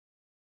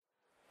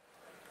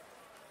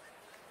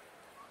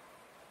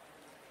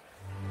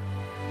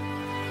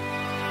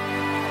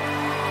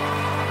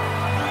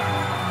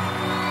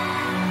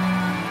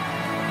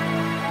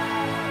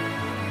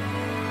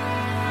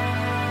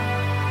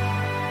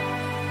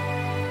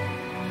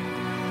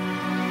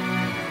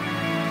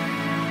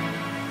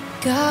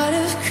God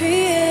of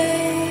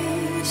creation,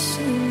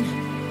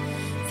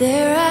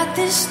 there at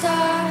the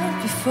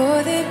start,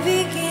 before the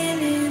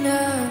beginning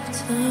of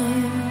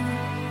time.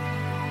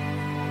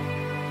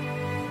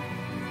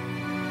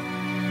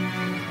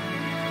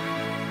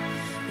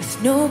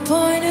 With no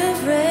point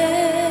of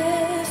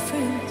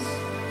reference,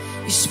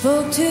 you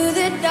spoke to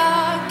the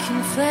dark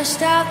and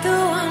fleshed out the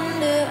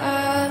wonder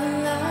of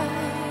light.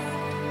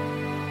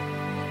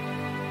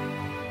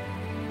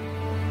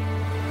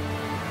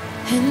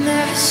 And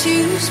as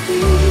you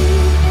speak,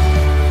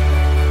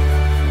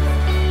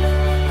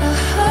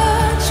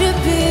 100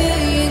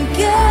 billion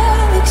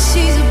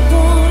galaxies are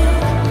born.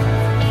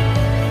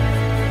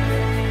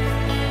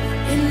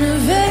 In the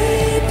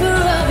vapor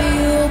of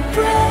your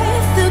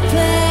breath, the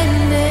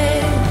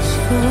planets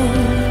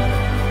form.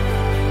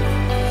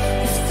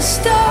 If the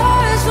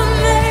stars were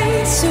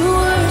made to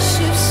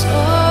worship so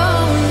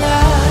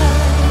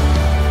loud,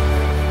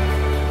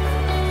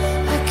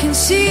 I can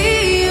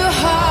see your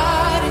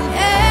heart in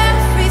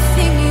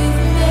everything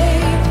you've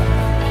made.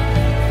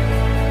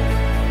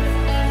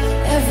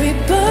 Every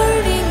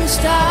burning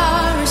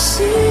star, a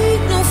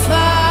signal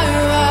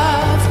fire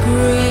of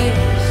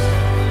grace.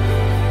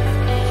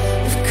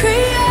 If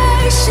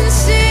creation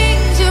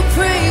sings your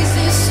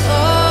praises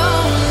so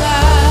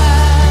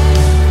loud,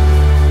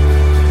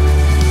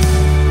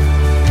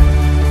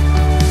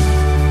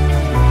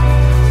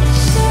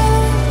 so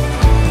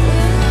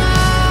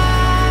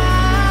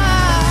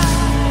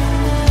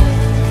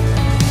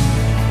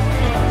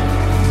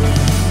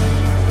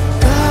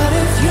God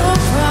of your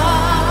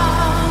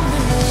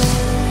promise,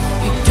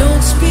 you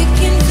don't speak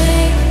in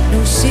vain, no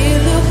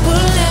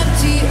syllable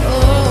empty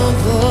or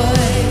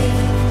void.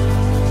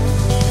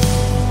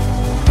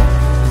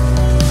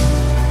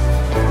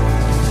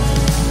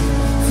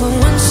 For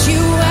once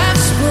you have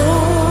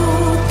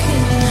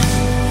spoken,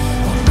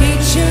 all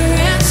nature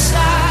and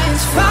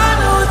science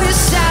follow the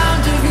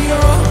sound of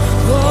your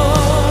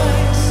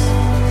voice.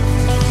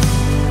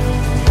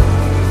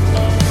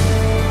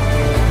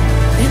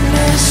 And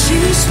as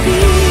you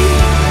speak,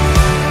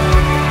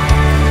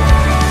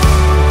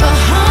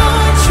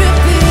 100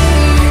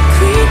 billion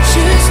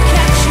creatures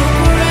catch your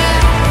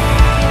breath,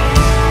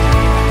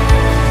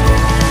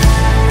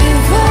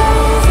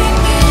 evolving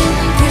in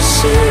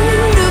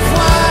pursuit of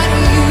what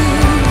you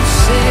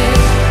say.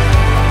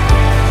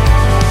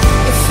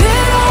 If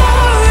it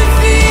all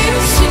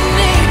reveals to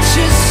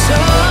nature's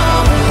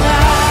soul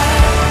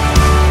alive,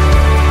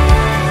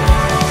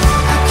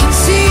 I can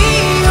see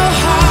your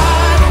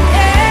heart in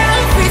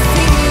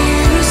everything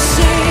you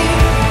say.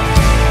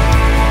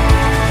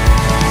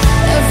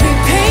 Every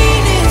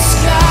painted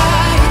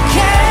sky, a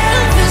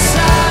canvas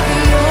of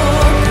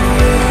your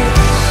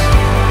grace.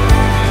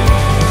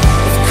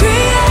 If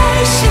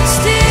creation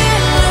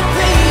still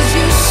obeys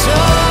you so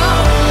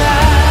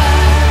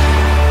loud,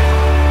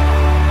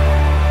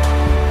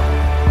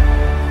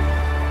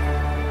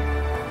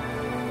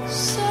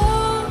 so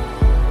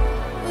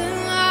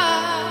will I.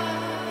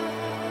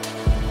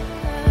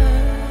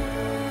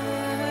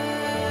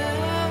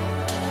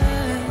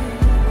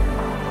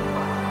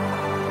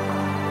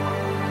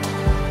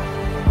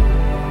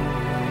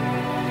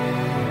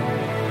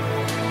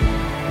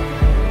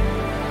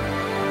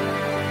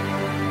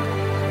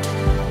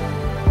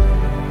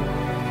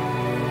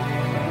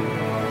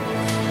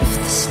 If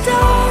the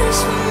stars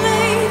were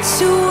made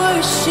to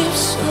worship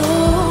so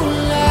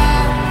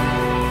loud,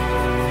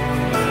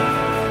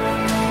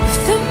 if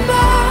the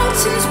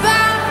mountains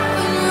bow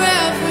in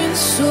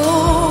reverence so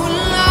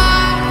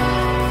loud,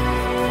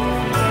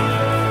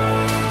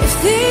 if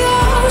the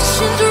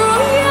oceans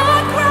roar your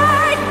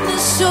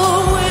brightness, so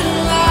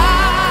will I.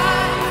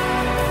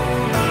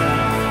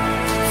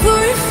 For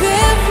if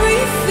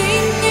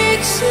everything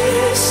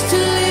exists to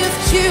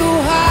lift you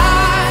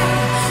high,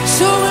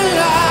 so will I.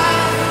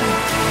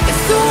 If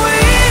the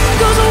wind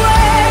goes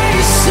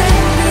away,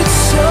 send it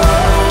so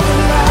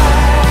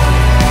alive.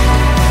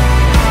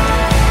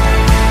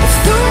 If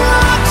the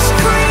rocks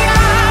cry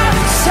out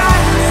in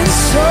silence,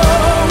 so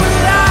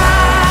will I.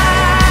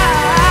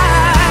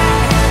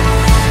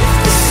 If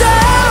the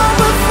sun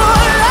will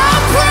fall,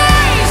 our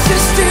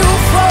praises still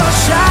fall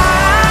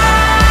shine.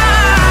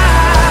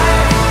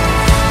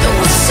 Then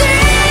we'll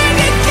sing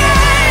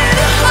again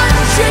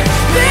 100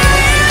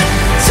 billion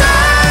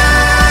times.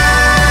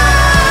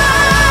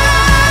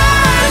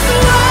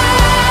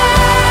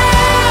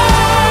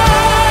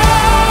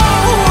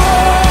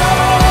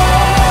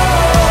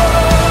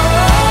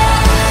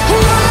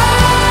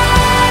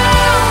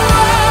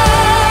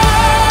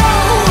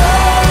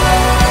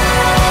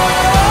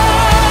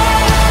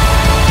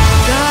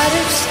 God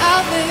of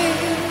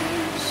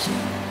salvation,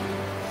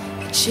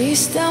 you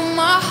chased down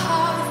my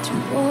heart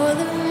through all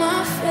of my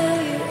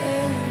failure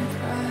and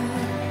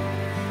pride.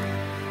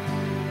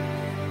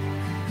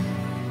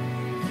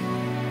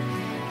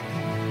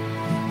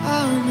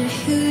 On the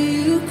hill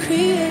you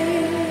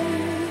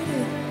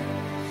created,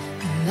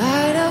 the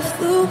light of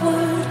the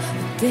world,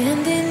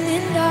 abandoned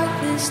in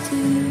darkness to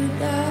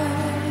die.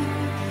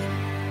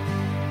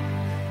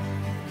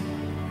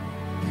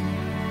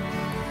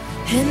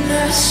 And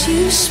as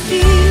you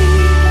speak,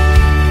 100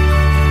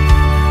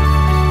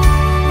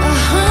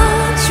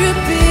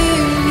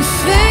 billion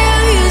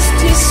failures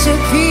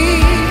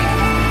disappear.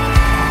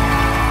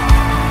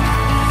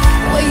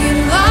 Where you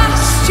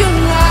lost your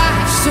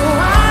life so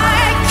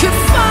I could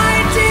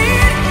find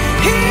it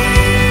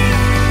here.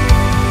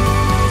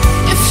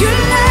 If you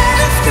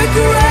left the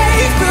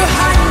grave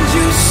behind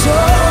you, so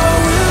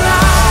will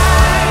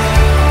I.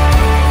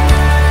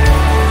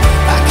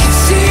 I can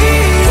see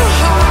your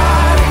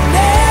heart and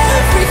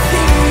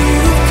everything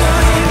you've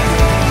done.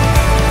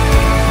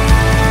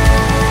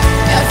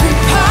 Every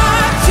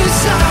part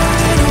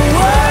designed in a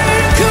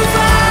work of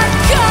art,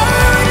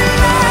 covered in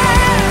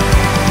love.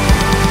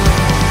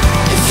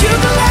 If you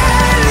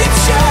gladly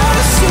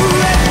chose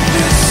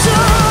surrender, so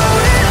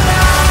will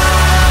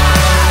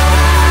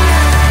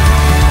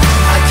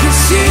I can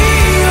see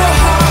your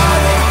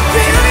heart in a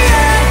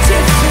billion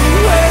different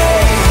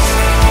ways.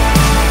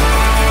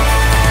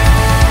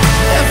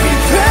 Every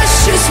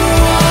precious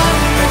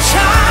one, a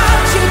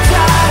child you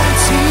died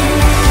to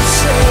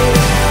save.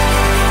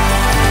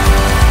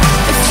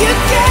 If you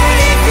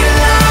gave your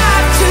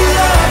life to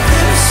love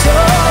them, so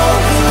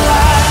will I.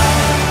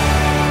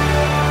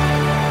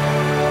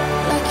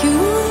 Like you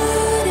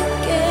would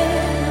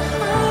again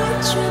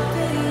 100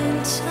 billion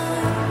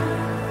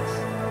times.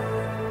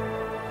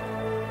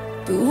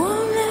 But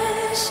one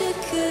measure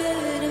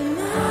could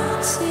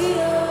amount to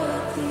your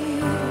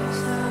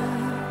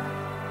desire.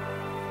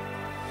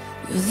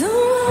 You're the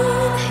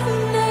one who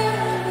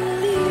never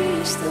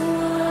leaves the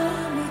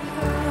one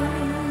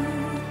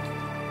behind.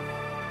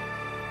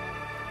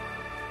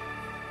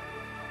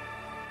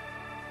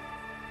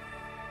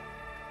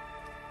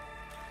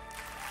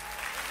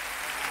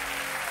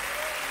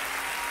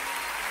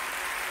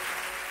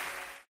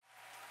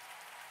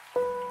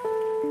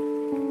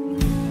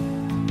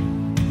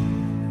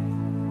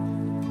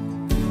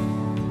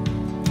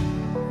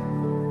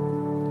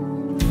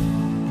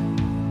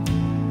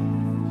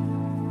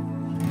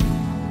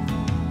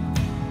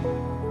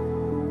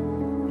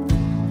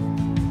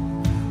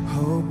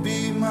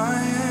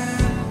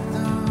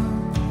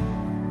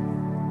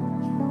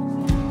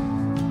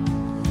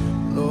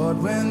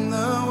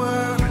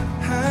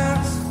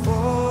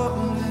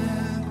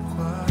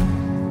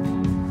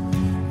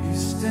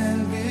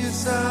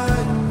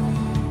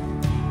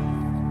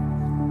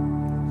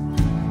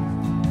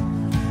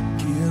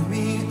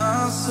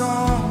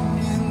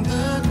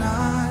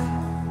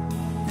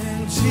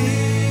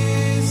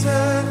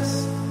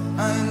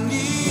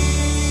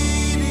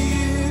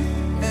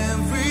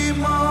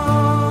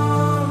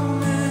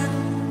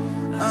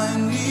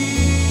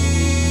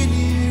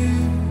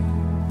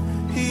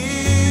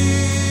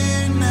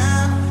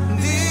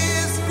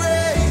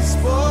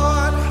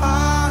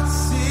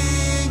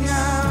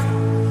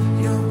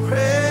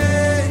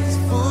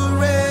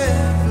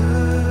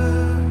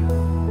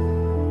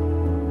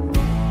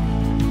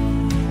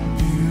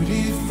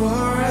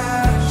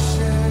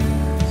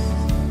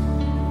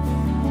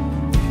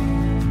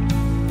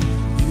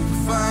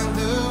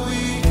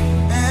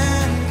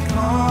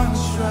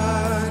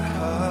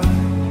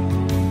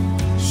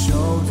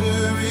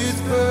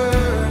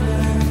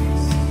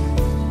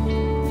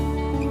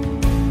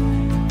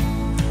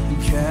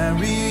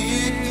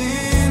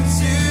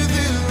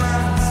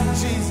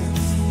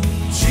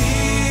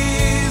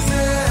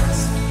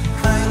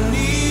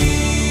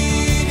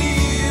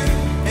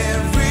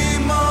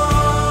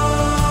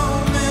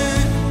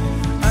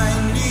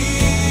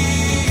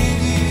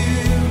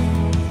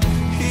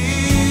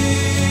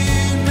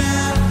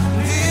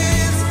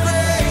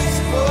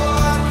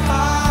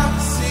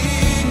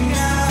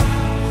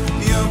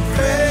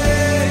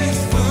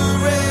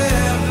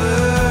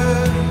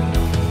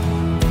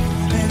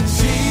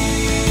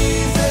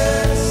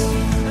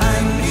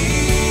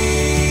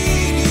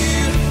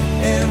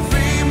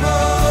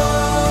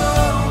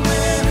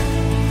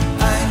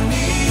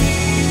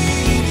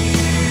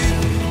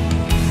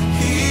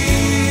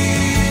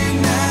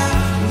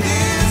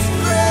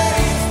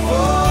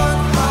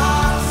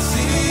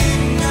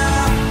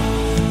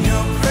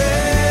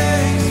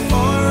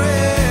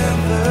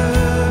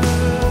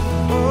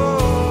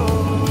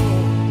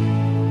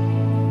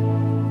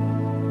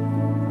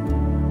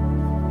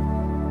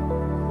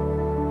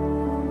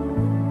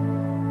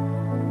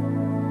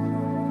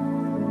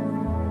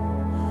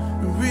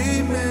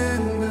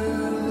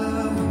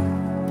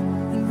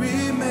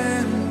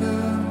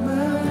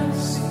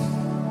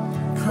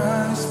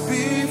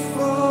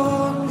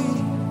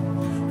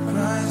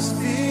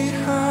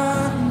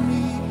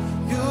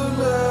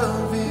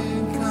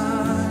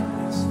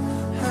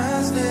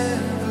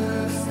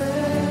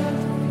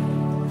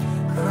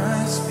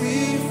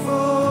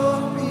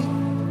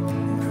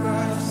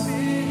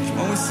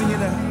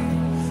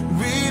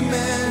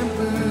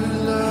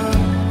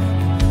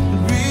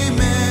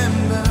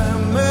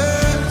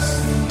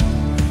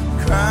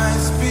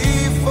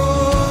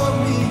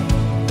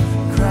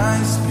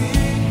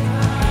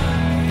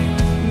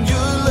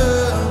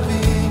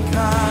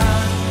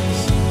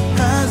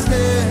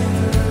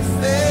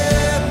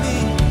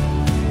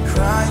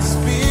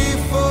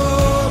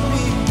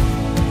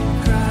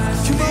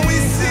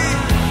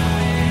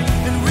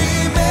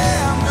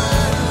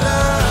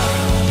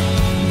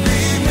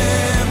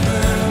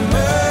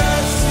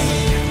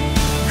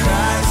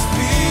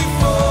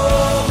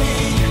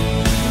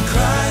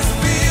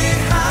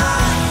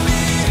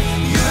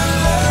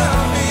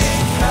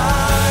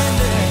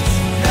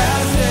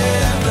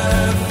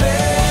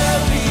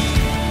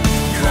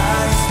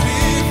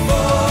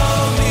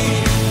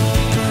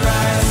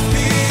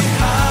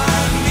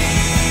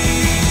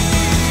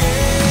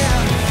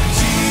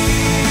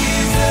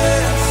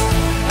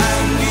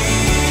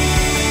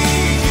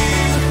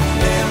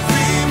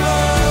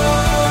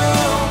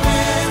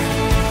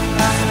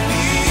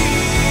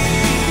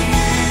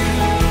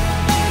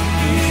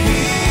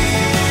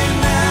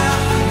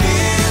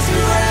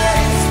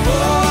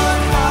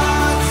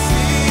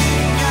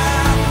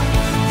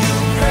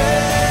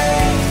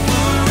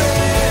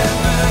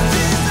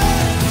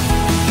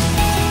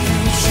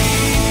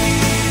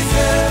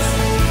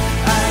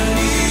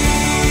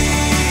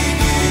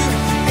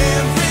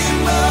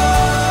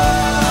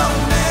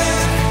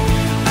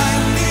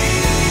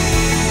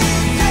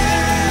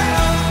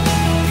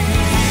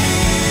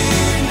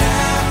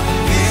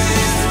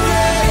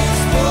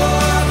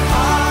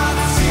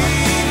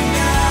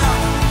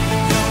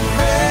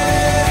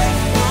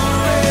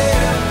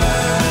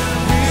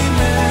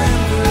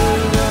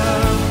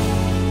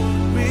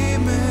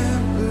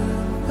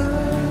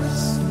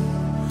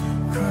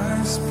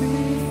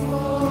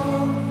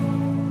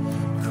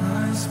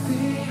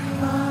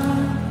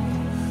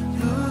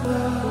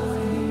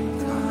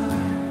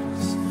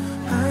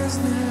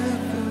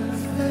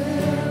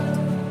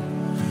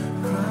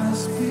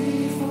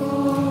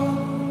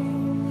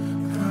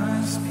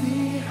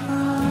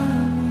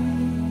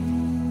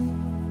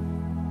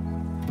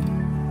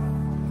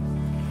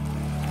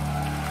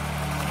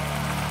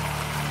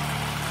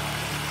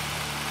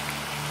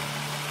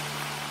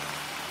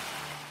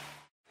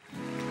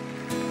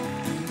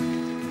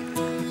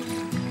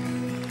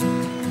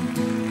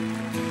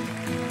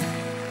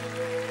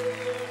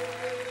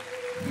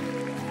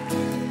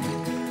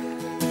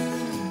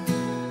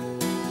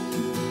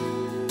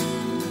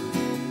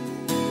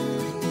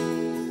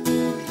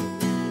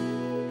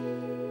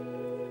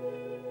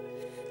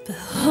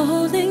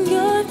 Beholding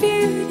your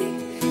beauty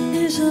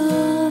is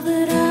all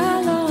that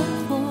I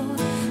long for.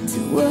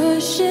 To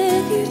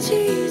worship you,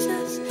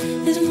 Jesus,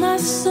 is my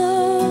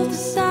sole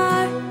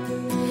desire.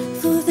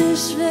 For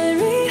this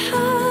very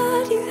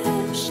heart you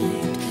have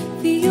shaped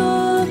for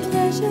your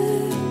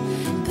pleasure,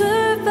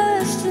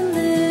 purpose to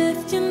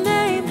lift your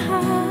name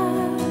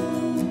high.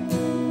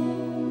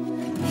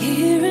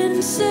 Here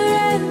in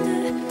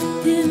surrender,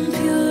 in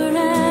pure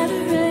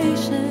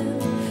adoration,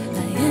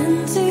 I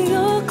enter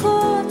your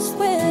courts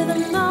with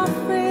an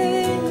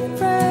offering of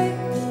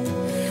praise.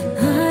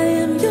 I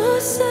am your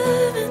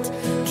servant,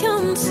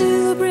 come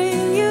to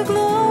bring you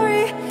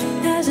glory,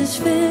 as is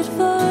fit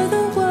for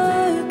the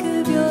work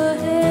of your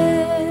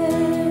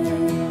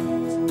hands.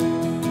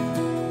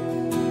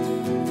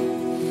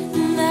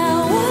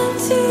 Now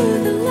unto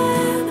the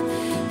Lamb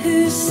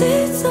who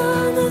sits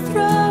on the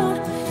throne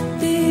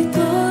be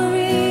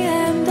glory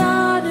and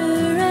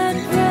honor and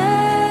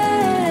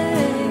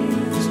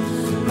praise.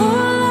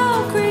 All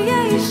of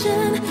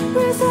creation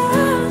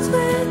resounds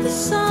with the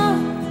song.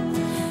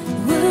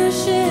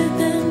 Worship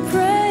and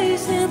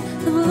praise Him,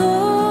 the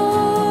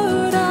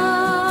Lord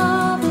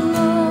of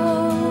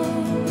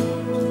Lords.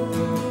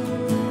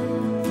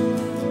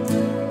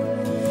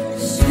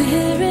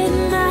 Spirit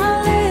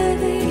now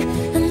living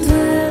and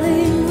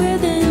dwelling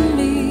within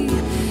me,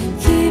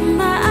 keep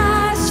my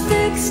eyes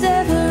fixed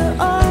ever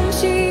on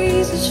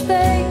Jesus'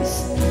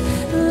 face.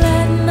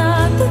 Let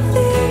not the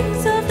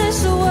things of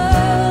this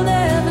world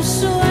ever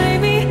sway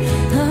me.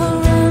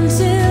 I'll run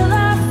till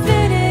I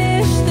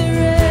finish the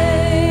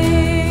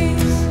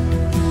race,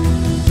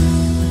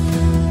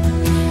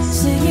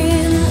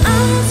 singing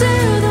unto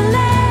the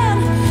Lamb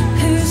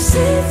who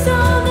sits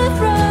on the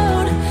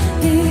throne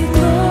be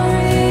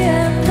glory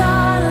and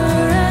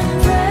honor and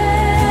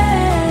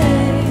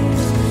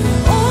praise.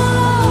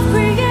 All of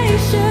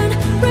creation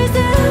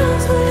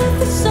resounds with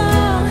the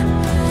song.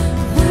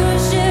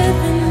 Worship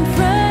and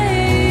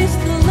praise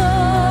the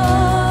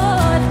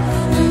Lord.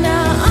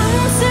 Now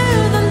unto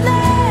the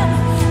Lamb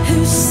who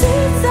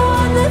sits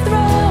on the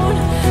throne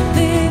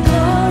be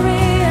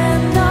glory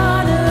and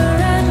honor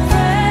and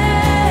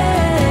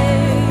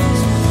praise.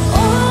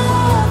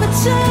 All of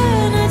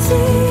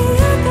eternity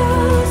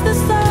echoes the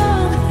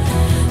song.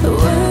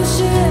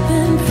 Worship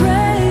and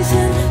praise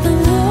Him, the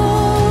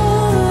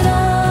Lord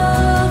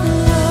of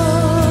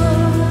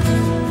Lords.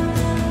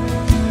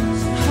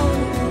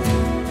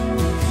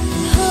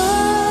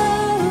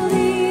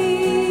 Holy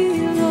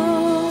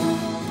Lord,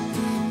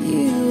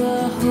 you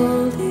are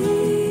holy.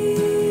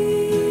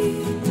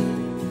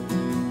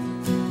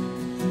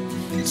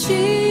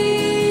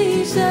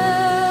 Jesus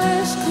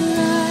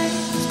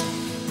Christ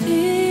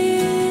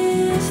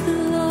is the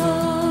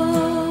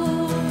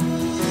Lord.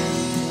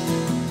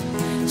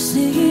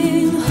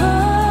 Singing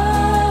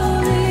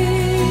holy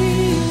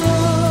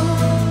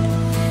Lord,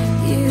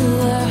 you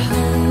are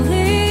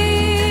holy.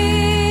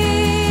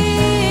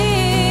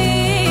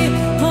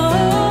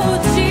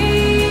 Oh,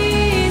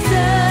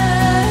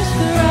 Jesus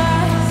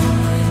Christ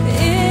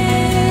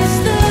is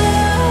the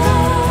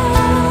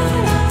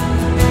Lord.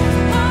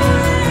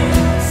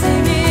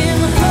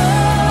 Singing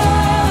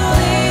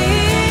holy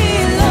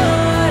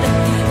Lord,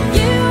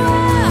 you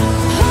are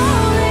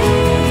holy.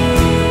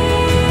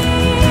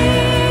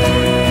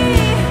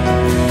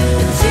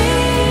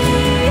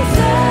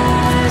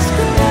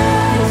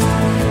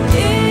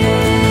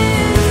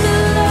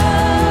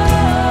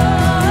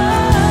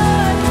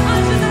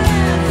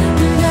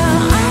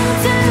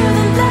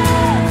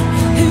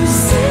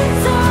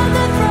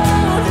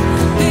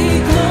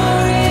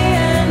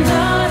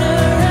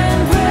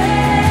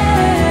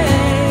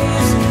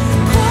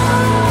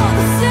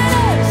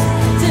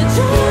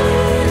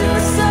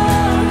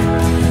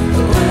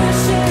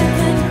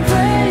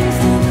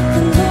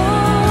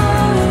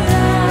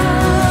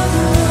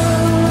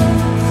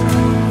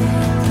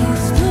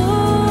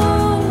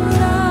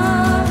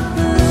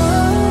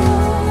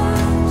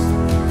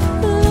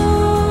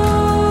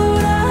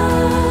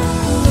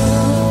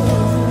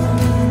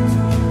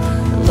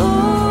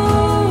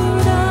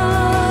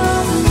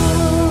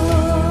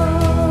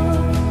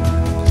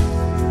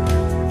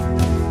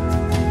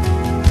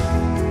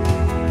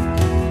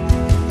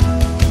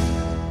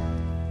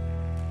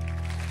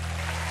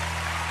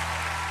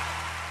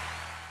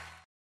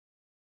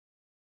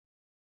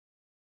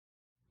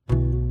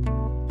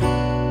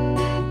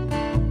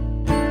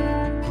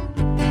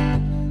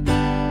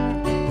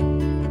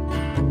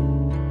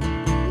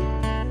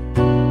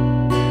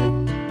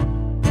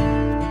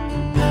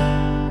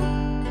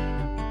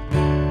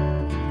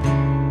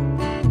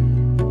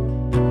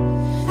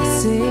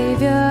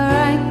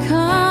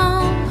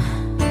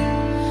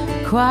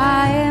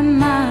 quiet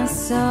my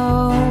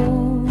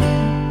soul.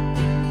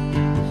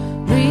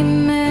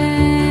 Remember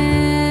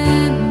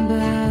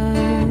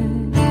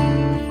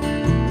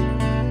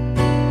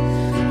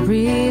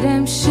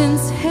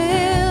redemption's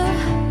hill,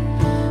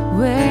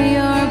 where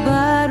your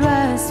blood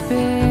was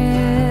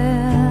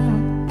spilled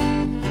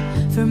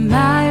for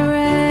my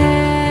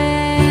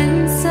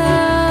ransom.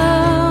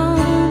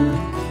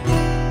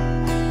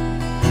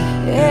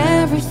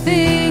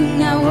 Everything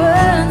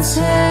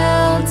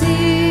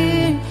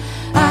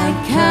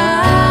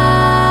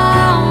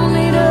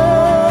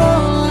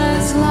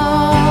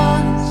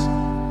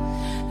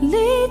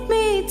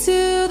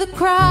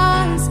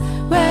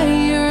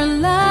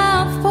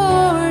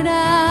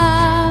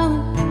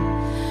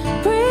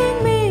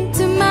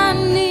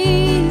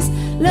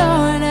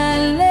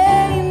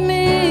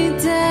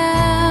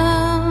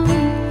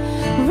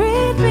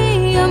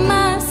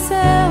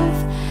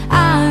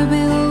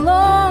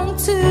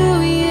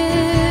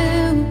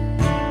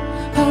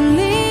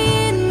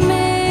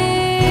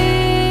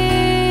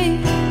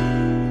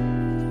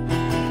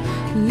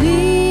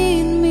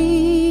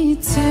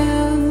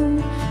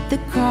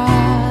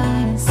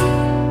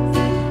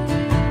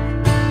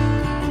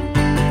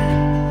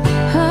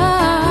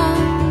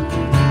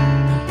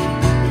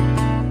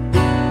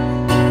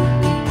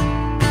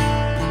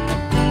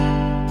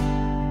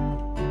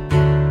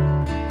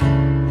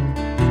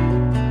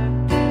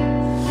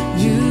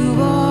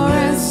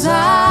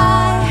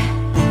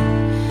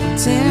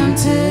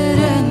tempted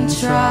and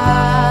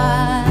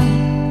tried.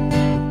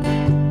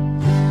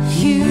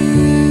 Human,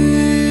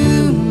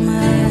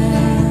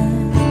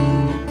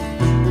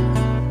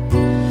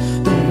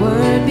 the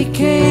Word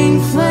became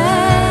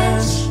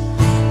flesh,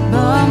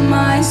 but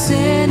my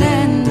sin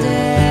and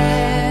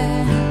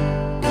death.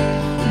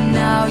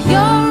 Now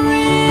you're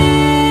risen,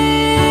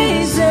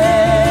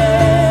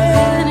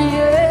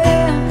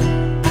 yeah.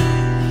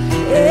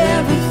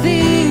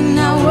 Everything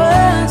I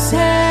once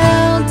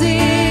held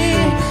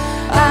dear,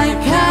 I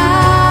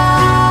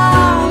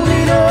count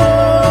it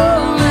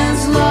all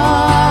as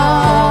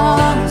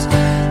lost.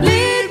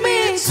 Lead me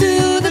to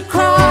the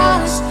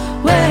cross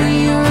where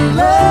your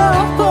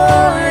love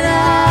poured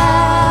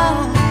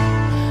out.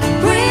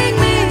 Bring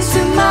me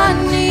to my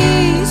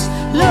knees,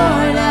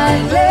 Lord, I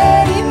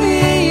lay me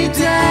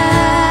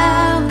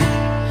down.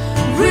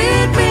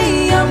 Rid me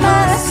of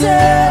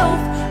myself,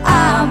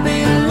 I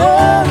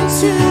belong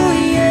to you.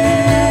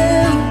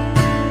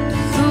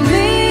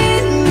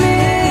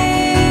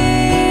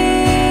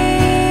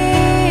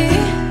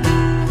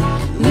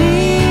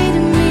 Lead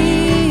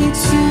me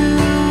to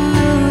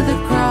the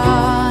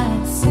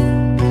cross.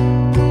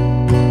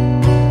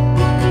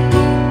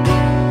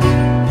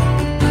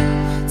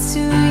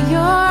 To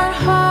your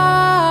heart,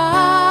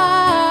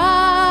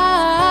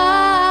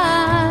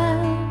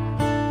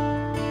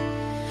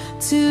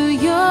 to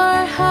your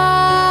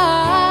heart.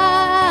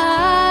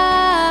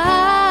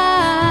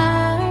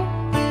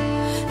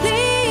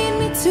 Lead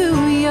me to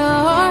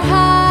your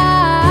heart.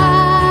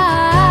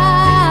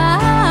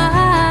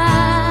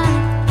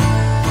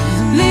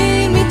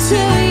 Lead me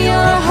to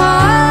your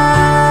heart.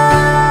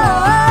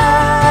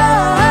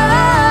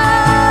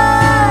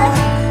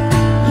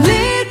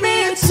 Lead me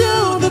to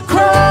the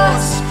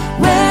cross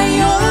where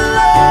your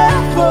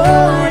love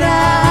poured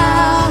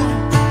out.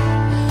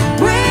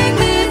 Bring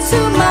me to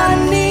my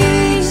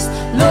knees,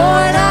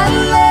 Lord, I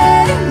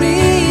lay me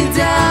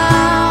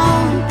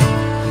down.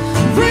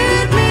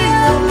 Rid me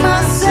of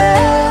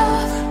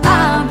myself, I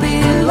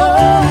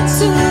belong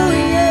to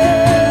you.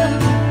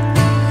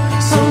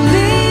 So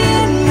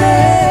lead me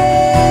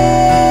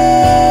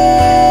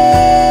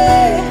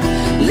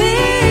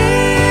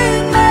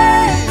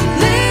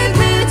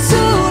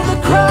to the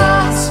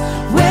cross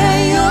where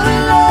your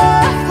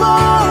love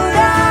poured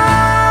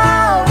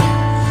out.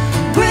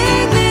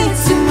 Bring me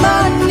to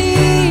my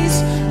knees,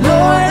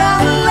 Lord, I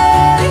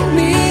lay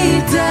me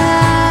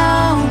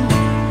down.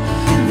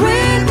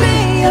 Rid me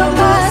of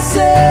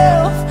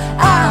myself,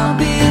 I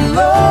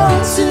belong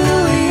to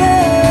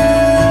you.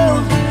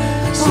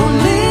 So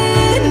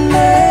lead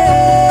me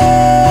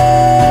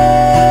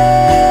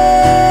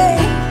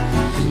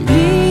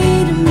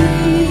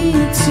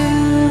to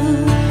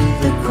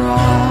the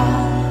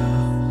cross.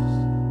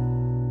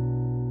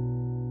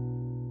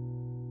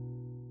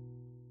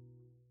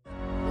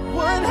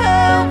 What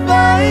have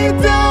I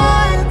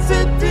done to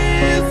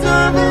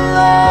deserve a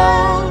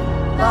love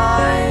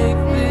like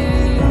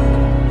this?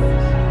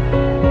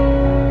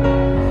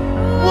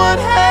 What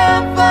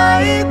have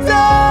I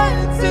done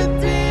to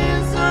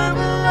deserve a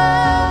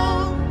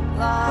love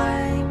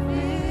like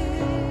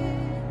this?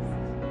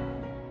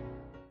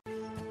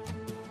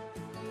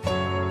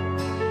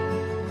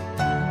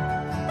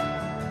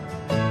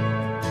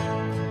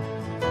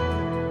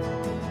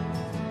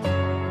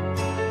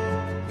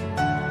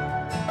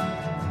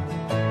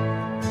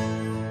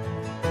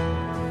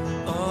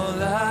 All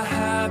I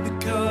have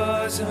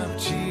because of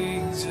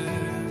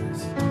Jesus.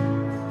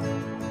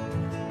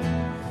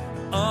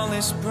 All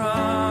His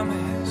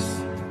promise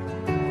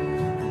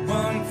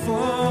won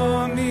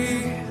for me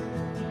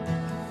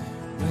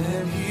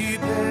when He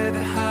paid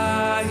the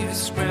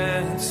highest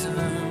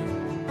ransom.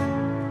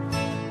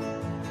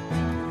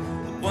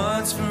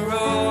 Once for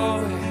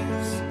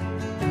always,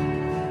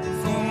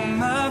 for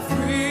my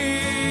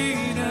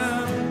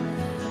freedom,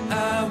 I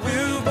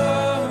will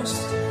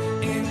boast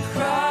in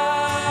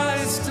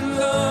Christ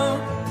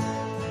alone.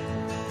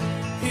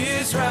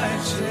 His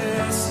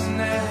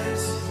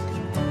righteousness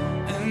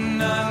and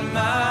not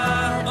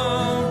my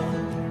own.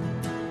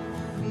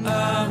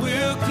 I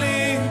will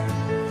cling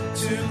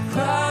to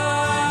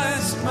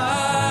Christ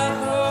my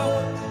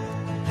hope.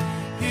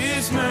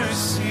 His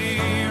mercy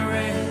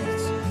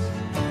reigns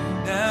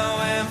now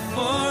and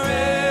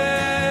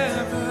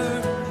forever.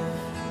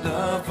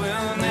 Love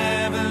will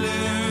never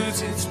lose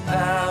its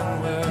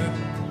power.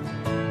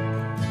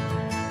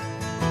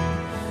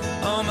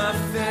 All my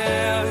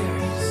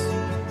failures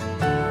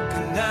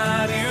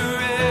cannot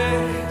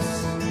erase.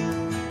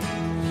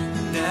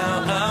 Now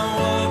I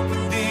walk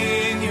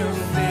within your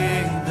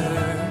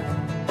favor.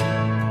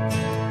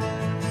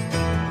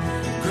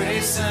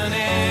 Grace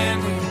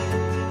unending,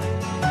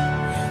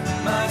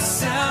 my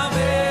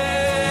salvation.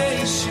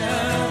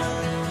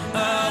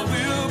 I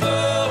will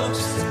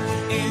boast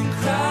in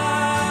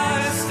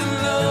Christ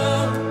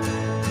alone.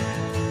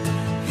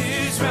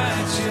 His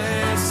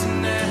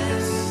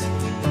righteousness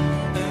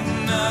and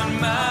not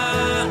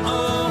my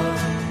own.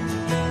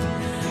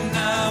 And I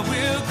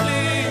will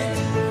cling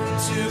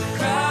to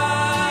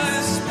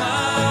Christ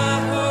my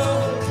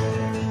hope.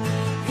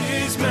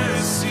 His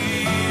mercy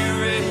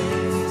reigns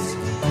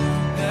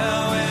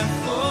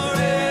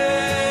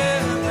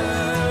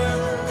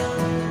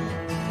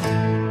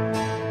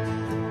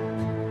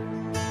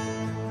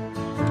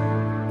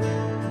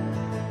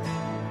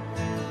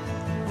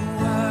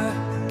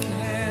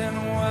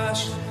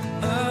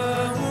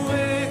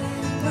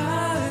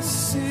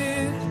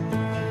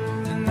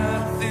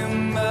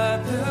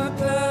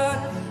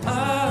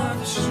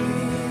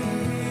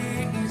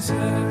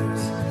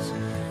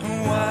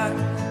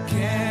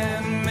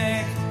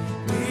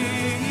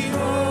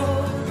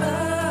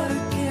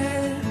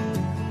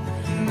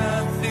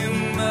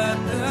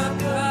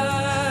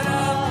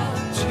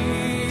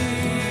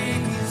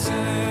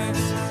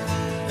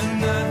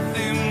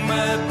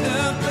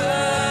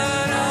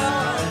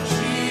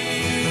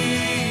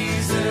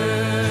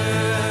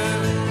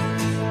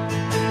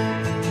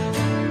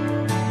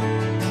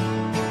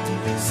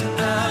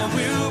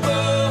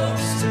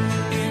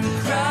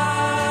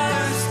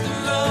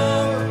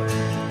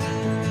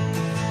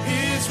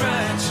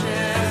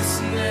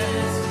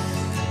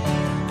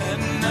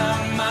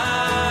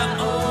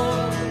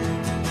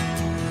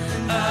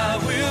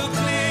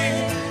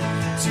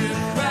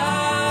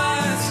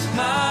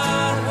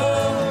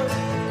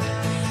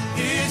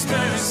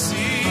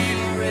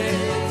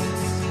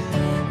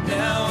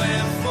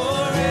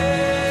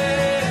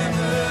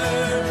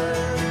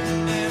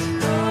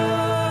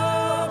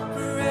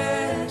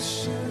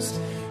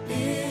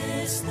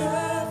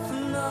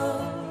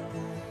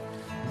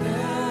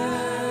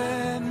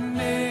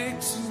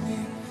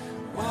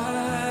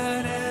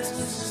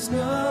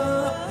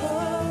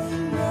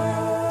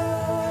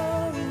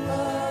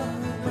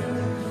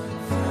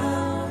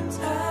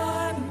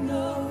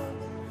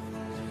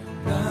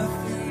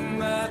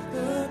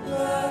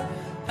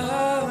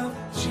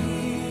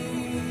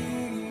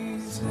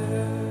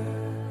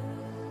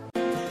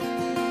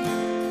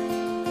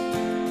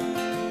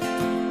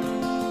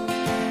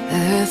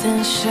earth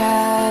in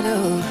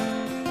shadow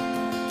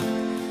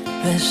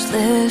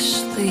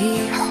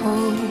restlessly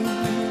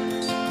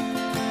holds,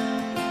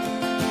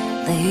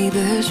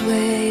 labor's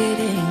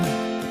waiting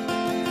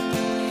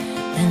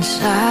in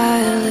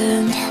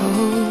silent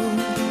hope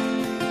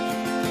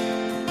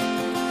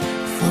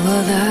for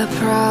the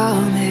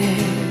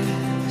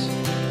promise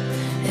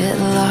it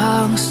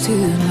longs to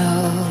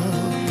know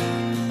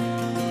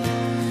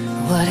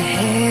what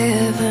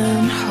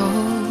heaven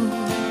holds.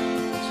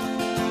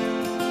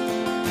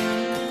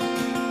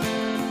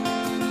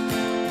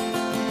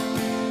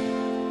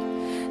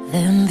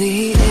 Then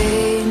the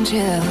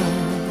angels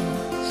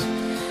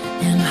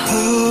in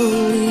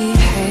holy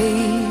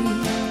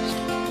haste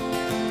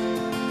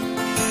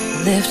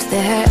lift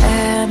their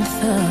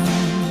anthem,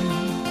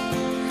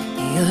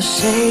 your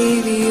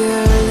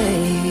Savior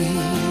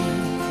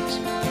lays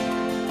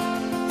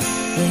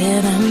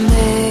in a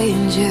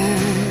manger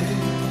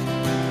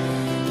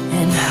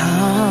in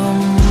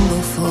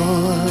humble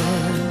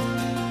form.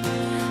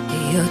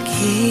 Your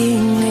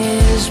King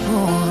is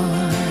born.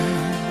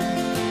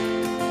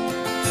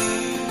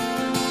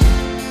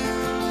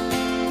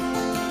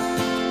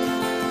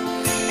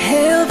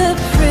 Hail the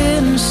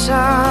Prince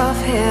of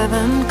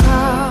Heaven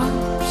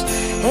comes,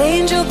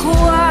 angel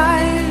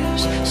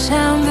choirs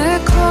sound the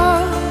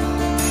call,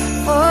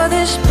 for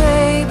this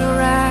babe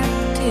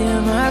wrapped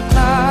in a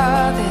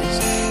cloth is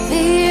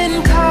the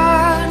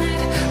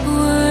incarnate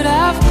Word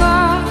of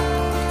God.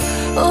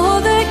 Oh,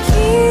 the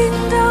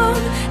kingdom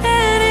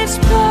and its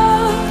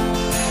power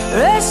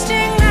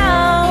resting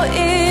now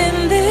in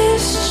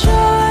this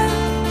child,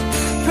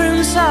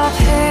 Prince of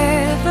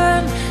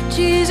Heaven,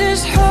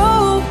 Jesus,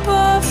 hope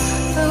of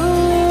the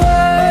world.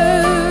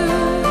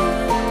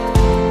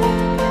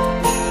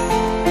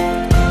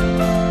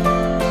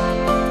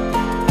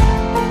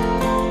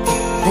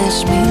 This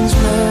means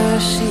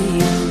mercy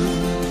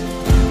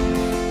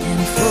in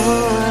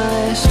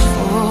fullest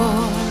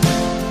form,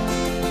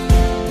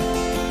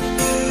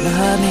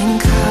 loving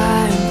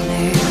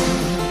kindness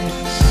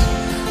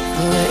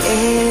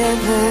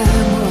forevermore.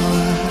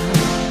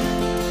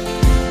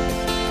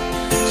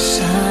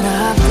 Son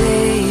of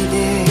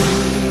David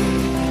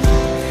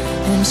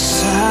and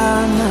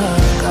Son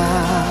of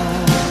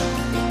God,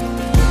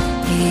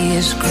 He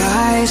is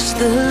Christ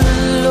the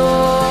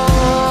Lord.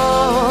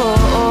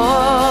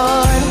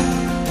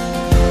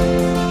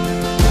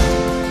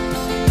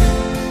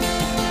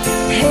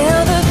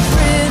 Hail the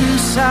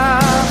Prince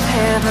of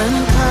Heaven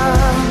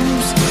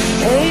comes,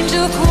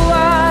 angel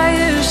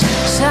choirs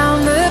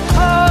sound the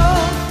call,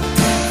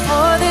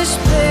 for this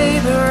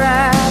babe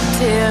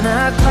wrapped in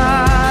a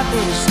cloth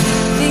is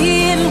the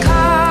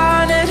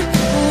incarnate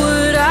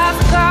Word of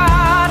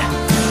God.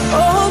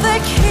 Oh, the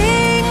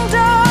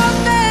kingdom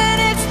and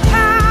its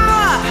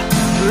power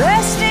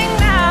resting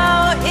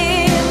now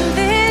in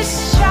this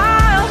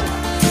child,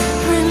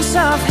 Prince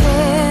of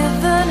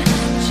Heaven,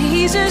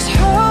 Jesus,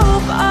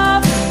 hope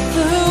of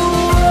the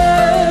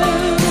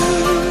world.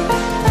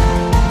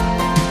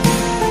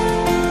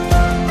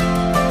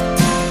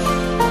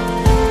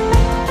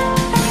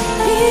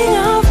 King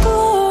of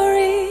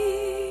glory,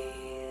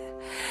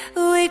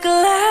 we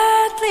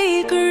gladly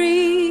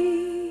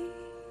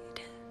greet,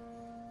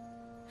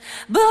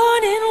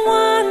 born in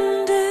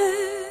wonder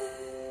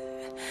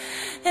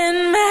and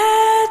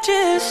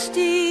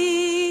majesty,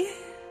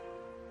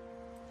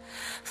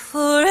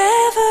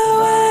 forever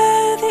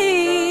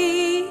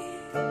worthy,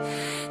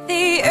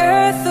 the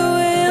earth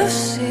will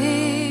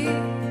sing.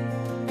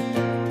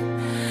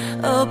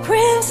 Oh,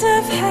 Prince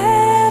of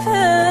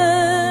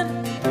Heaven,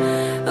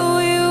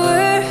 we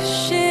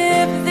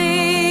worship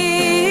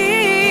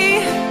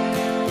Thee.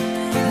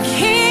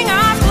 King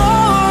of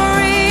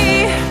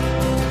glory,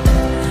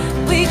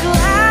 we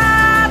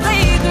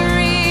gladly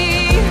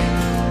greet,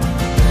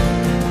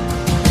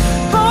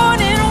 born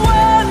in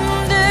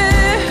wonder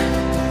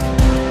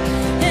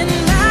and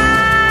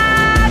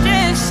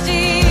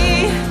majesty,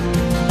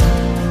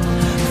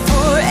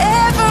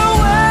 forever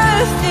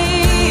worthy,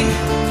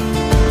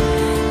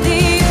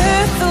 the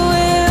earth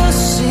will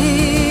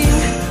sing.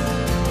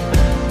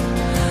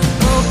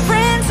 Oh,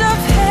 Prince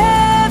of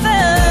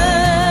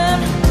Heaven,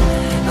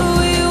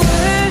 we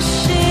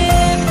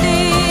worship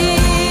Thee.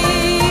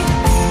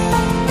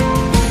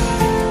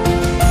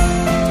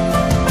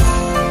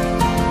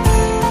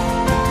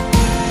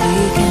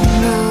 We can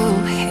know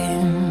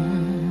Him,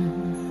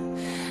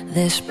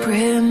 this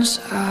Prince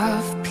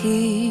of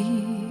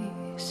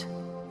Peace,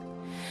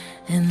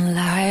 in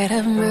light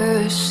of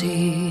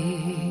mercy,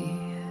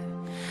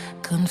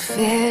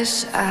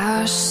 confess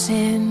our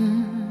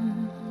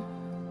sin,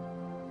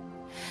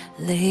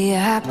 lay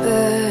our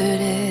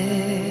burdens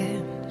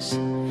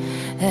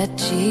at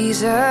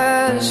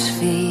Jesus'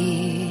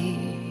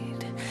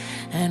 feet,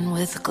 and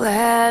with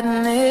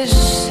gladness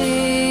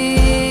sing.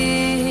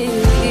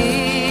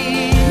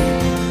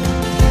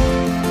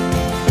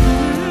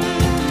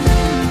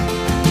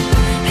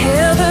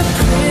 Hail the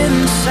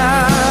Prince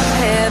of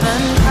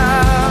Heaven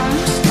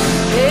comes,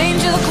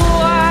 angel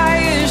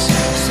choirs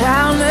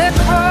sound the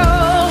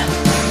call,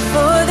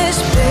 for this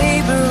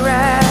babe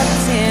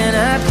wrapped in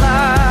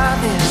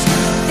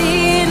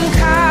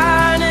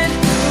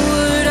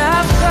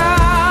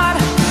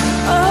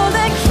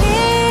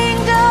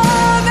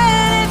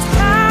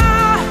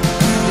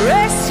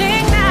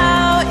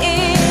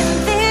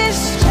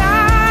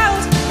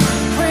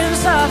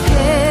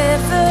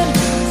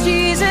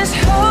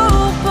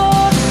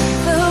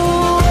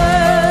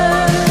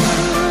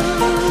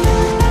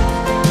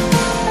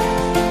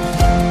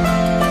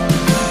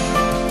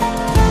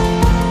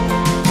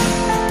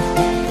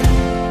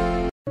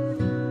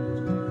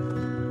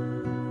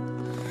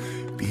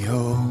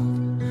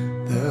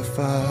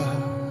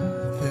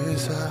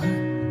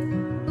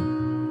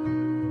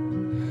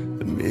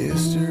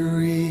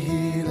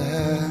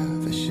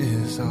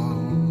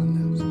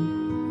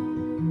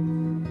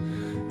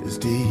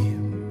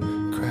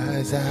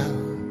reaches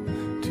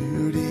out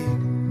too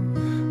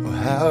deep, or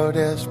how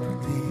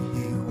desperately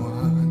he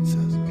wants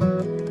us.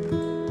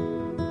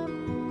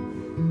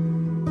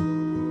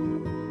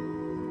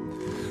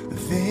 The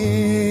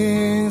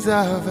things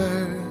of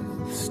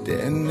earth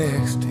stand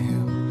next to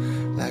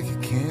him like a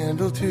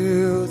candle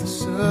to the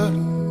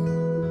sun.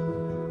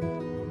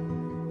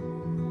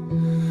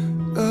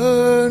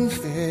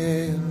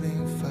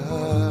 Unfailing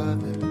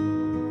Father,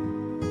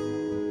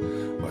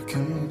 what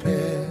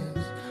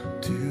compares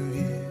to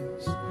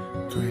his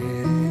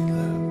great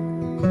love?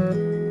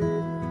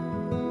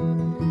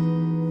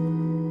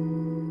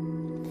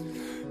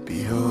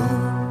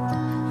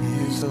 Behold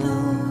his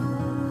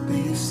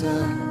only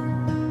Son,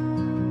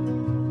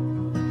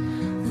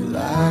 the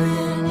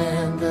Lion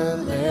and the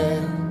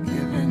Lamb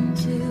given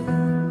to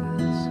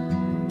us.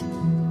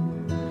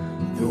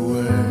 The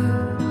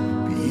Word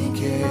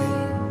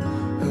became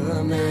a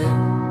man,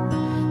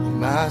 and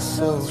my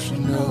soul shall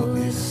know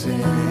his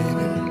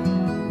Savior.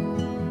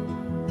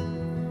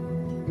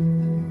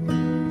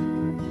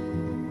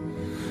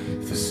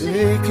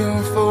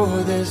 Forsaken for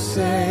the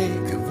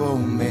sake of all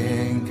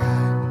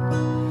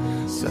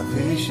mankind,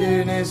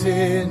 salvation is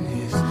in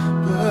his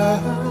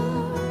blood.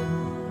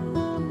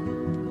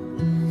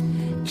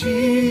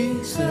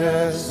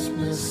 Jesus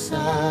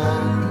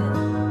Messiah,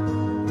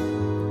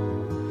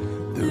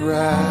 the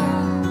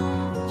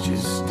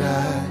righteous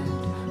died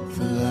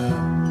for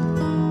love.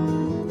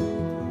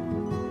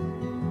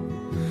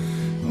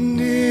 And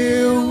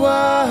it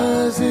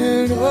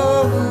wasn't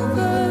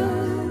over,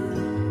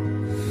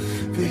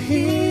 for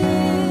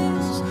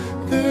he's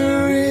the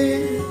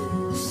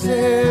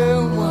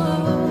risen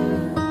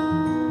one.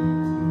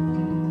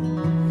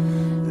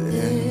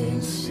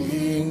 Then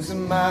sings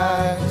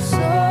my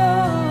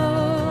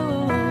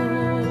soul,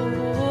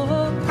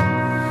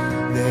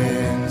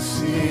 then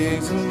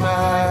sings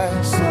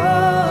my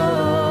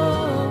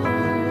soul,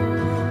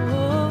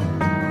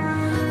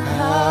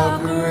 how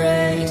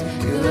great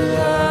your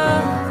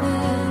love is,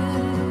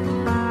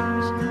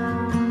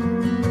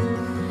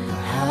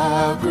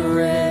 how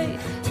great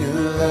your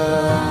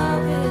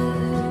love is.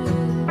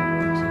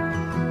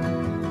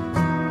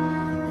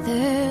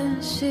 Then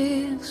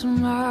sings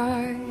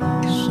my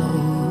soul.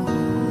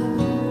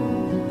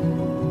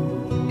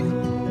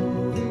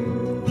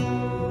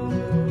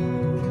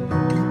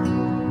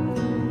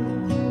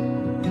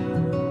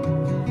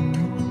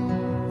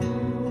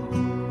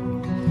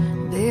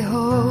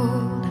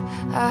 Behold,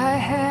 I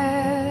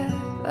have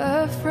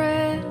a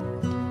friend,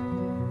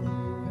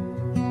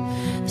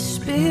 the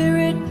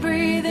Spirit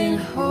breathing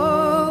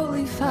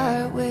holy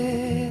fire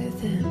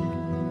within,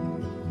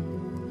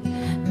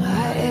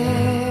 my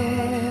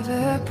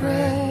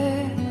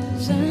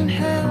ever-present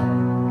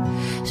help,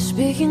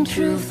 speaking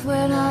truth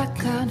when I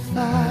can't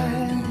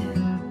find it.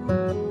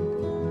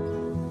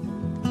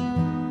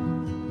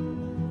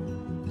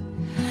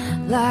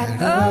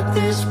 Light up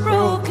this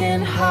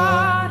broken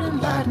heart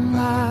and lighten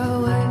my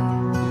way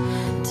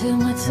till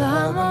my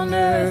time on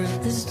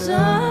earth is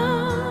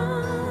done.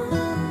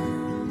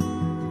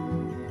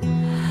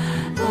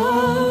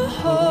 Oh,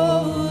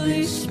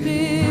 Holy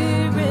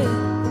Spirit,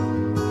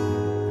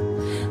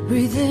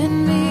 breathe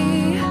in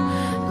me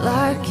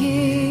like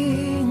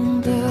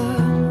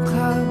kingdom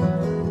come.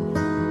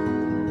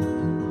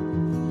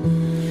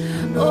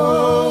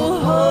 Oh,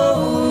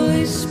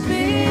 Holy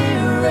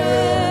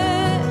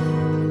Spirit,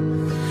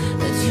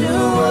 let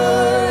your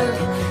work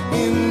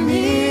in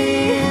me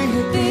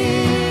be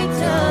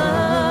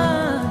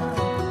done.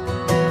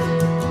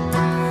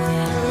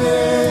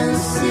 Then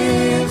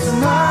sings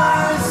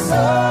my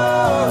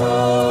soul,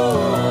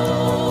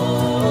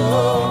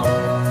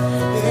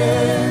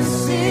 then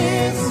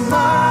sings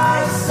my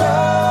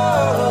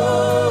soul,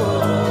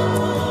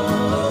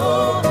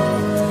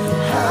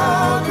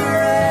 how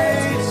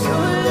great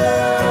your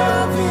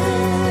love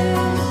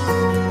is,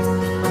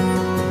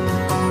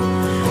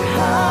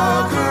 how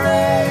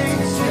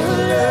great your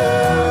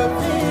love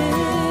is.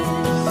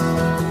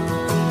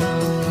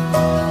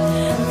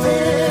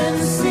 Then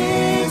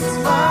sings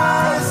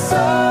my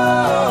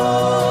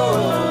soul,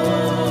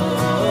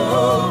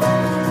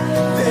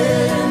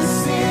 then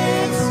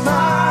sings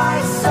my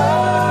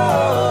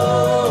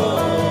soul,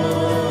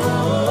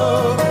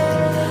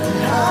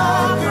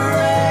 how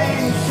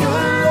great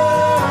your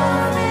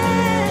love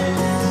is,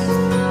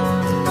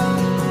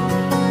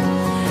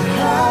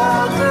 how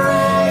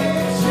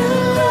great your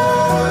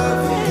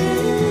love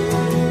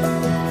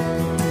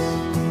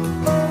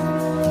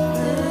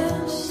Then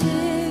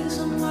sings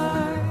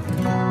my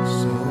is.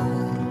 So,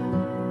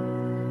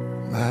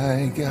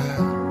 my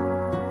God,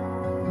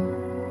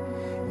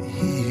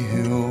 he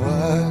who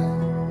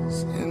was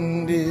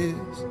and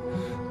is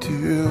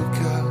to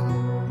come,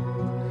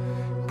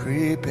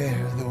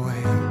 prepare the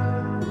way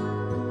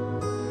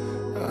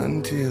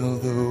until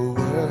the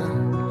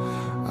work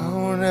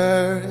on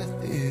earth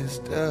is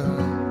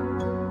done.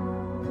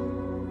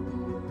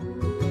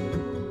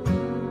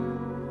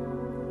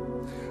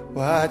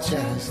 Watch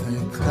as the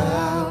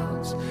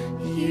clouds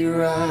he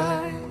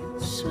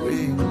rides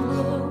swing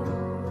low,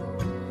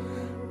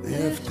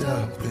 lift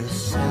up the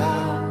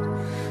sound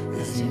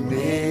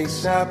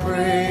our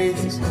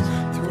praises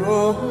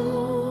through.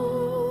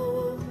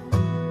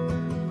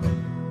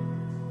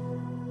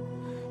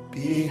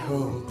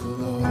 Behold the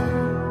Lord,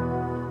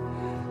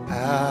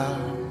 our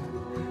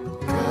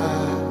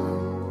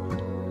God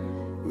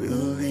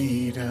will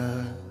lead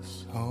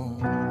us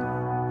home.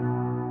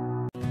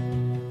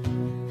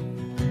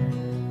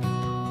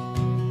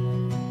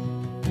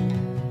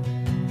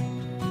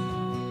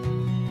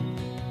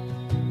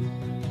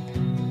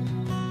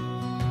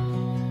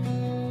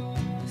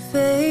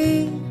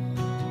 Faith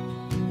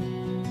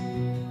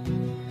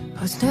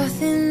was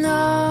nothing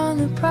on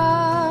the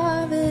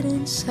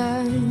providence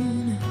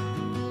side.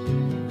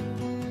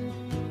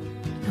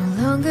 No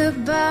longer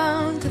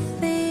bound to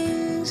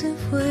things of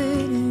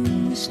wood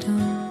and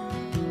stone.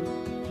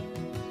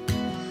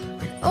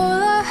 When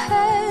all I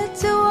had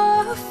to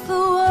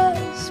offer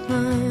was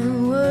my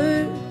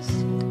worst,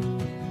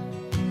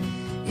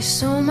 you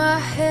saw my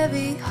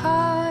heavy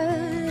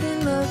heart and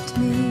loved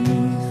me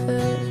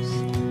first.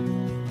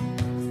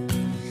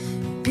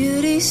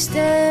 Beauty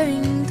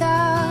staring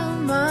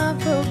down my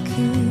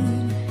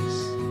brokenness,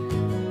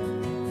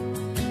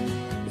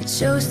 you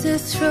chose to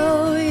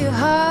throw your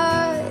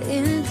heart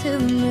into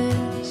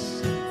mess.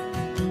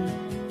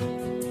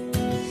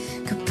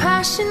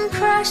 Compassion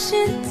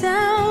crashing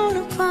down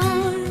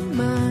upon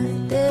my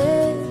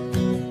death,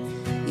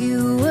 you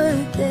were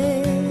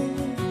there.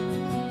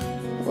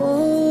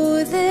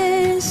 Oh,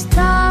 this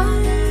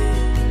time,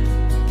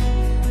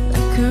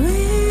 like a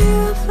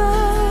river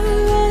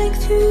running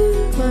through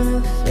my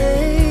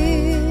face,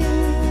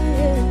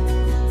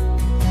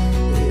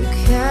 you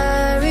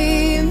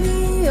carry me.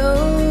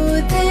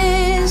 Oh,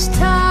 this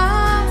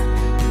time,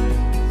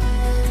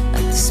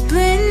 like the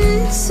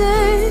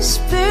splinter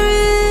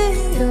spirit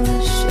your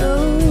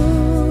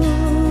shoulders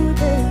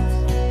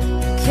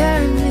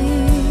carry me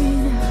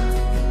now.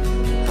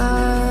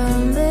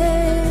 Hallelujah.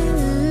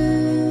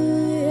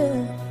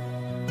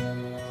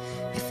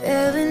 If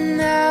ever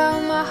now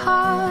my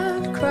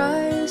heart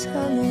cries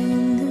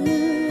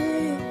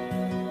hallelujah,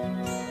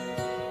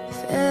 if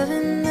ever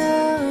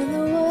now in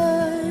the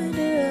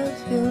wonder of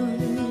your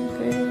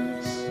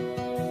grace,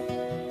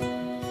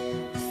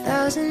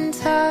 1,000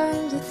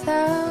 times,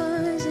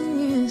 1,000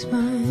 years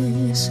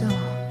my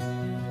soul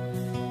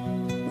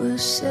will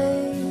say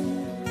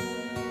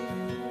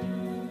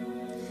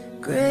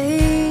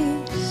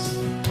grace.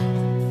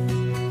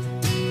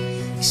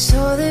 You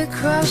saw the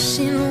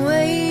crushing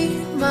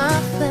weight my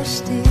flesh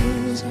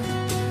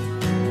deserved.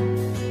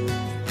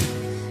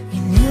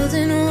 You kneeled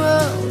and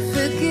wrote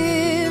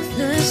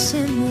forgiveness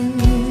in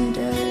the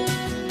dirt.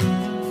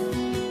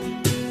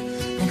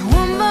 And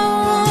one by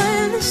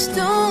one the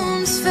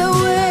stones fell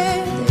where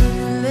they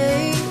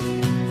lay,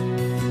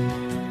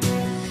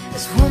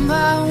 as one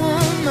by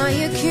one my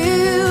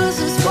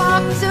accusers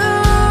walked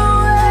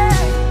away.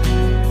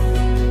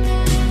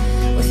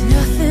 With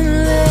nothing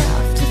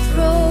left to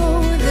throw,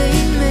 they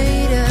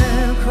made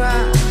a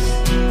cross.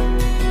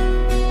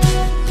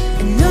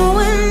 And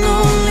knowing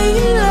only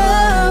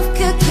love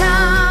could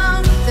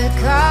count the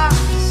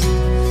cost,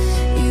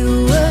 you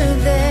were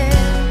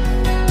there.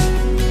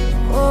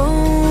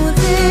 Oh,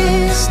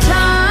 this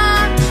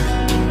time,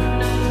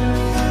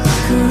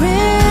 like a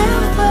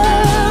river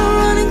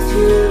running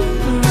through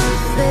my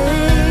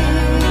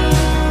veins,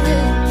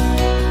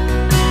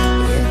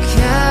 you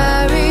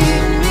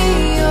carried me.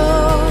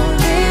 Oh,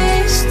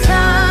 this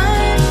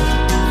time,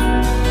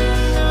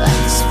 like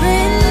the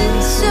splinter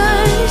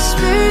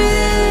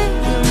spirit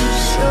your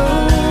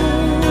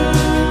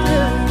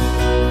shoulder,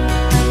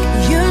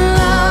 your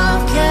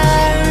love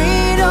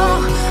carried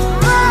all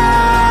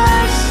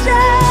my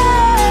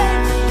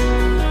shame.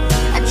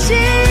 And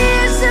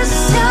Jesus,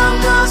 help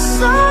my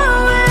soul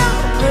will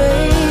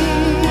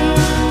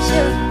praise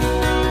you.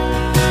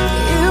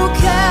 You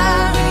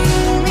carry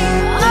me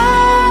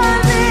all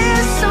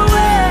this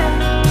way,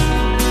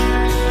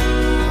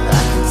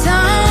 like a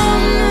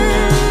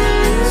diamond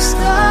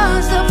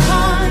stars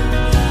upon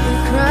the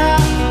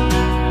crown.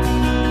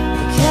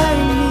 You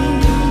carry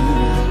me,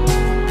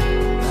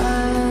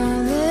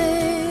 hallelujah.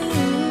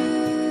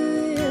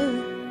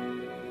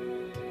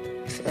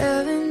 If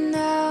ever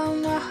now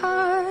my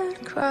heart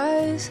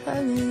cries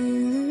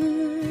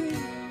hallelujah,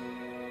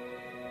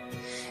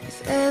 if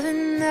ever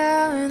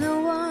now in the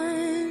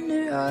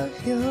wonder of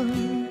your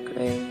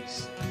grace,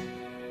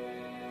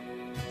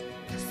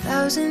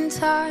 1,000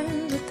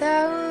 times,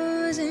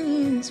 1,000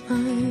 years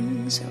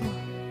my soul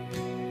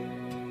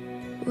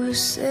will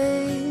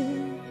say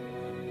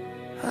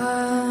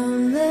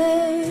hallelujah.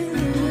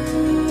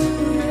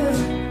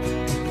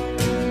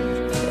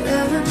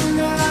 Ever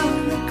now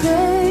in the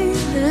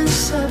greatness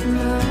of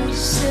my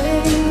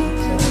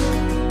Savior,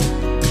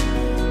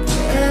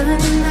 ever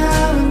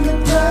now in the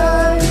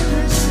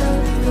brightness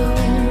of your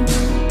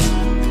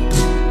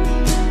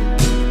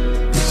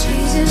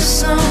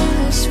Jesus, on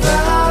this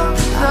rock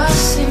I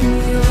sing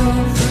your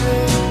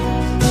praise.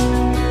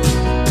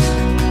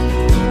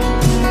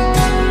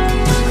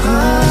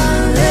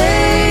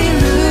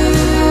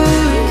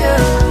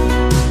 Hallelujah.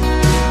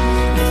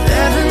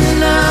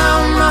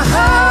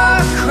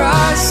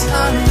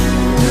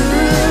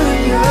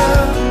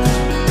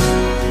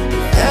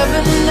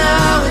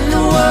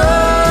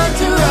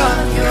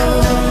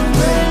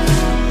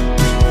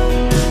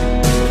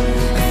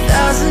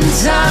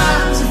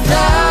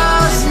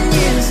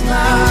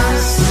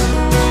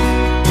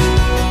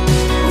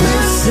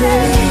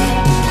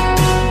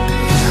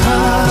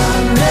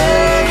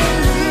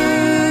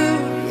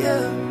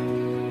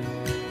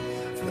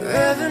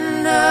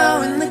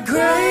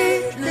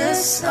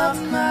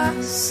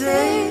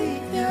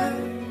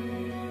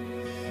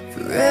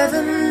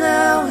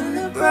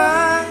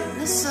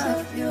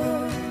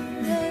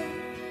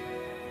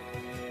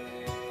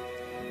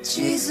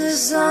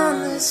 Jesus, on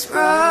this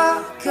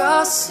rock,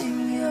 I'll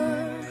sing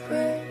your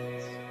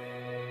praise.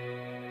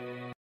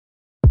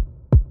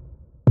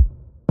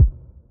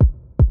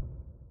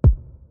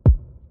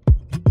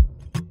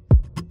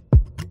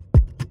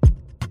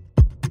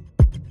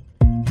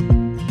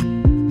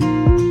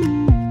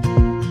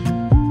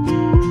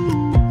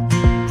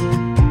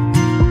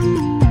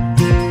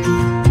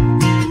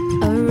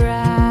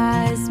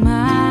 Arise,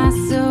 my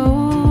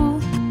soul,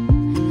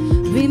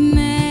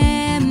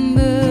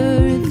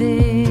 remember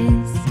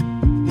this.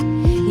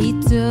 He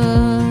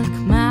took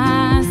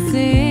my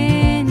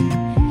sin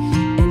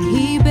and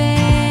he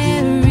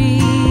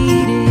buried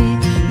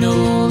it.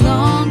 No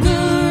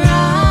longer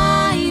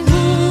I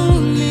who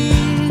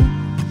live,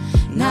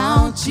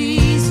 now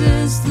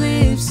Jesus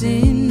lives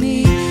in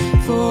me.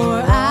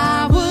 For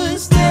I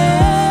was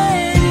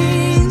dead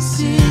in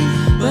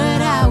sin,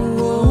 but I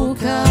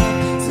woke up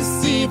to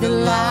see the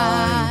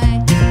light.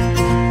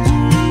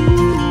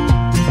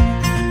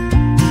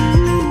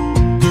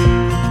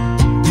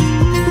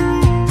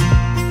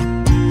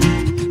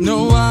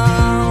 No,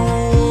 I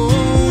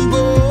won't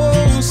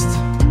boast,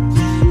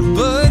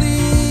 but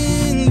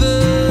in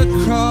the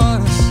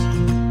cross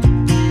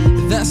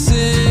that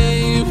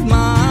saved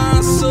my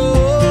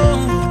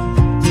soul.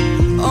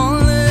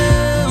 All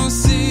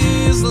else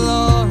is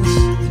lost.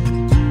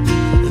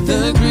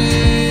 The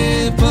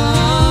grip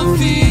of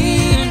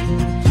fear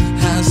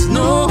has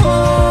no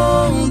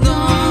hold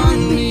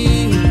on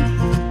me.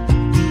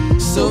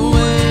 So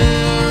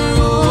where,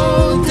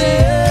 oh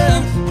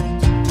death,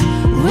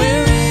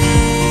 where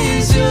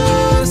is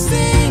your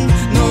sting?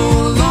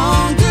 No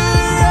longer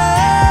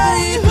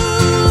I who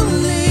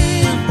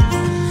live,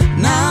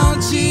 now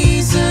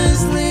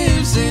Jesus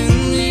lives in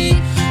me.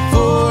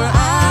 For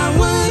I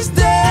was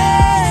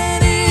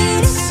dead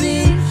in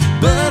sin,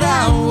 but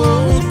I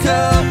woke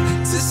up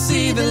to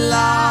see the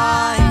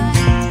light.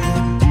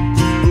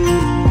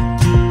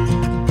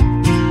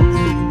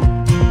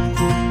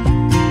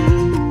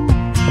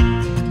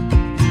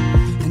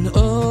 And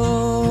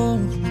oh,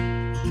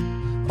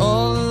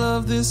 all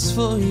of this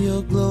for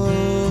your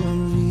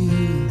glory.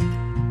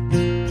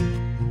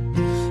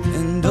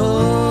 And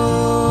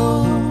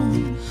oh,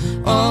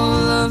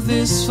 all of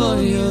this for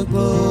your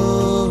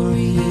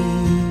glory.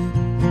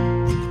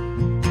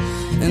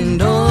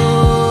 And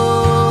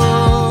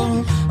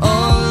oh,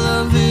 all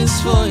of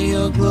this for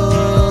your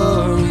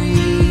glory.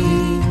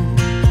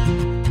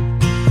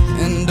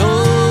 And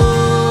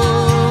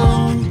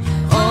oh,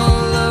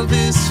 all of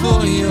this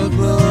for your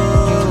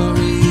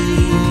glory.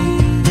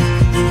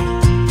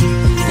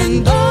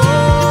 And oh,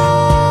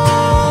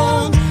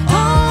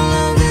 all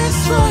of this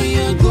for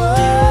your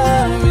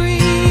glory.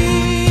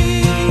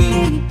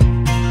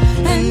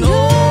 And oh,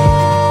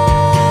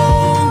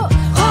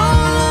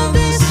 all of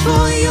this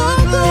for your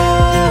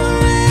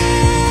glory.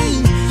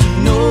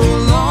 No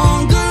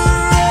longer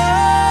I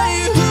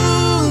who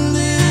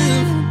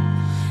live,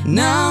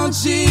 now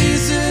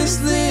Jesus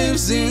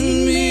lives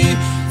in me.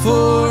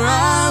 For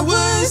I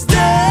was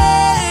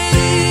dead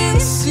in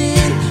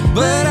sin,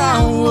 but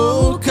I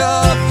woke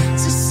up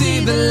to see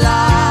the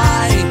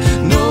light.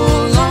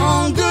 No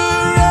longer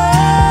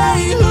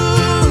I who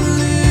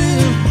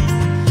live,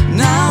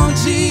 now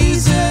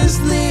Jesus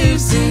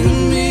lives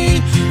in me.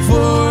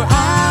 For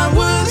I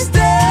was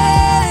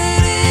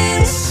dead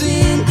in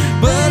sin,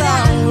 but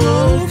I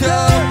woke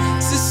up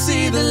to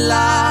see the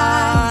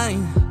light.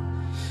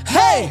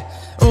 Hey!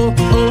 Oh,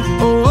 oh,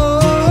 oh, oh, oh,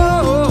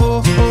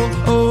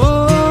 oh, oh,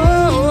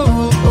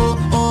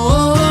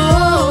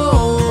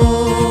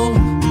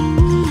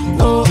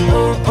 oh, oh, oh,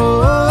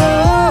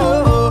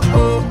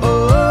 oh, oh,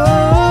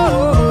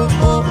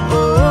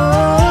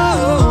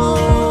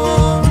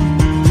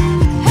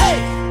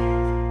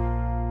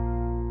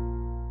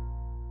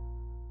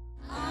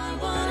 I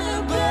wanna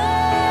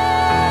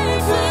burn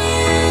for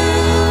you,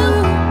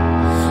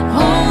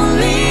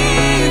 only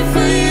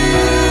for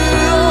you.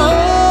 Oh,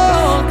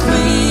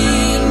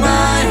 clean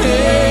my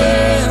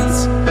hands,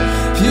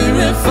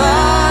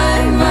 purify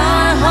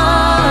my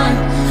heart.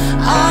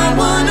 I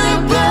wanna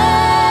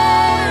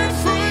burn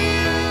for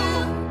you.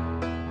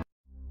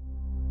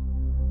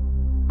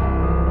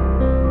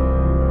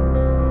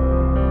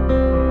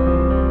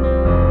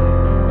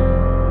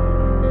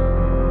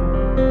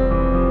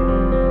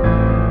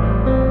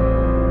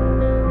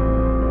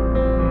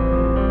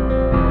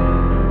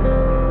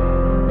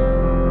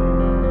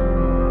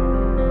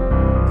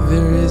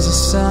 There is a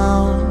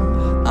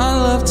sound I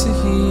love to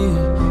hear.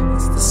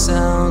 It's the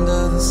sound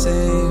of the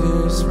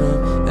Savior's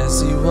room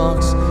as he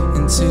walks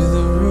into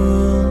the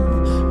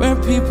room where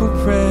people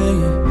pray,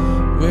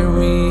 where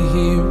we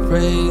hear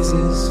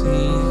praises,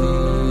 he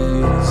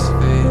hears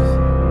faith.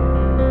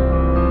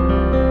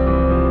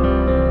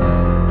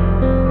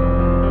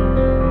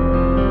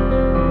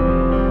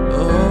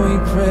 Oh, we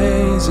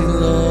praise you,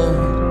 Lord.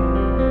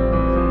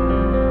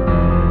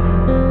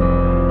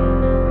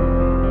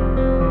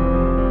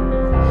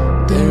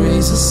 There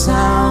is a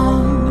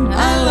sound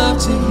I love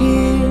to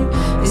hear.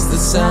 It's the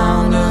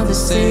sound of the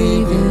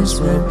Savior's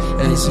room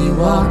as he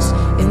walks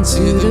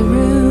into the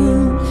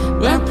room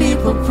where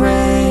people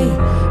pray,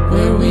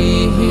 where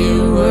we hear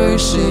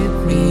worship,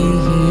 we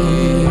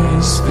hear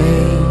His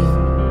faith.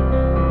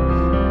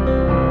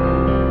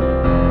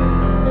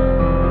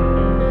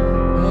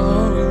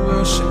 Oh, we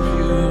worship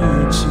You,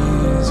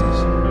 Jesus.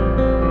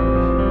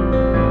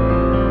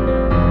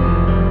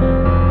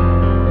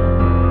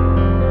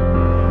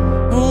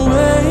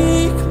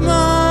 Awake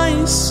my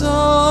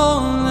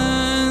soul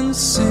and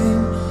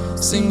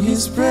sing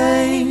His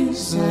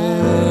praise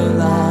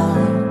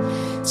aloud,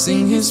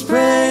 sing His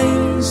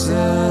praise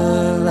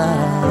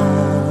aloud.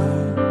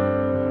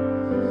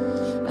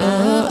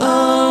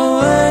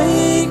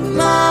 Awake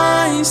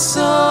my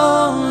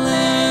soul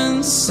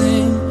and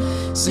sing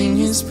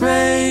His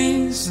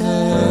praise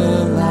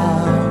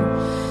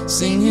aloud,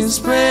 sing His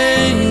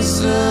praise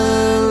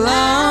aloud.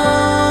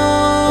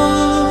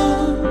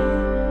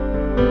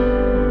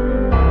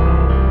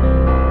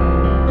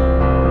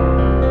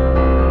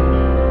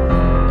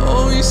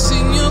 Oh, we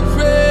sing Your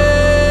praise,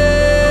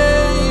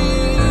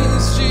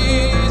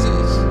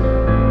 Jesus.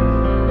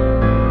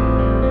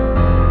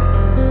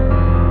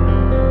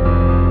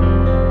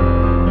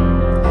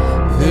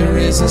 There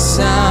is a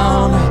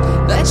sound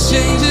that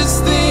changes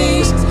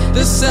things,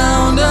 the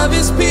sound of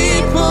His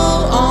people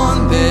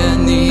on their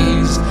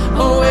knees.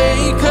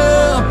 Awake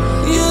up,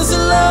 He's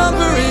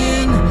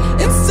slumbering,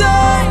 it's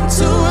time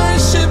to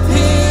worship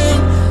Him.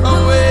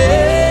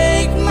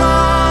 Awake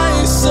my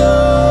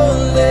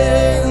soul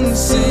and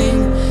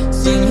sing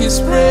His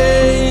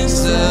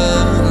praise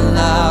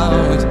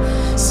aloud,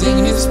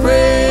 sing His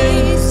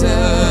praise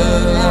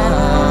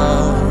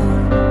aloud.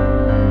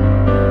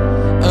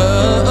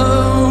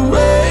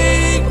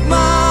 Awake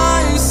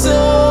my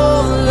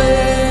soul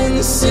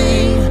and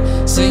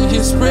sing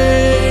His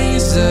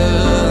praise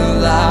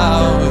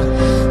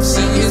aloud,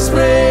 sing His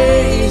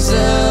praise aloud.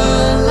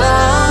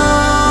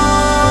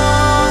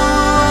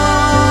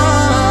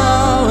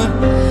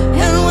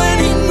 And when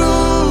He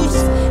moves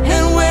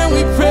and when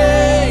we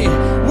pray,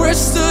 where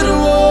stood a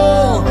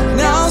wall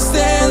now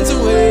stands a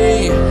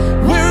way,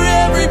 where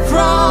every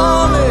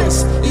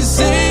promise is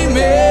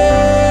amen.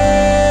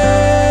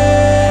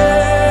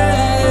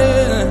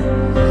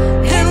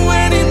 And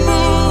when He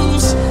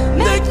moves,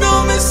 make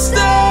no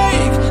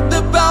mistake,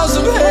 the boughs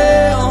of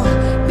hell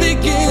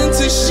begin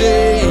to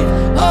shake.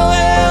 Oh,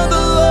 hail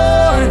the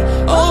Lord,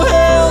 oh,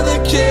 hail the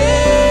King.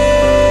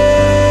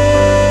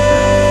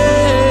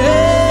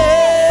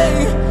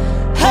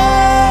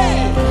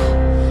 Hey,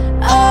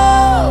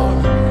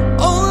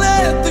 oh,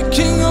 let the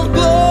King of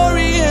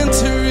glory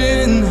enter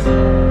in.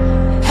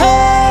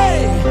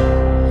 Hey,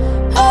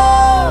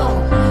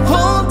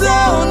 fall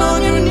down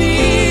on your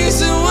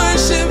knees and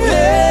worship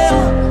Him.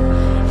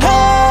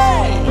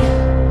 Hey,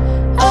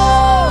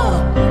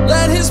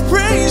 let His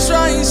praise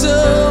rise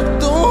up,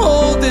 don't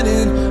hold it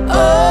in.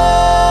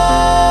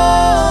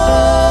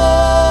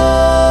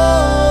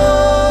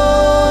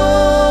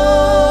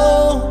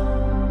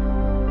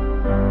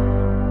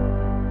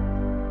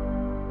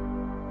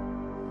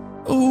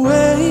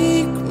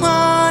 Awake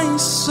my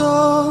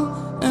soul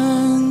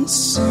and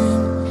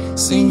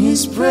sing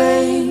His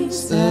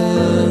praise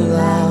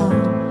aloud,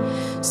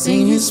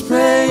 sing His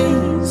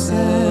praise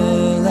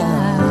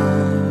aloud.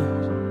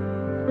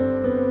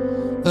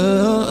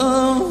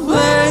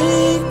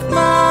 Awake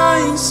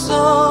my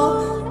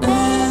soul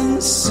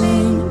and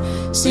sing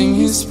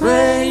His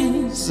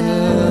praise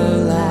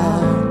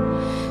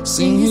aloud,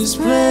 sing His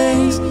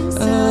praise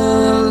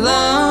aloud.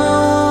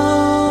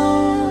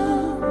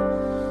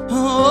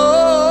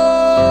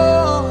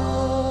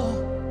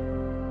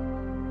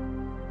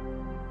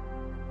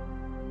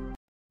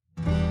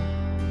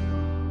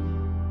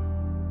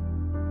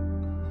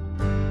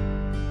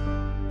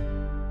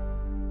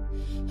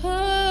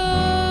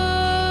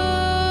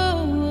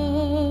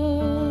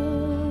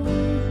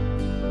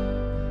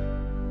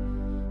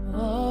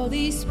 All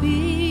these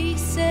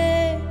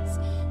pieces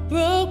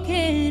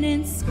broken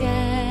and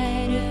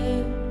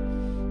scattered,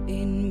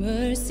 in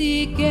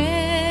mercy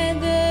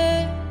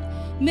gathered,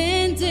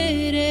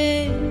 mended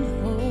and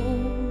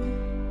whole,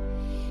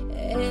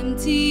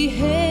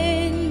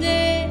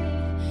 empty-handed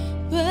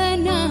but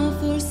not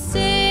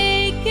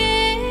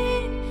forsaken.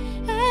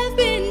 I've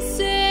been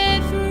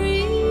set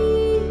free,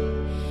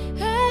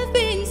 I've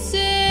been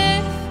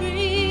set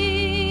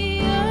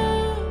free.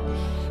 Oh,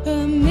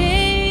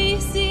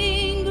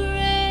 amazing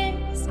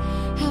grace,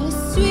 how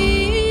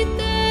sweet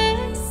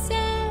the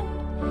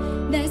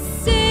sound that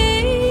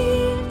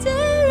saved a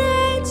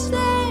wretch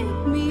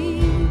like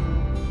me.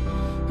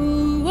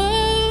 Ooh,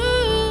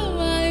 oh,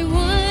 I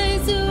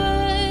once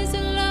was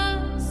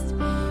lost,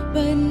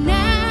 but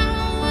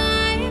now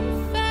I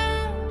am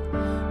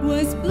found.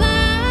 Was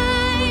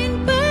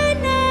blind, but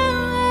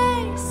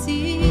now I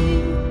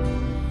see.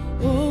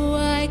 Oh,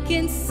 I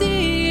can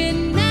see it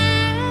now.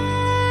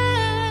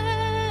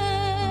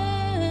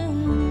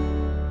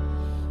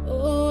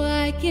 Oh,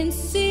 I can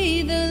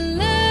see the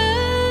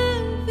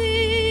love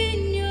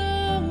in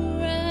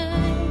your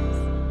eyes,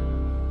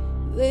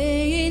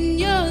 laying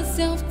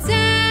yourself down,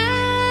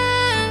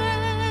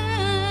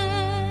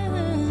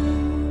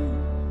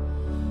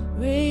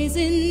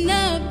 raising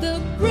up the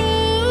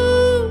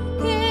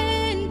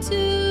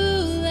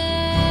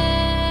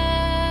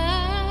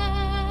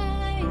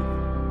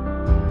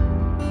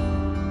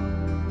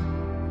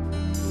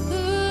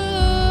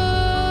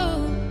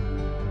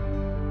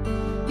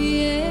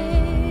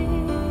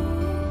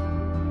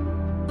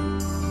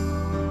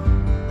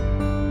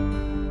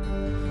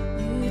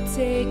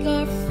take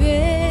our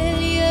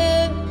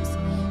failures,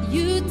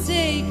 you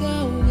take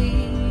our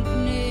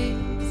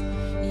weakness,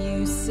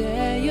 you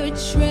set your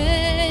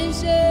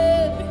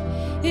treasure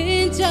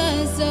in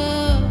jars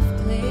of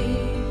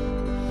clay.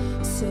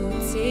 So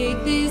take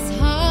this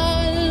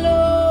heart,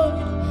 Lord,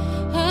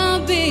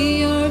 I'll be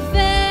your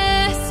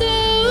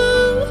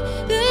vessel,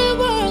 the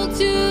world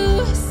to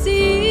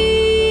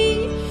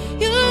see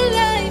your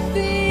life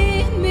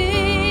in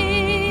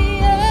me.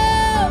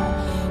 Oh,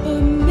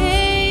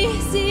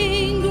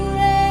 amazing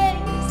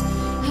grace,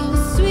 how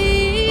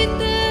sweet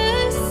the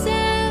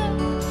sound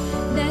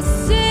that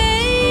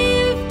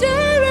saved a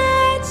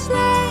wretch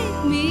like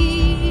me.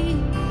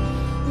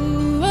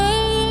 Oh,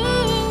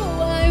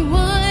 I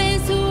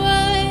once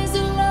was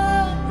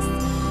lost,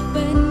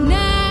 but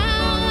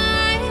now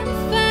I am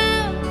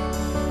found.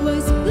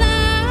 Was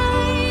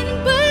blind,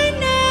 but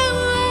now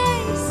I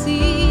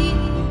see.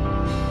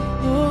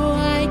 Oh,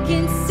 I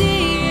can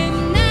see it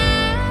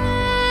now.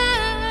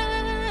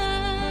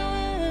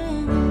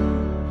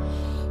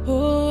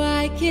 Oh,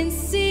 I can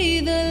see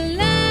the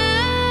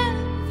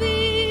love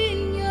in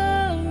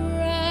your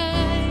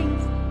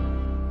eyes,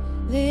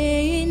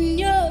 laying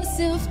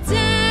yourself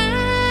down,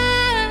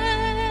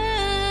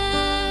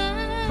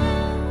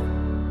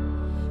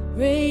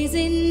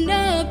 raising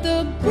up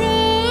the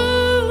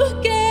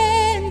broken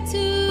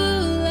to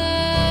life.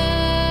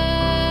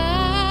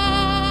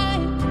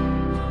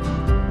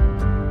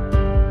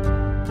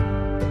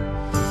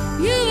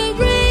 You are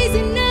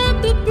raising up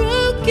the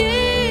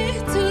broken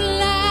to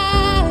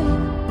life.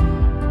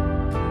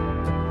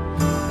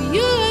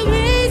 You are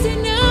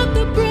raising up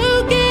the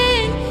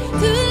broken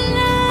to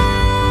life.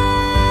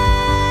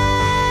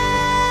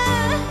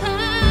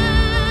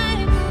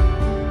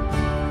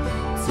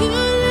 To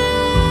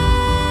life.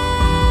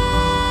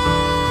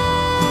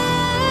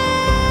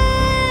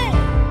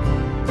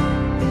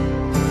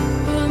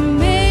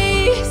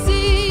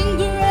 Amazing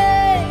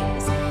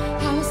grace,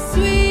 how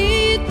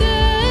sweet the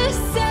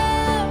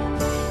sound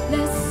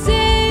that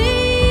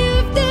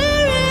saved a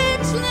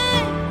wretch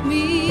like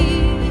me.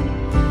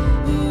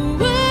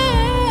 Whoa,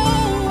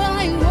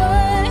 I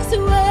once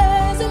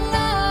was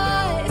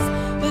lost,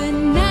 but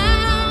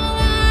now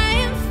I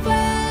am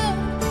found.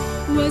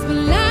 Was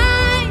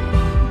blind,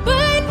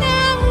 but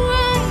now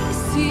I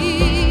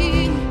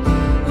see.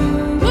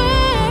 Whoa,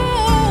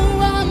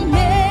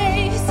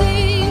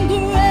 amazing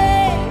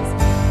grace,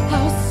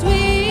 how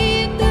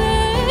sweet the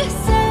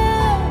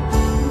sound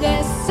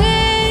that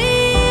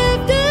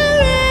saved a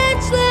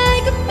wretch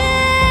like me.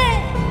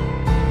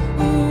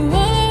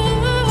 Whoa,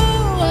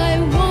 I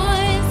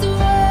once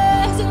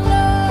was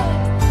lost,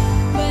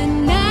 but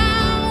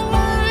now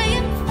I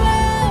am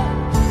found.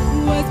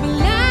 Was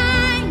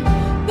blind,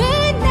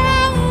 but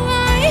now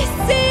I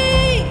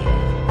see.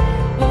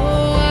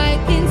 Oh, I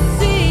can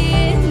see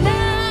it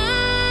now.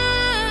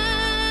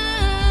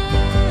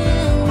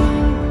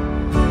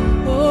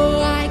 Oh,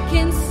 I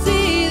can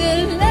see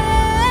the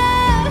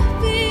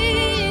love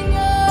in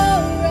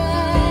your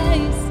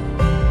eyes,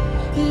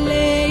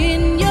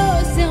 laying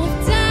yourself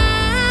down,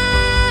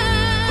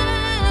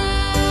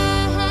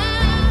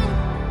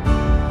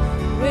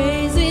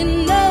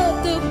 raising up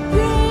the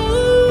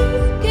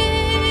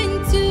broken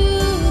to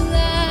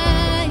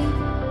life.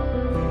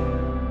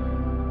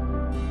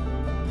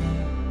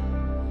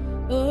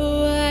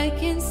 Oh, I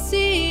can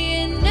see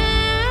it now.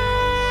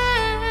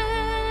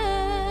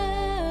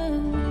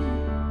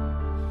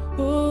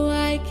 Oh,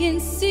 I can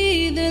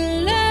see the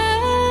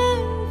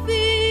love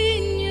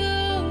in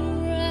your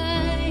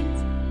eyes,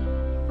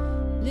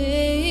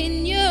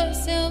 laying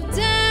yourself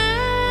down,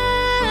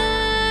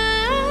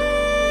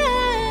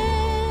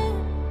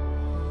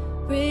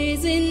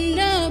 raising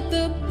up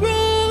the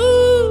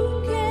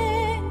broken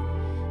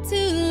to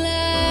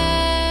life.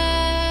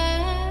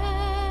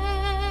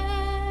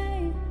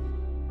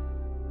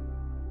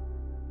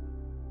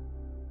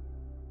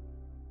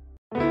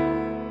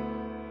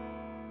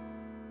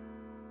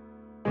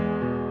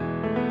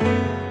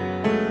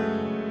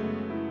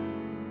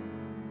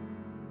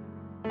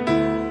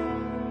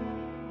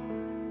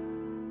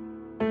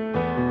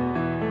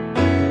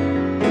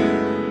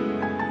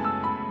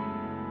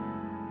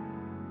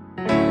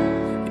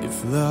 If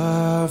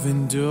love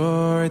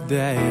endured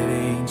that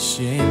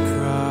ancient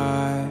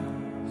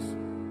cross,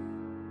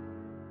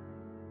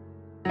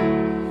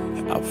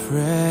 how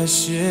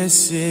precious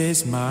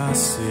is my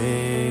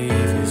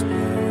Savior's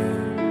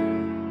blood.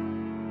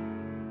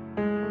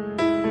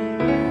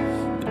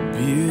 The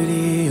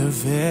beauty of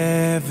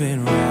heaven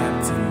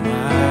wrapped in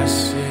my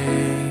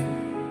shame,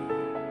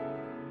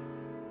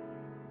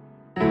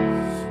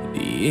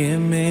 the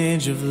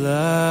image of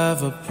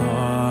love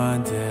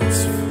upon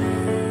death's fruit.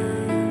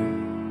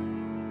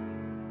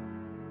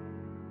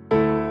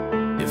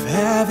 If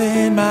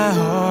having my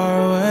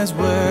heart was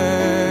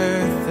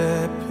worth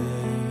the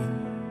pain,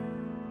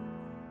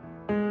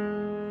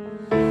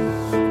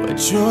 what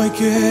joy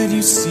could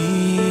you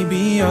see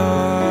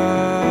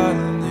beyond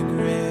the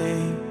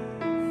grave?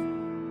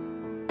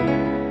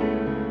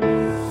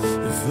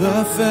 If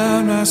love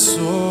found my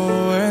soul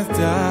worth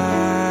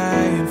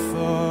dying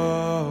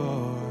for,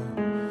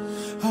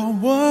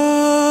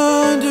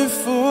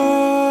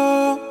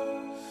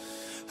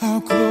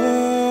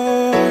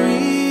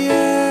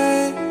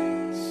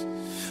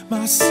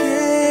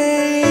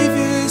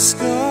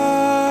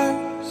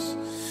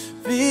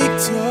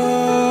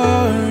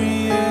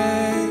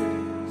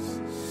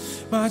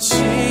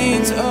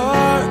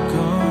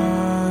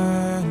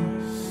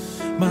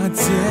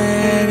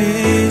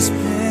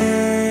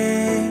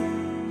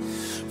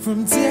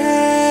 from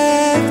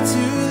death to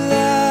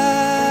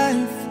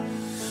life,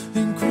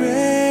 and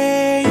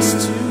grace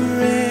to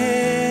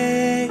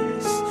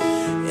grace.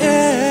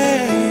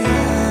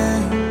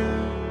 Yeah.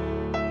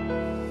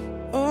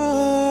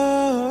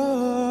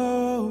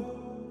 Oh,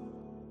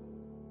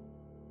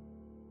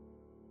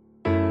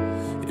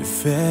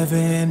 if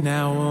heaven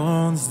now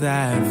owns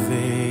that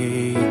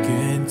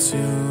vacant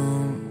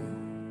tomb,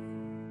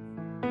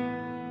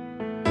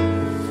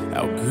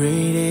 how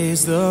great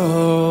is the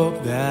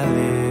hope that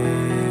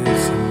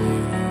lives in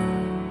you.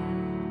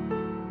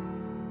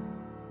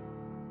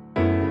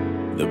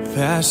 The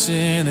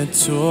passion that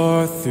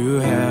tore through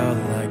hell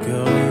like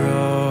a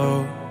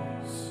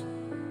rose,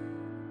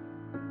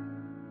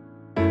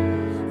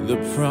 the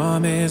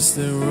promise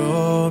that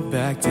rolled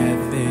back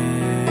death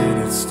in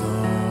its storm.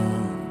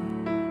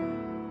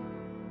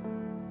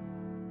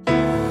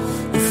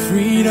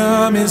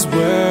 Freedom is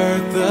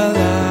worth the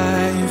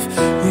life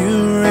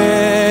you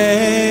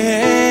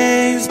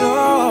raised.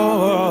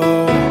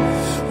 Oh,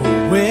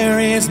 where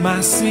is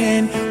my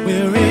sin?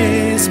 Where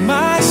is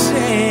my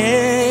shame?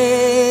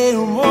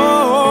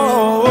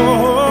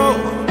 Oh,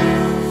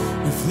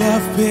 if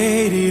love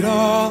paid it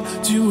all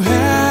to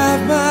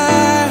have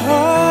my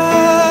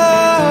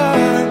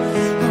heart,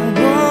 how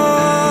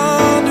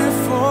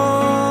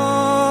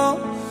wonderful,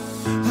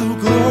 how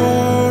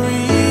glorious.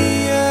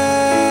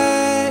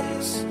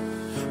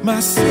 My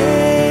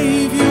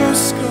Savior's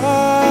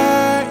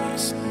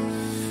scars,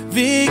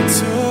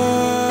 victorious.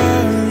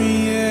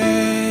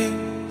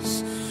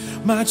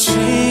 My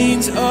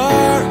chains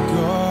are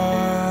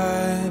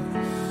gone,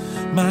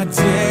 my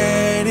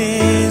debt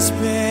is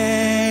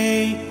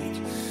paid.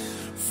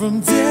 From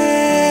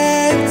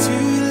death to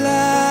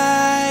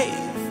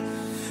life,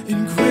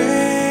 and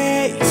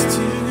grace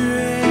to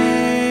grace.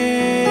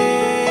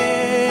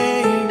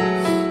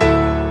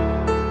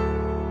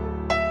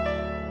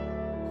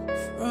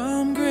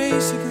 From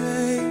grace to grace.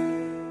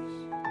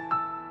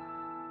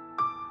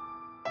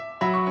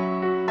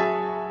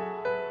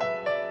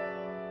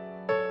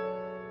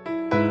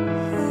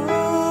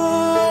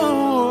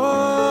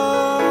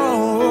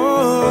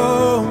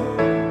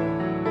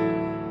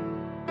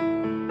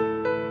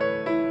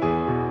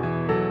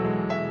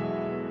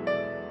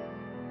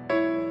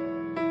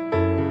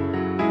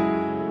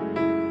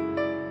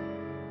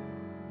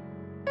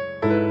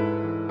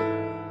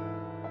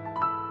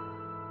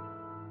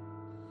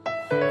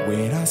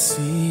 When I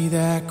see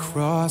that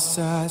cross,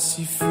 I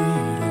see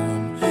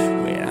freedom.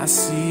 When I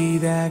see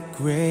that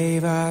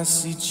grave, I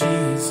see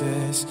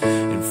Jesus.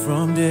 And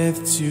from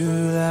death to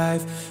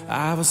life,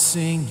 I will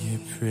sing your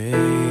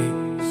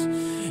praise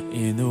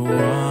in the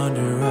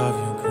wonder of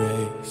your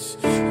grace.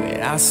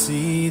 When I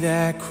see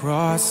that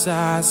cross,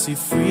 I see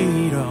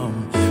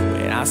freedom.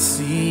 When I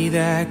see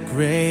that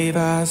grave,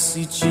 I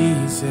see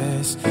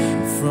Jesus.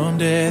 And from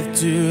death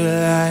to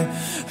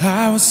life,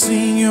 I will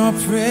sing your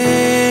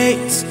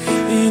praise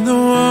in the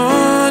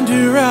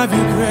wonder of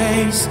your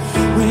grace.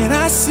 When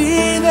I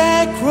see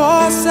that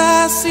cross,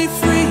 I see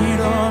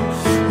freedom.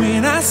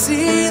 When I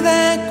see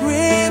that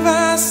grave,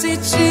 I see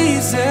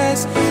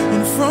Jesus.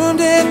 And from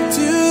death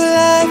to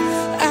life,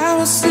 I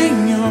will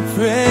sing your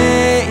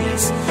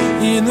praise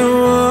in the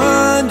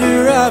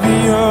wonder of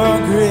your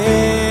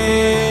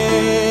grace.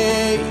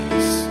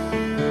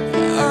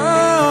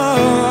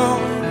 Oh,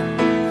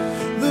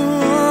 the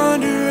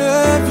wonder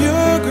of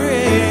your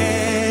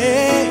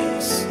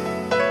grace.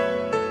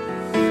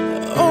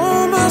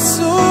 Oh, my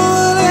soul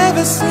will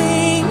ever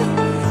sing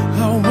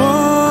how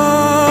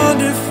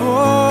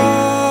wonderful,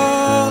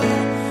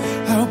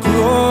 how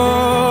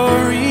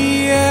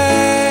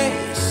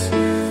glorious.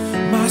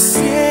 My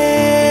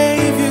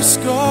Savior's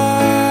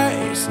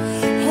scars,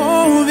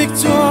 oh,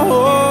 victorious.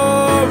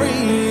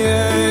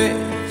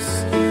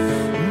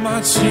 My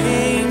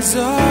chains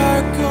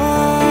are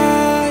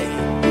gone,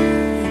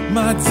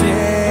 my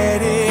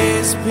debt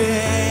is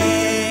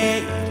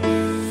paid.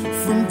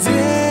 From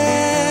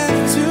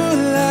death to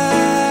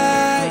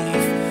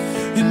life,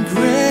 and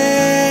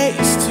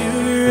grace to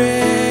grace.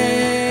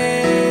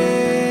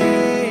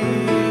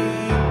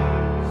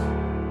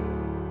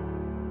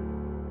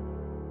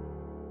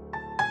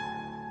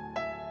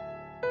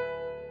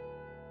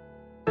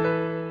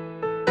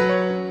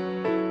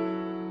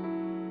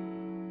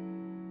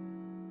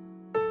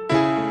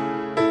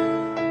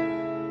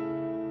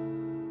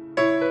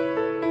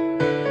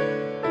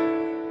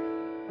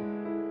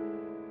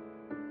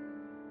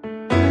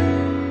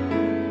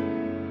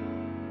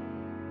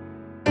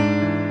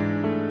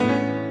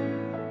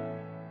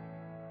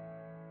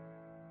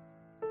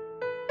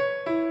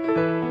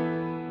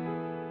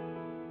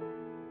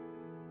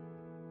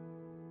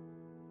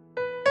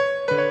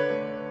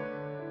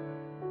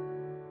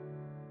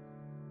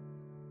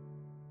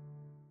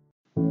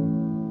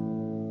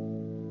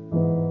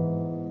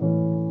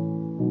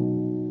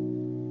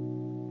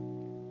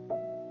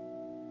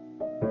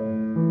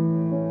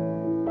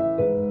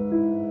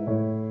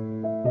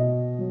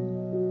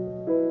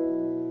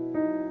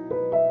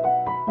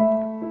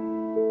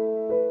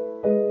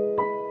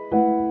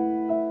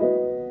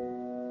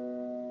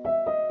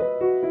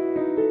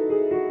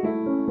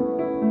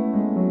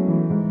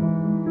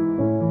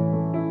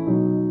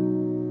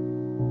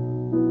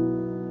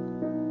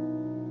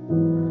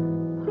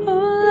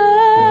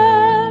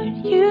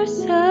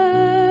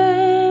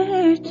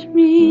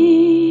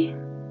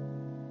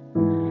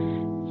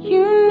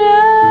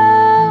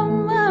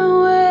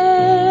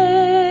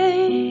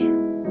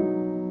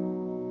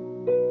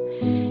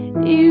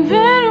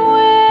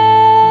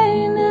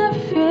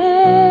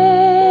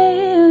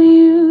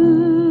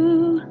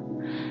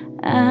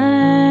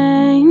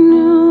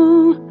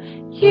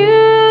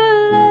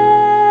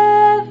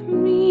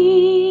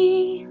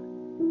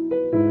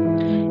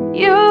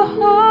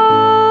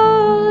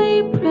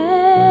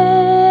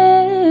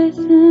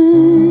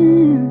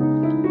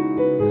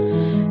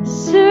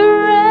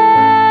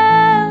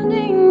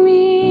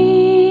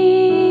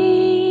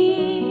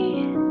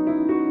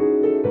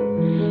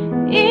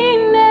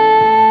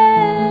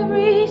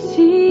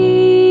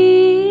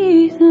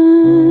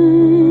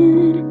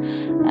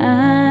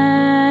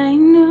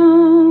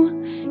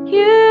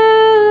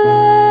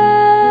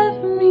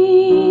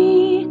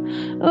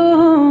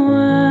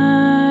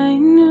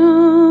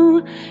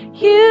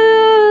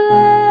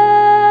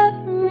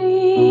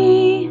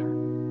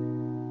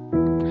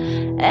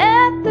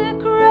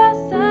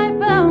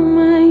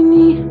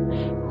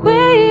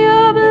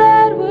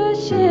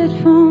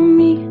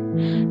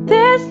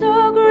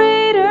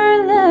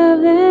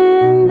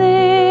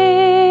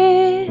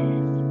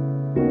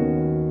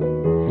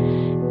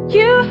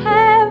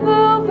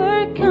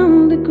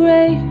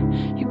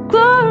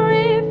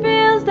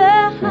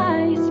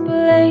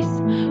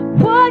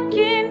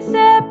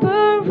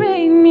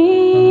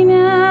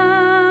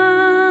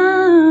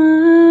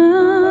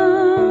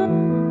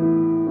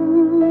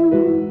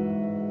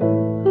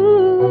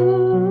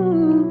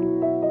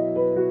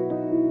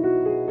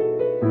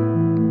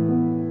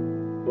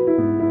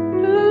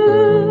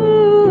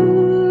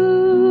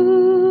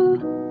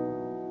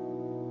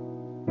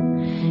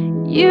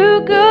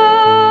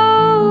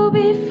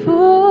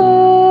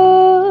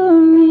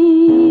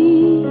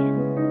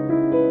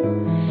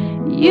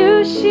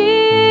 You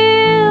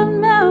shield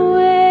my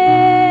way,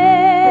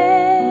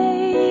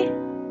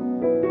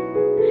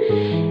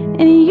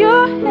 and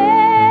your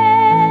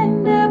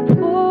hand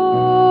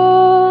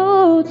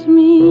upholds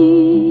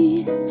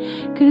me,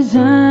 'cause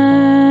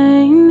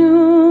I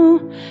know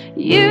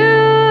you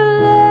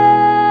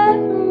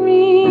love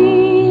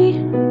me.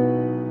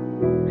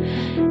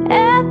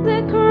 At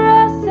the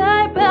cross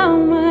I bow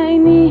my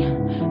knee,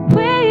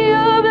 where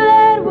your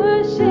blood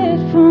was shed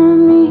for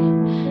me.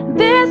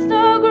 There's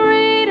no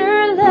greater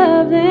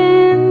love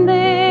than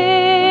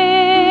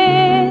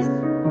this.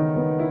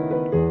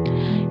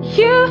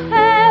 You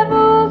have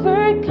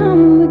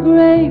overcome the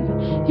grave.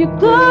 Your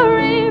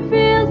glory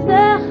fills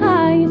the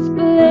highest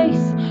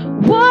place.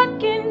 What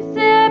can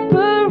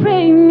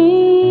separate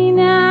me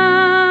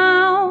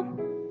now?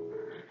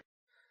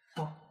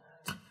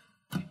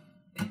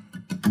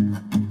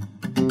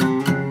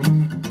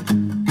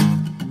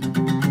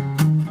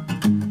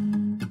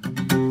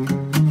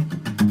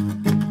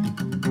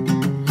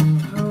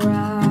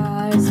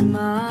 Arise,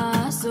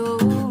 my soul,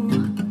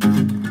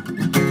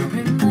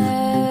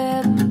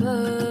 remember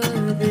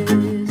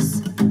this.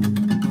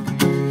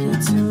 He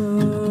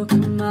took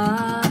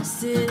my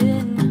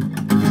sin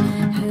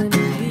and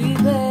he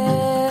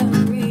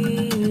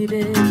buried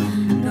it.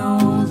 No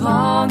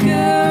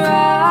longer I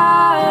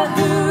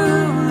who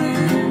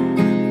live,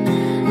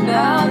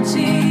 now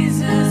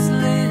Jesus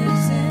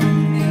lives in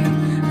me.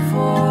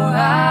 For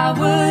I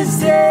was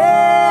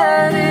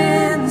dead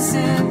in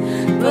sin,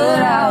 but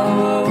I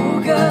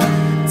woke up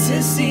to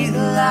see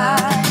the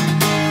light.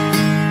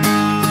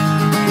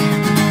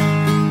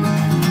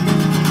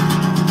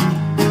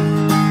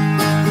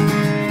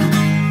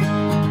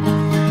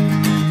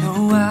 No,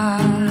 I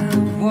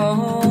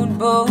won't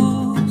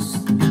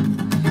boast,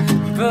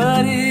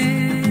 but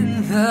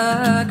in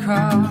the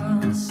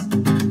cross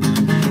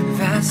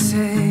that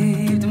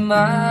saved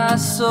my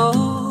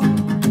soul.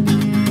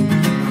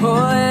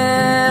 What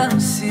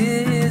else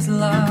is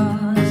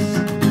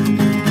lost?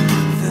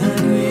 The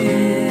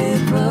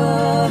grip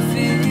of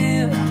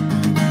fear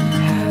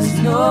has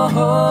no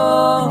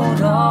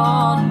hold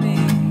on me.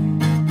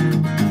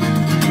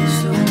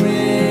 So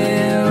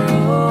where,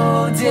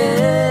 oh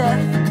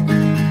death,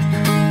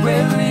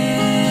 where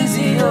is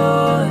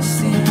your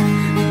sting?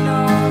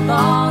 No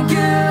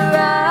longer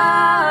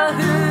I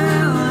who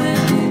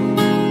live,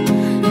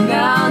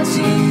 now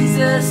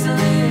Jesus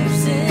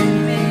lives in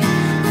me.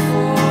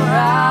 For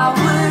I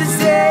was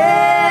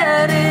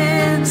dead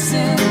in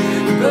sin,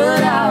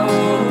 but I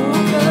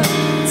woke up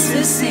to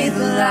see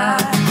the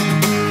light.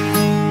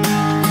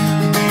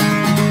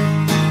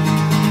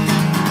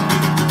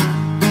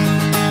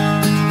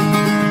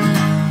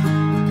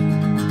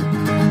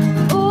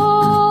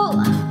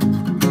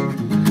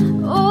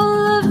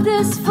 All of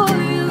this for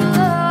your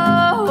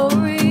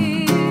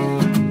glory.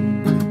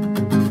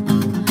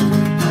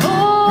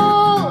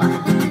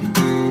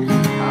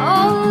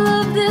 All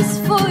of this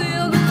for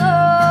your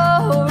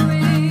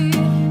glory.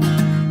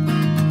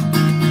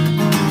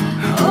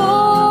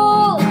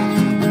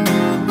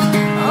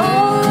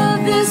 All of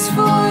this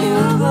for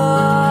your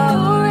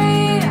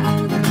glory.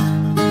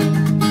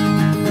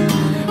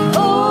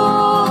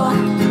 All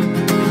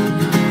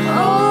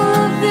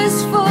of this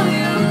for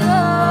your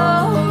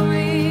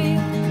glory.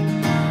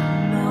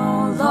 No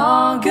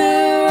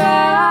longer I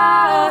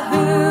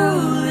who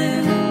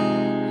live,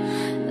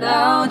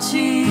 now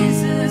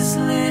Jesus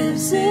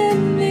lives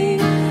in me.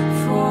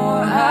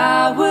 For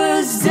I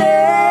was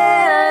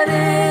dead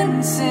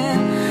in sin,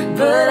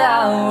 but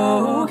I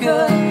woke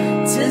up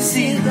to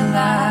see the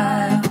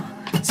light.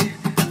 1, 2,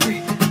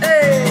 3,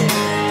 hey!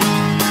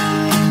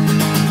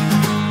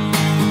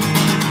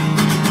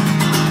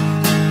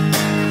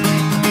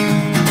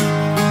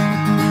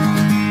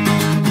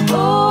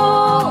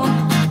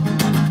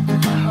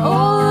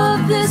 All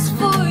of this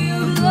for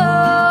your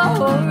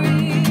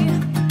glory.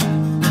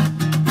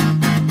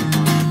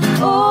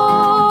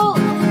 All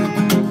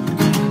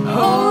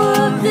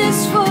of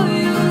this for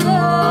your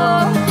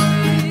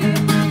glory.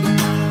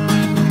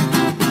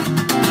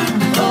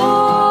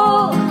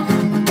 All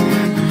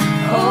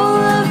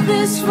of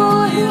this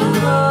for your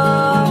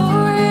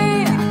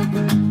glory.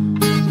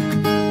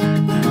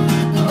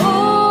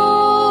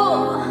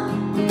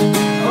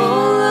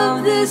 All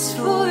of this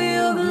for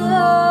your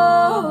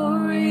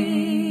glory.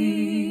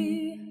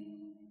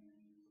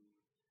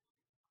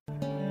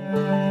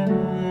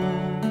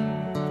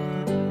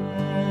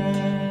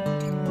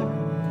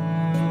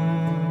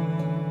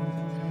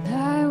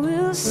 I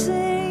will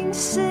sing,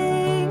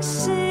 sing,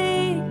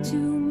 sing to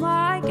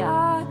my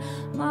God,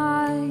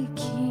 my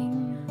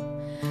King,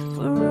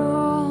 for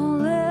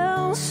all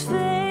else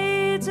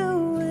fades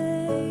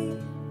away.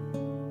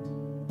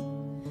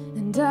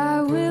 And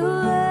I will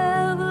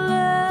love,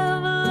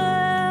 love,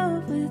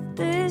 love with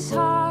this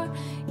heart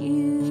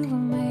you've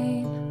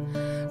made,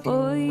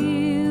 for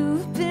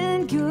you've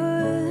been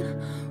good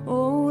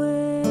always.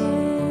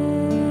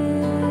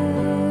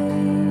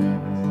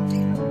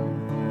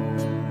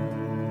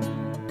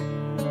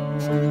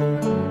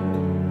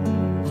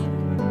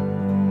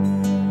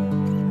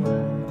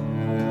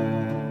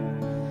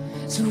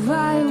 So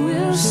I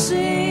will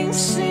sing,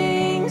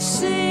 sing,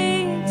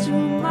 sing to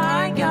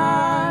my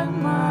God,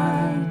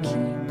 my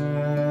King.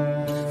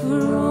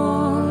 For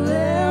all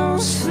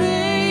else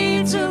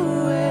fades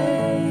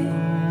away,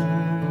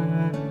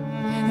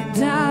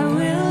 and I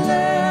will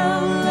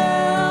love,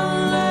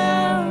 love,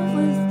 love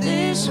with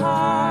this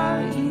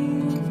heart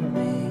you've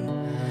made.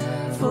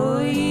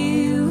 For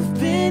you've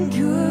been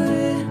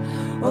good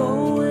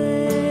always.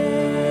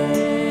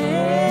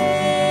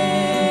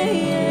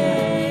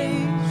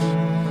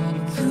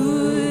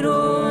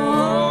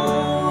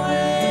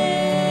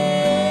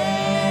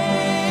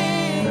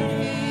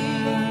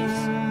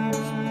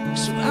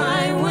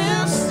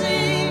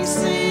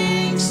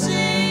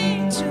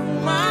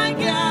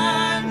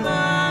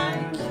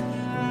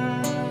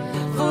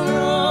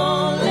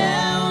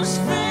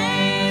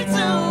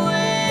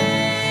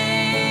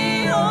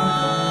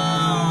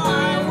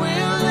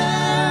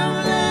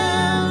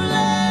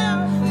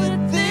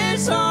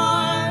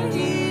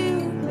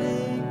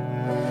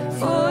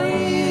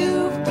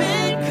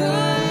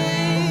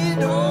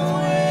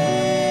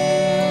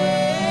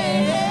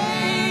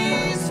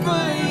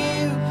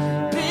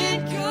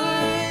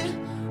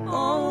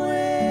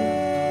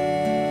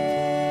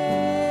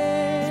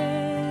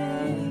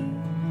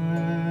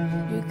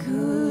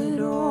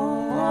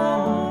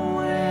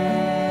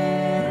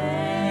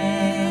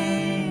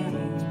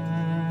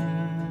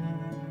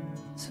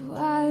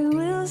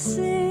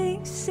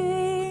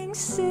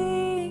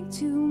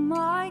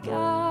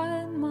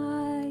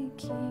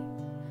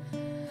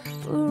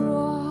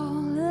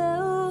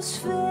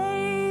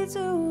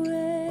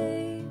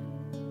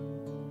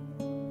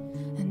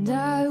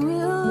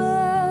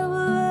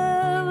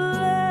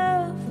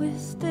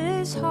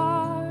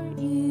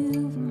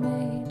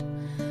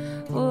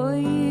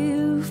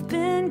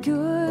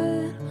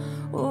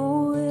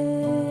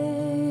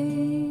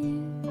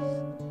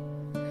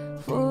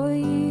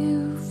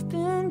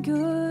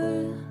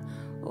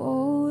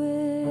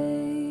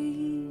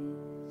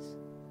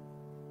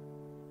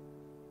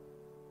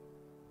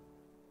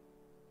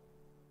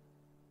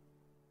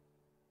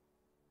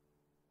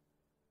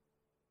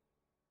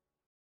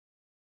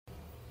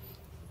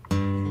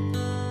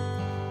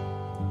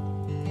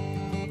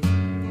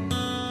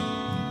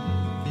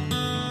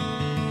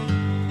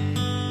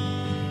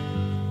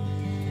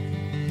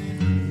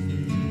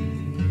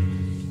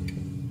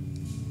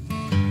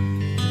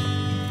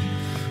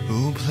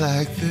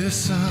 Like the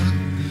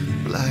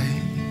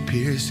sunlight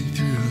piercing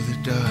through the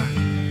dark,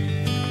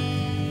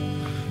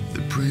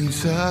 the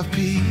Prince of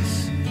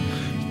Peace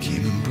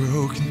came and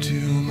broke into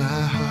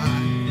my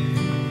heart.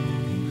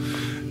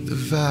 The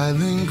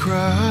violent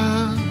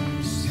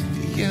cross,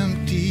 the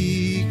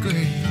empty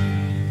grave,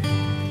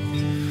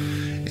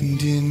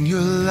 and in your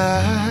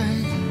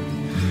light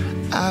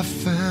I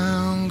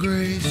found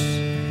grace.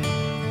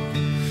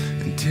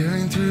 And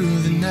tearing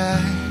through the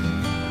night,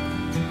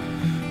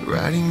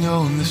 riding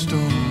on the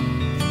storm,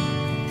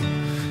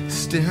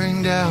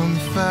 staring down the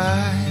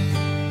fight,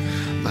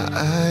 my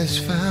eyes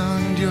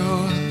found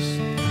yours,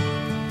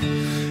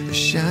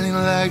 shining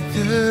like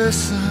the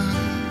sun,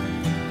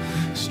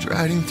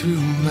 striding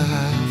through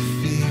my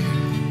fear.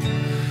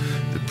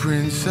 The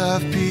Prince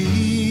of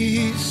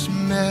Peace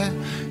met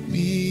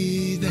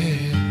me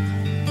there.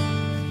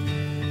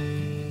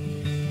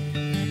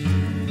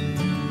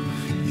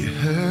 You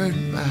heard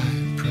my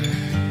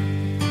prayer.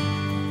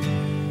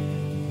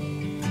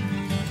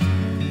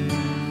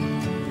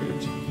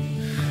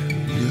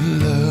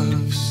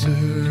 Love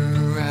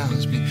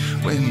surrounds me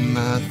when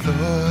my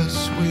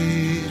thoughts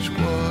wage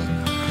war.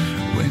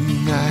 When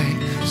night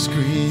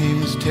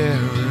screams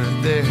terror,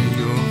 there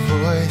your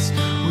voice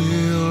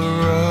will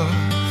roar.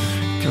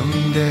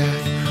 Come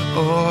death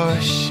or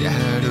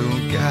shadow,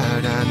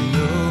 God, I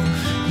know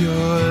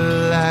your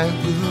light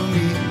will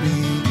meet me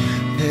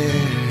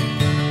there.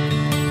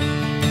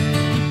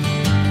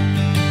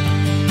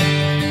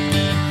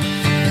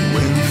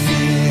 When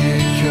fear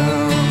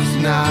comes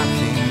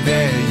knocking,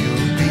 there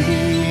you'll be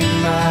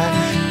my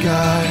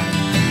God.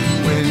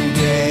 When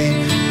day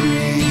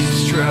breeds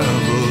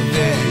trouble,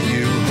 there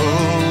you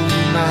hold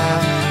my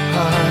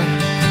heart.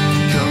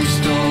 Come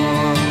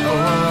storm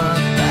or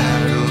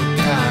battle,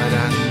 God,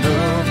 I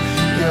know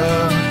your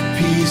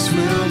peace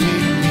will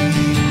meet me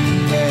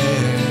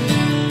there.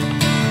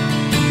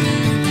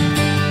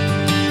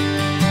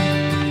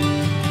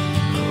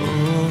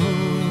 Oh,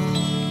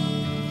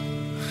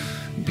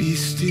 be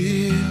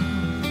still,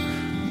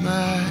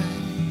 my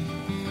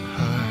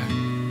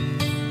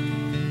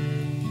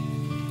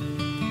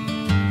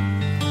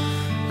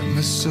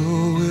my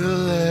soul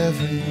will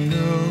ever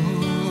know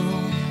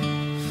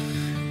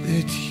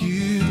that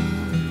you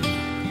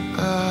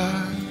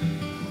are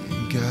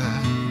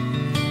God,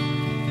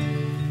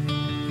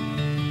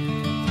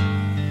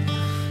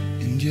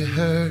 and you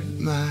heard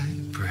my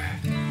prayer.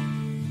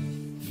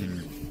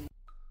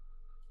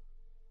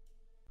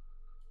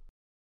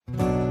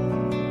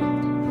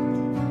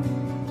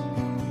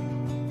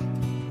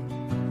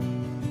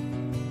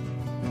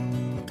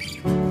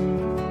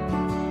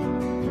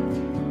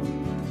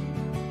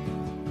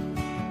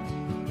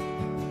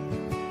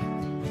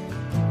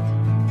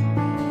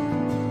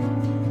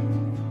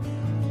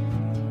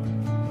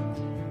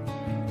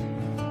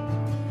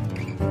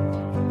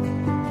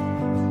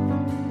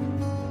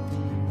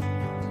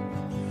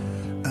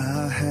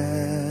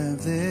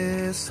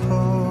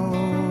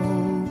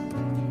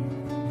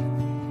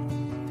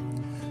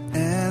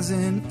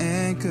 an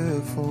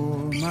anchor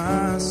for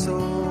my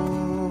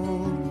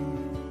soul.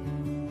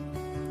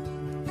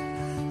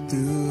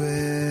 Through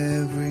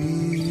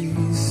every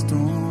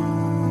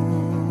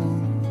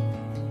storm,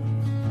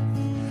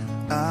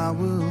 I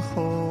will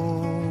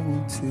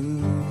hold to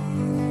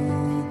you.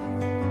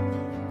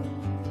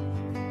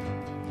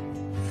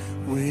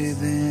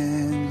 With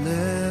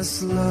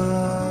endless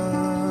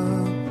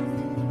love,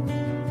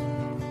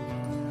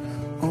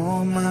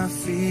 all my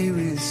fear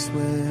is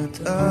swept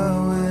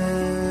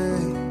away.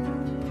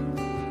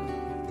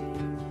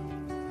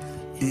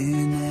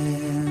 In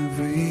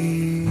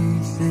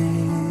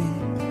everything,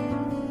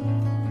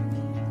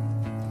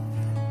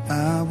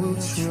 I will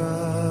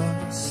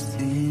trust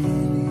in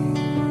you.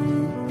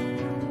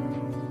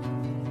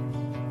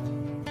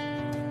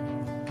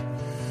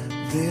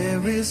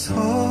 There is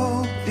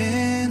hope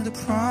in the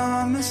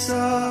promise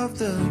of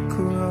the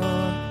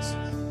cross.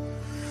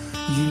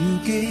 You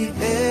gave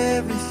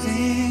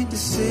everything to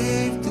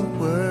save the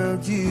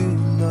world you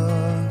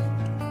loved.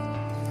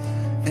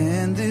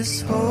 And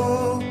this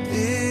hope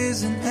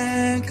is an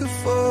anchor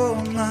for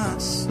my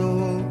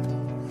soul.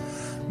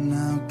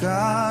 Now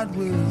God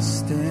will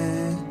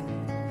stand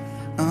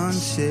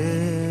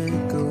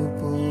unshakable.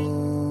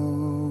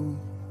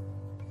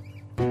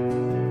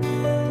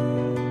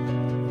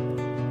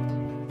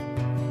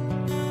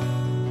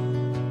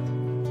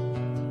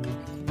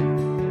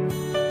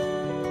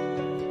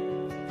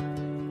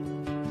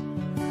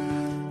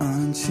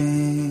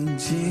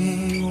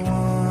 Unchanging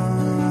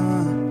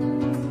one,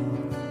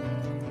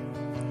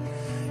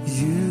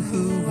 you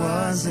who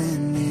was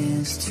and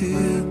is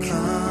to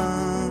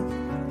come.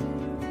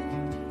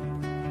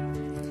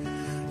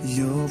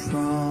 Your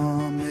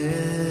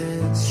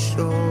promise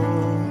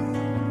sure,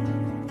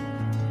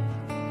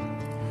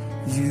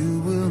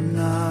 you will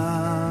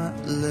not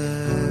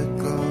let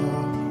go.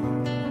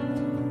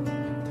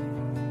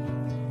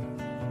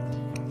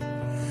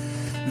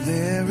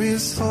 There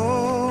is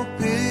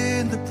hope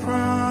in the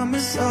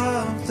promise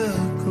of the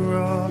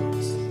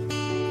cross.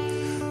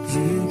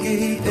 You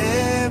gave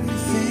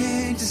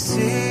everything to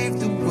save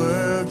the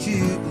world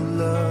you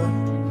love.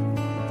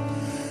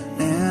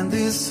 And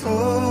this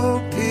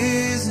hope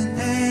is an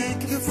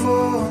anchor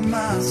for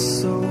my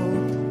soul.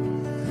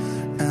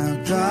 Our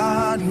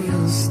God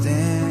will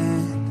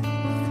stand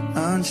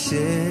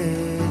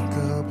unshakable.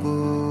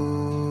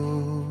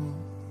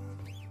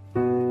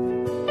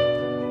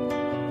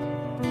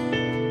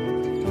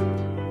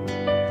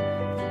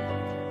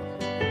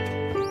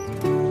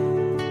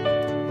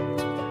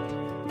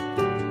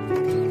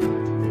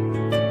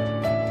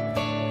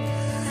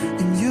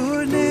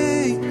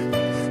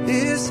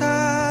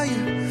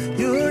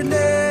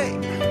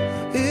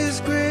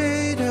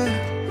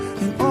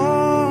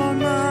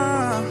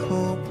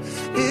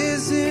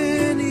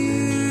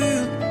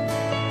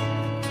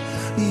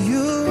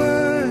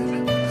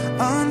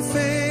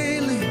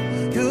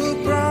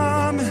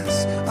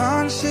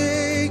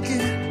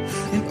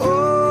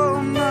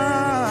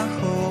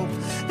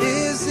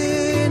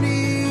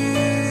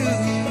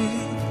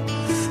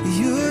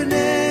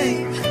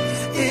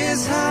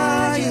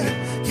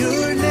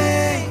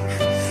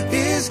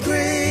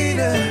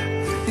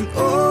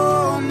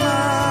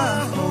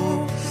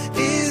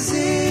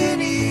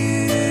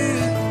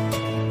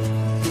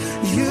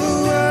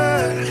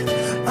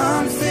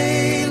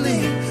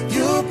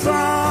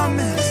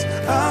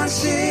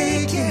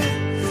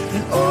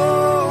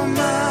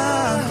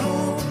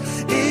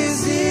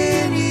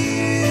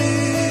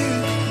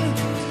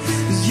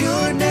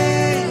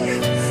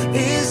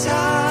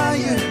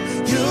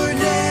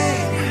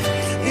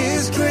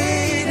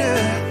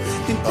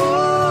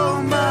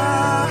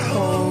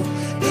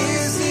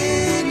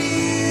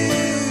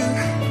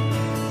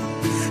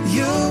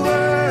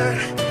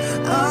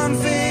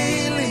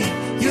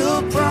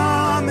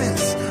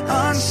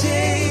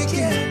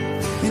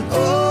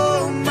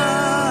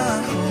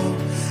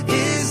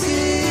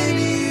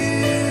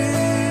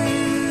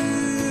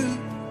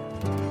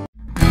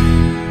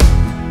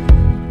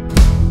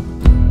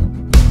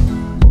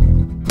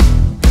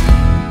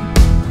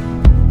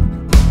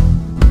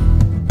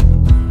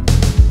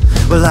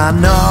 Well, I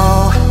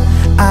know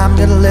I'm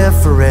gonna live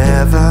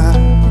forever.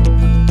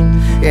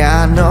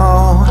 Yeah, I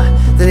know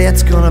that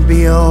it's gonna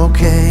be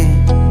okay,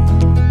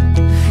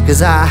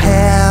 'cause I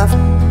have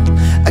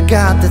a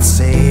God that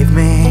saved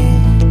me,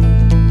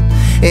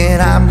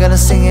 and I'm gonna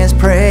sing His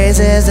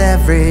praises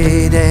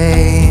every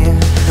day.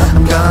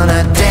 I'm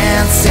gonna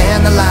dance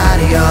in the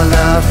light of your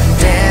love,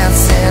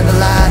 dance in the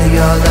light of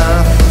your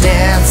love,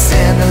 dance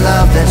in the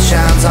love that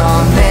shines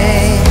on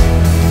me.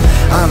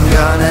 I'm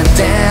gonna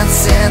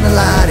dance in the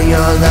light of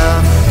your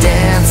love,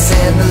 dance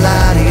in the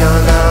light of your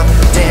love,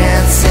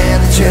 dance in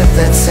the truth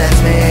that sets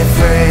me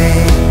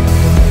free.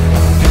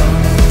 I'm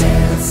gonna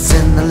dance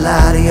in the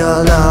light of your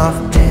love,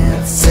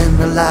 dance in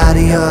the light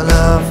of your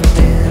love,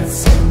 dance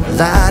in the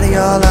light of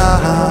your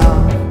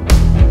love.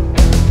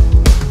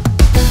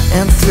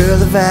 And through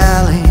the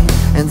valley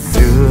and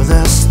through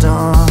the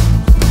storm,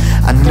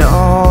 I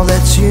know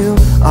that you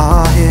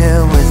are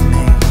here with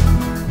me.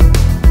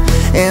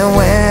 And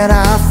when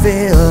I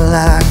feel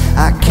like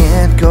I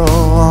can't go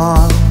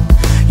on,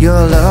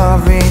 your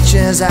love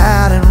reaches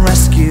out and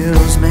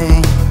rescues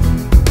me.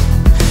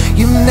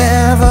 You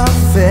never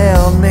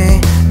failed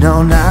me,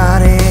 no,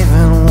 not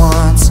even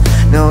once.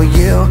 No,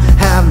 you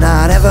have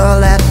not ever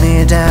let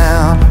me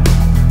down.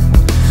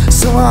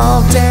 So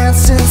I'll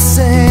dance and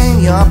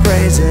sing your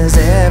praises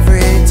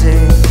every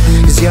day,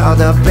 'cause you're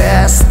the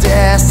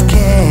bestest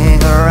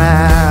king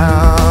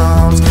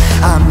around.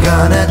 I'm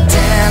gonna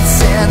dance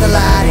in the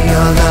light of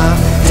your love,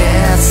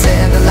 dance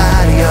in the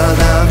light of your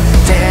love,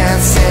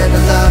 dance in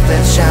the love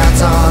that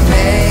shines on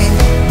me.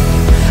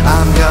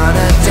 I'm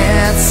gonna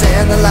dance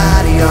in the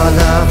light of your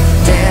love,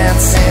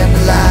 dance in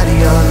the light of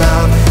your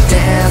love,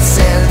 dance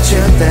in the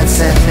truth that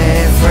set me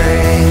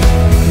free.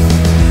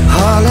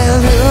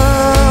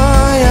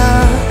 Hallelujah,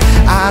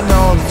 I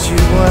know that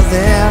you were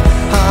there.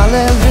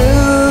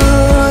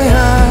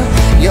 Hallelujah,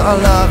 your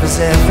love is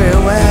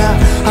everywhere.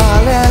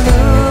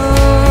 Hallelujah.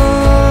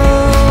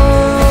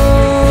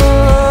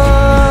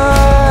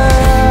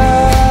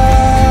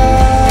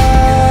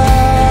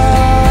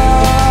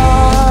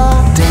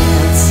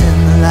 Dance in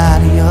the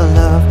light of your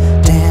love,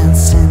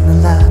 dance in the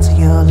light of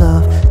your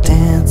love,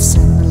 dance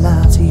in the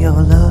light of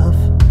your love.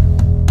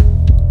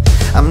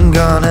 I'm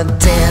gonna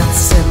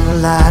dance in the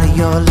light of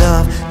your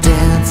love,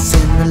 dance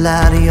in the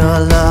light of your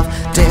love,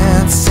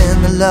 dance in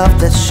the love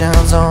that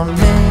shines on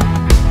me.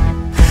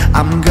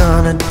 I'm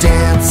gonna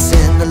dance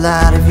in the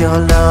light of your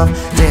love,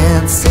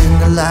 dance in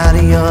the light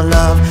of your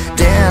love,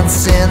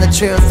 dance in the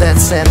truth that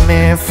set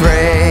me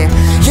free.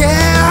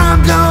 Yeah,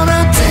 I'm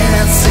gonna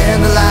dance in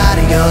the light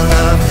of your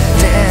love,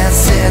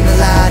 dance in the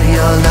light of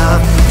your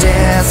love,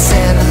 dance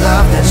in the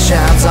love that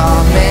shines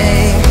on me.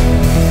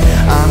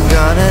 I'm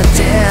gonna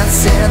dance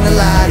in the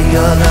light of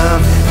your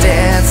love,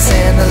 dance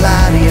in the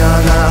light of your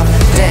love,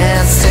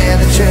 dance in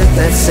the truth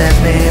that set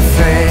me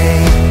free.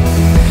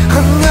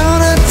 I'm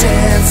gonna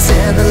dance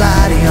in the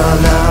light of your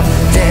love,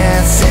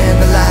 dance in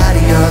the light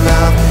of your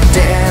love,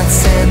 dance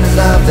in the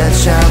love that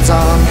shines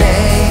on me.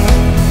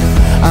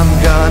 I'm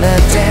gonna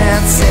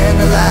dance in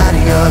the light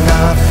of your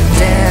love,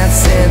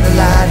 dance in the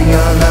light of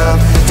your love,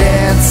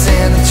 dance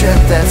in the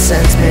truth that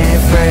sets me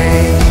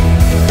free.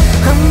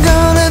 I'm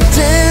gonna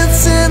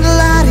dance in the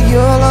light of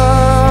your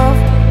love.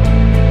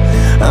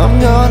 I'm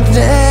gonna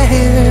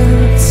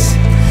dance,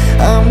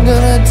 I'm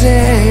gonna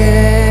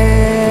dance.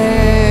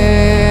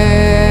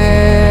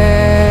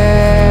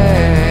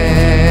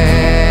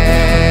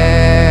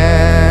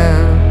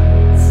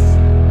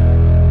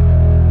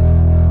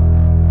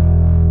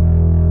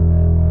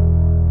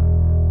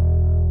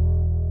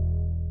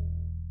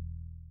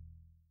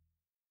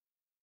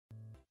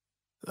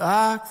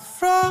 Like the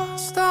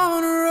frost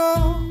on a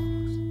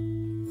rose,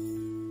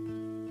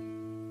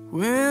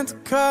 winter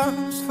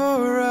comes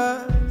for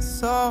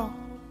us all.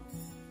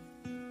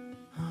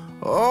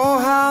 Oh,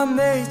 how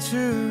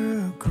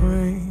nature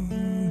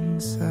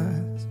acquaints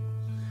us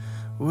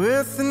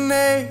with the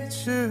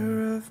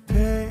nature of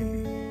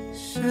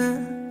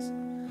patience.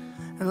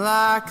 And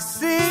like a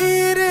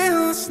seed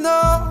in the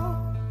snow,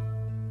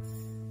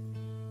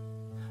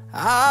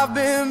 I've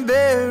been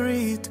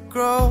buried to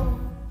grow.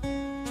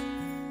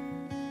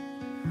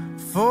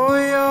 For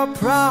your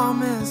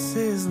promise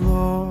is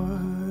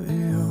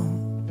loyal,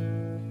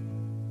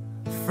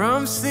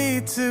 from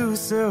sea to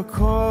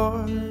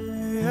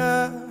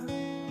sequoia.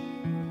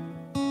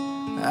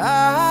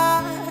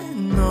 I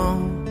know,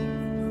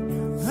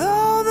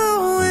 though the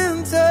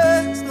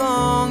winter's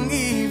long,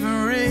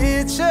 even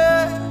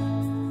richer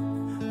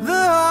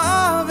the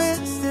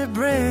harvest it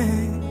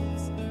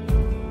brings.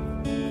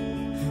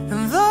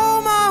 And though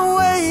my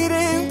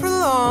waiting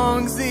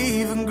prolongs,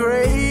 even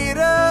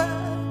greater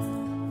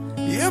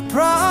your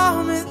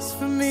promise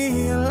for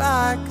me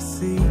like a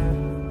seed.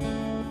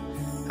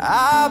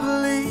 I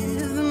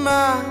believe that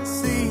my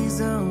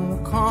season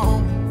will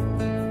come.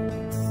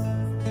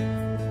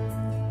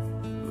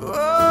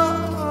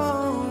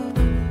 Oh,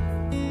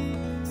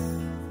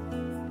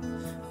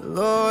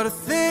 Lord, I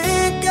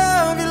think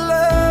of your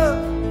love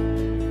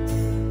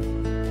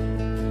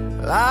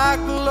like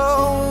the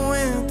low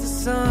winter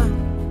sun.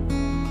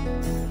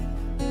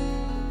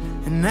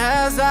 And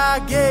as I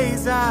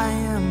gaze, I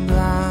am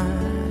blind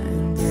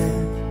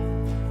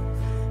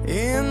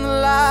in the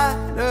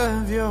light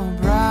of your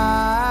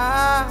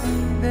brightness.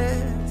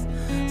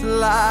 It's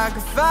like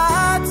a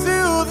fire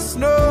to the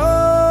snow,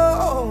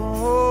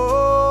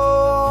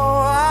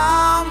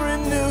 I'm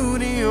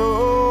renewed in you.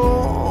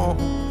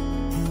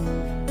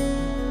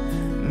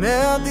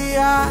 Melt the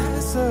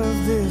ice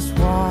of this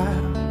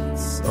wild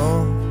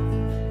soul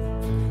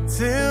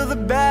till the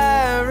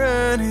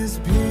barren is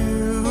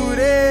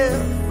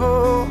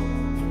beautiful.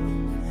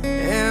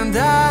 And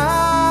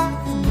I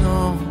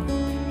know,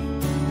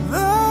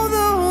 though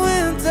the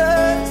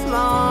winter's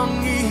long,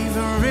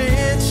 even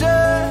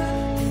richer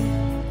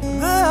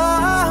the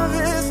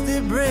harvest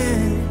it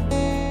brings.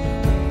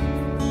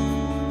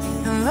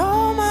 And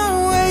though my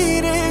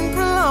waiting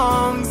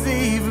prolongs,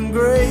 even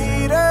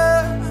greater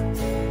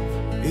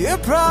your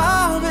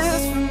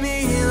promise for me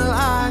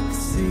like a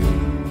seed.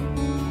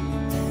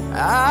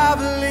 I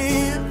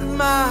believe that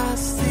my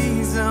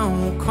season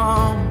will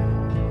come.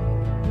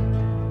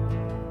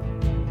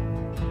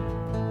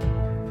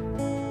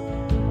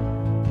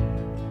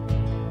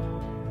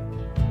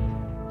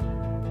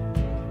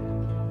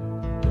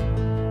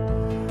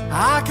 I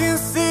can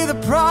see the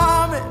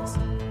promise,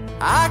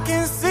 I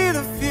can see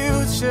the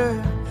future.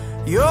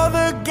 You're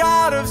the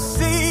God of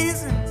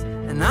seasons,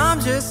 and I'm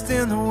just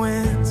in the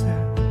winter.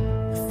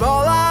 If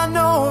all I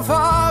know of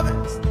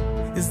harvest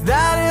is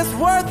that it's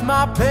worth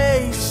my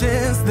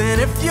patience, then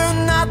if you're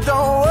not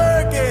done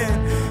working,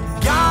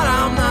 God,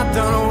 I'm not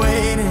done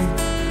waiting.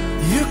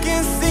 You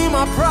can see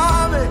my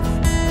promise,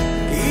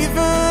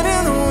 even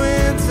in the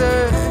winter,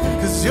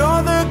 'cause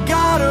you're the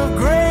God of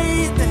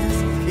greatness,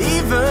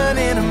 even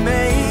in a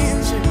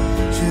manger.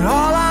 Should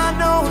all I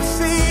know of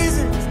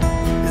seasons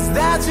is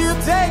that you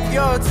take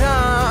your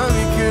time.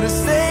 You could have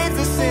saved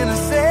us in a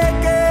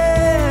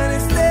second.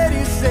 Instead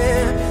you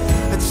sent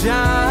a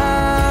child.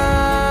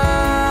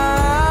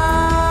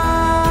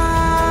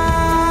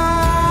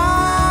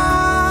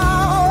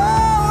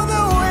 Oh,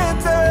 the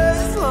winter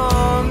is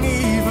long,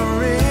 even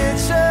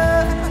richer.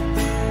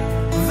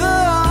 The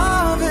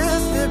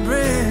harvest it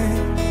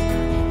brings.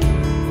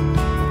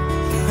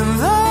 And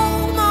though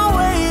my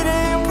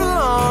waiting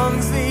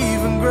belongs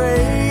even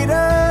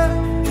greater,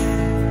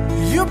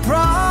 you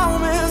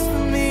promise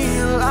for me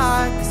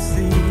like a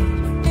seed.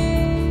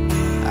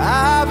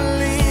 I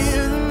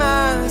believe that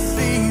my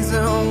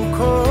season will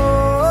come,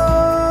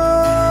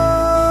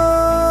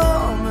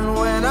 and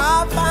when I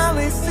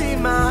finally see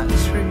my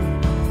tree,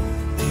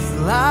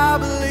 still I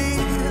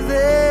believe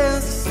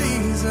there's a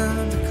season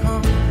to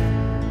come.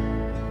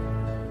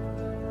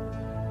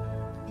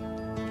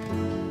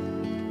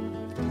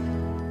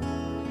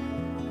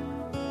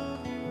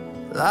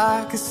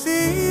 Like a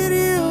seed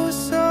you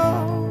sow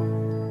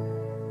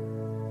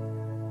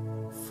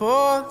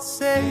for the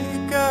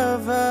sake of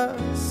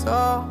us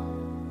all,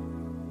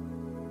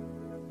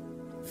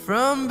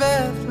 from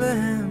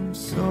Bethlehem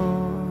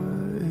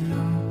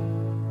soil,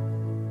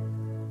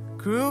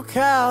 grew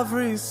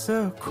Calvary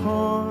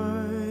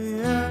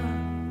sequoia.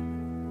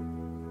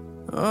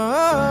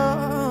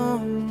 Oh.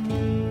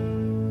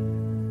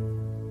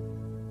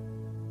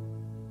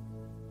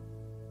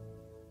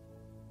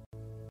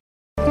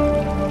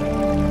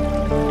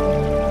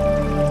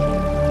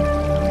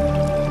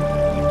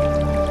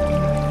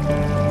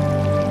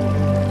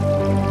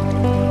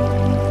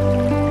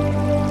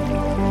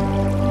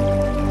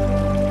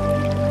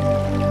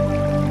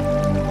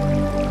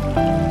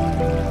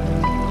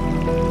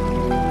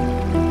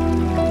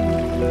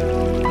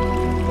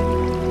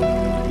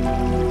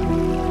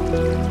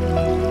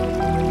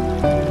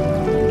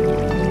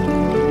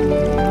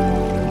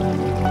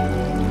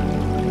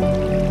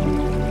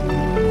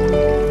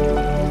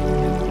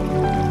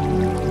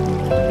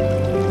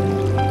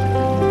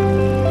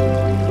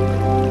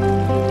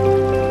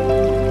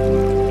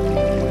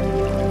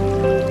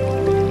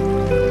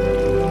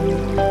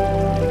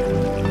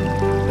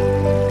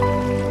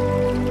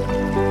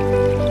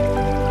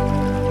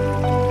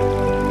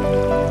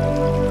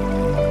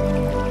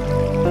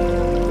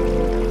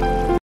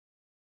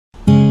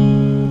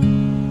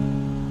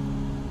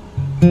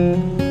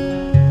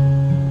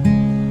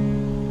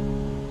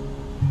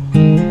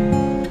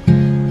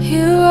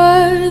 You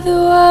are the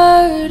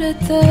Word at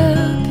the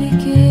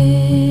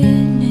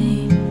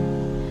beginning,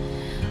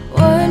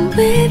 one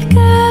with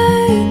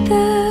God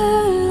the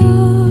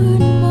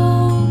Lord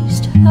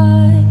Most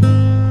High.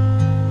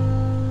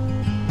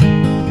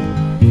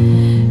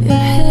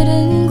 Your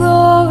hidden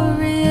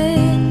glory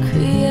in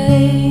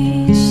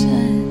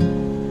creation,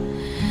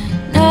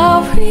 now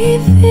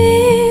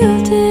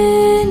revealed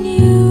in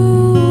you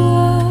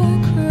are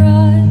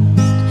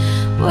Christ.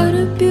 What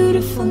a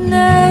beautiful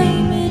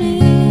name it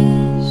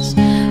is.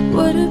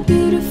 What a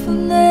beautiful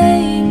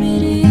name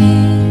it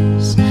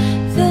is.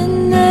 The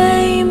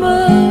name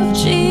of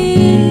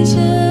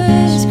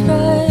Jesus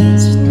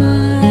Christ,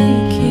 my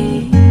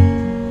King.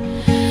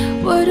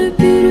 What a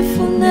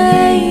beautiful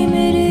name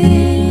it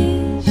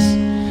is.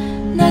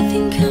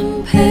 Nothing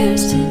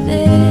compares to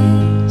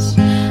this.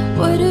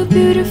 What a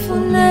beautiful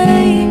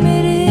name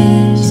it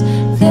is.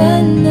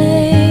 The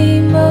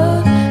name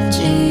of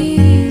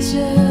Jesus.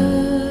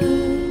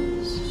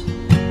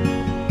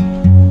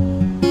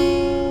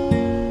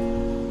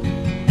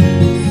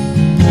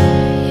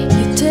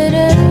 You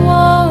didn't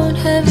want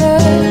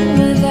heaven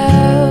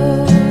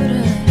without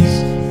us,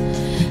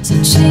 so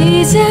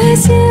Jesus,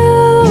 you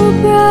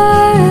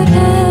brought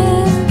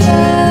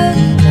heaven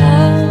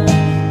down.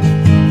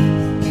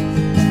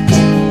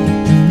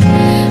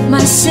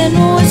 My sin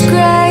was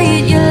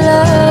great, your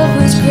love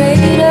was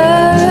greater.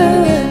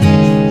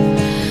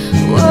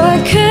 What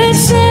could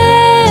separate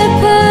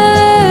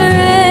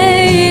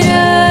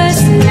us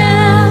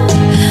now?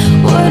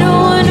 What a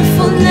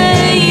wonderful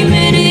name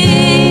it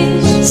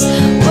is.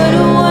 What a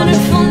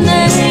wonderful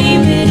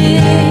name it is.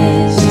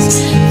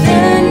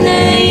 The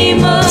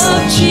name of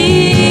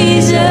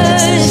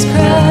Jesus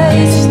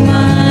Christ,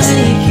 my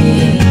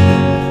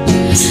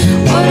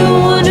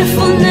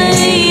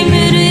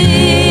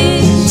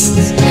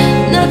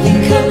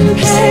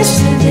yes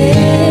it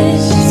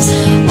is.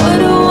 What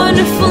a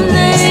wonderful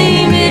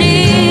name it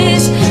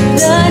is,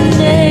 the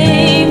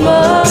name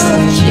of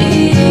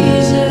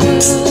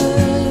Jesus.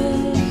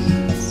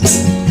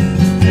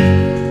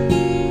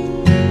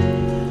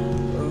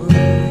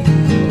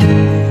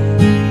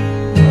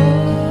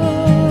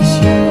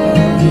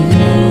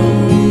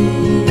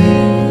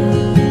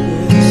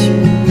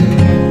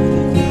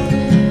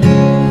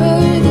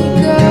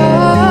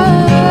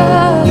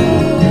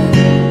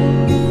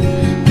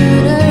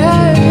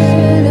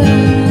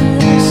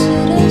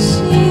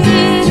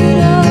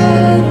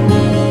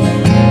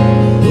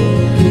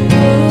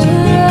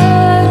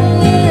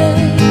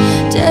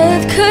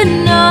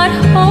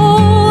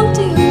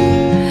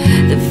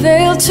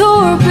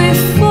 Tore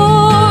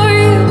before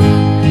you,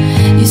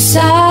 you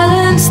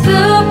silenced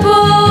the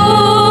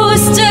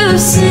boast of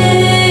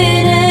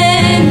sin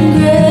and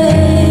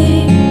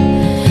grave.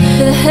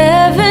 The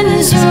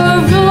heavens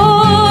are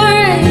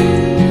roaring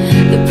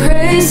the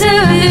praise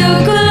of your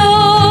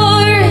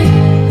glory,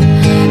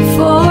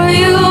 for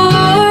you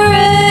are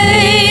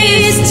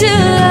raised to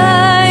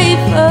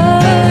life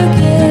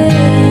again.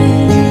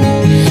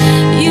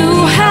 You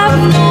have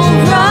no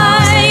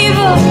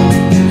rival,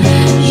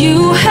 you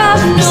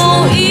have no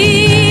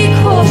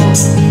equal,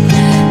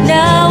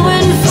 now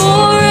and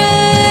forever,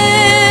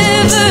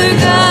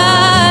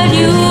 God,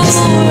 you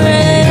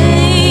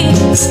reign.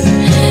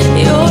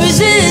 Yours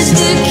is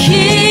the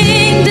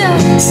kingdom,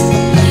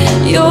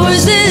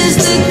 yours is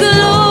the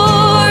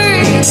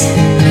glory,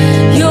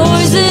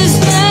 yours is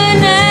the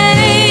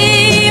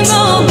name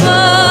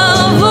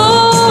above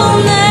all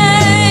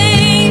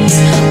names.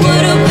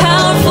 What a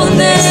powerful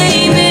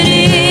name it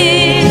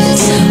is,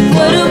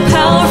 what a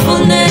powerful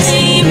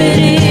name it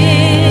is.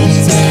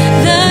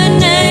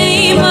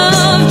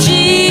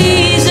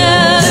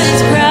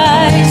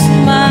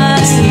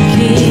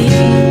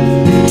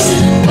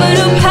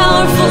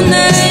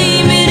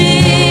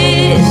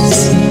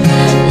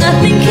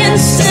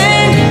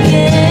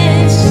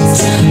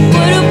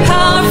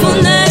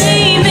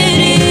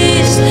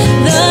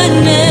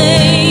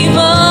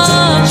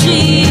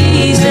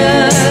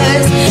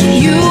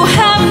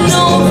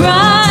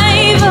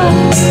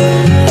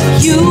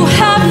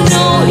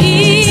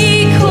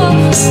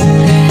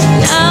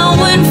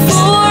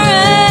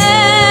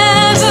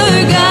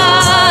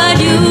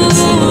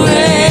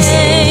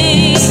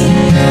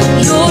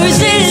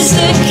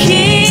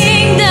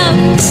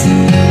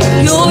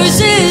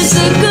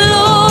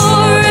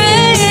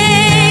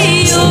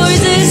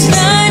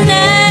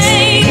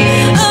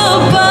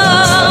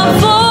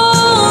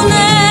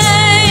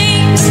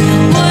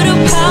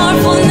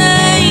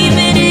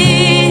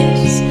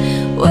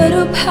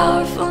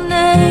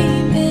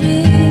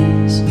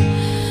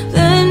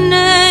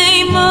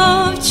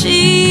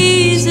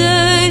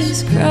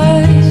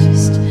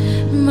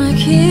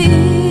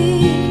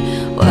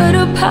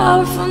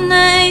 Powerful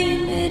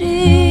name it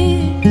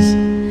is,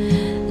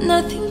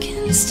 nothing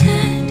can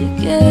stand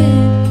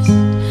against.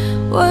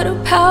 What a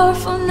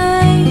powerful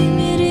name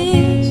it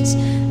is,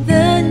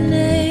 the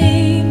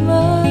name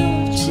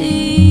of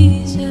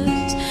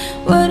Jesus.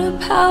 What a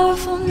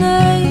powerful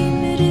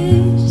name it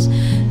is,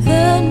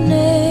 the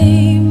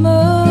name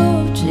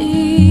of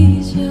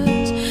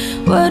Jesus.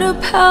 What a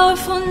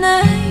powerful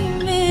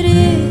name it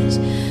is,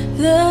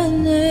 the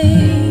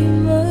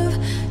name of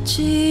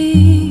Jesus.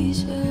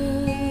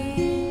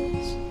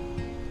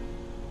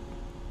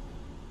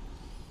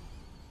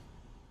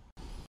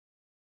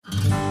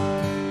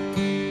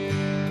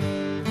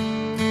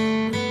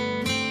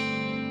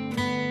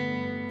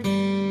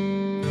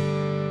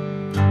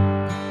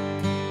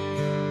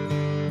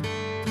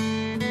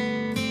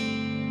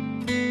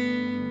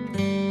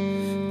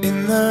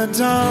 In the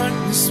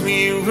darkness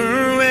we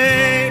were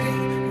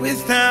waiting,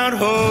 without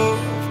hope,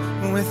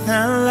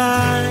 without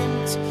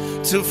light,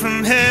 till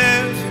from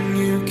heaven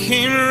you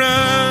came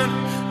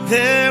running.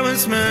 There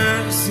was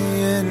mercy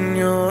in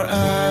your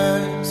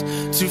eyes,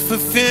 to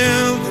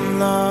fulfill the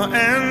law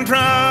and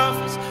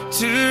prophets.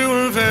 To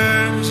a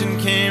virgin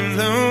came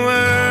the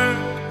word,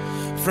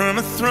 from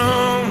a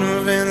throne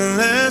of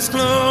endless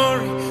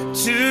glory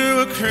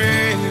to a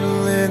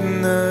cradle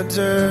in the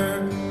dirt.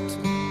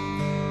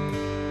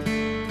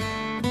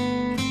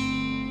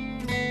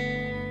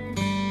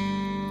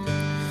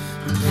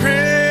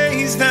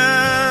 Praise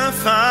the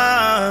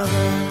Father,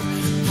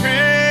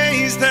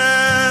 praise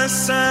the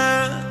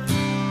Son,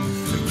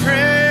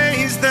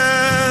 praise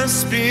the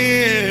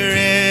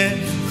Spirit,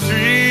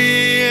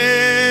 three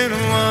in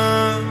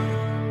one.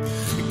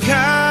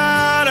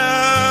 God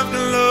of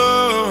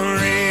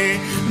glory,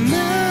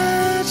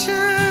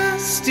 majesty,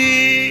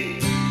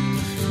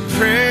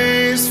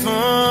 praise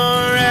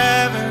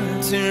forever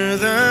to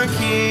the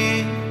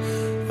King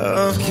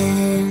of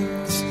Kings.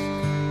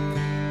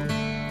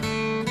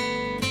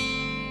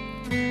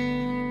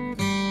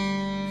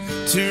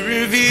 To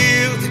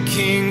reveal the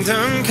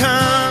kingdom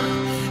come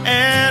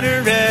and to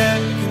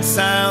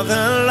reconcile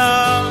the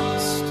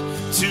lost,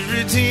 to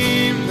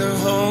redeem the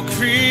whole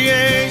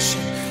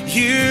creation.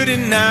 You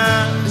did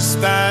not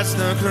despise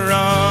the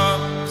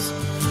cross,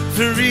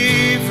 for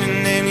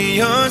even in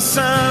your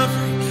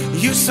suffering,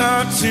 you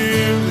saw to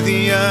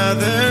the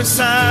other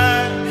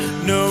side,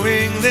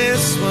 knowing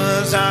this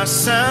was our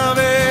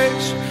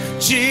salvation.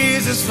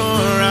 Jesus, for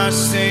our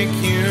sake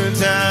you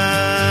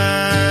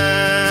died.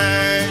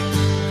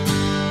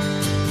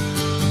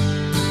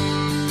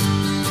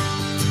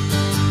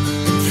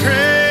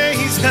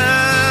 Praise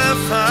the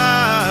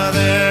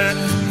Father,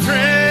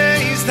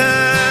 praise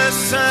the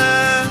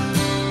Son,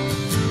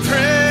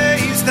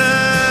 praise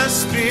the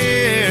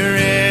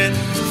Spirit,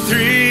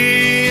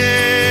 three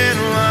in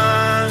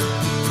one.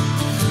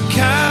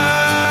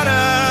 God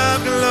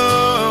of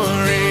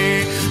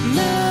glory,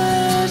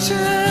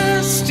 majesty,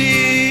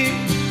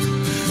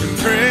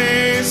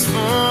 praise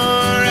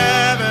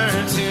forever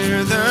to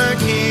the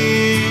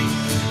King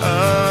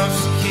of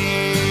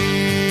Kings.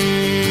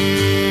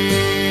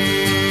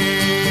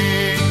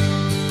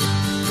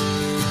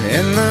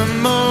 In the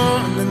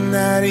morning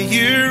that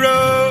you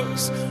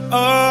rose,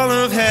 all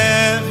of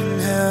heaven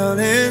held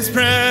his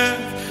breath,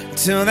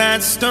 till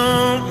that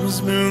stone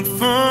was moved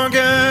for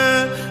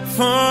good,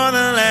 for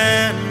the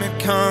Lamb had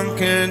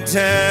conquered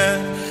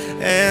death.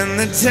 And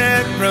the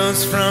dead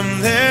rose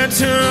from their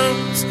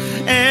tombs,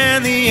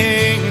 and the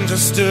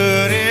angels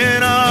stood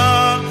in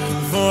awe,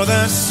 for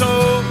the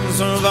souls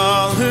of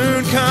all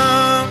who'd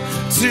come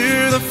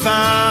to the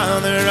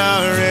Father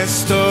are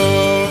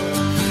restored.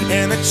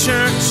 And the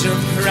church of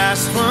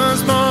Christ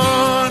was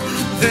born,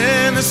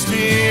 then the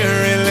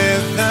Spirit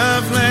lit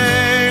the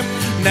flame.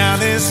 Now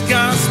this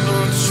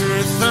gospel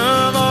truth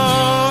of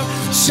all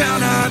shall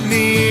not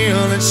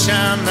kneel and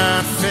shall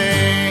not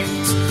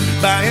faint.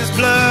 By his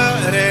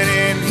blood and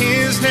in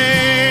his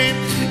name,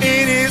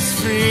 in his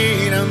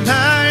freedom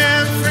I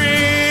am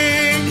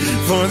free.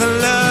 For the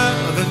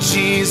love of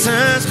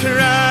Jesus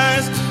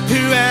Christ,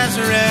 who has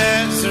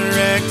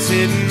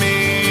resurrected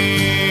me.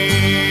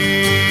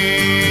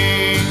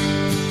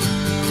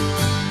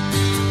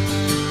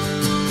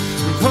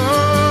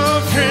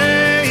 Oh,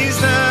 praise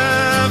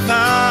the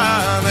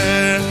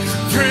Father,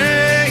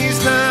 praise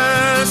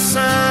the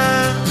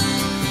Son,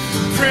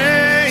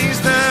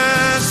 praise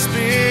the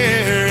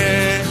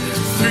Spirit,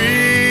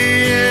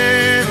 three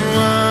in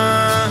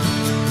one.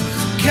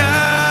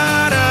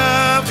 God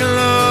of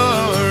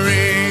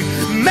glory,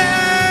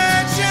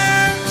 majesty,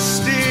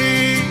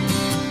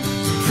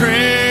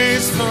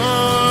 praise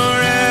forever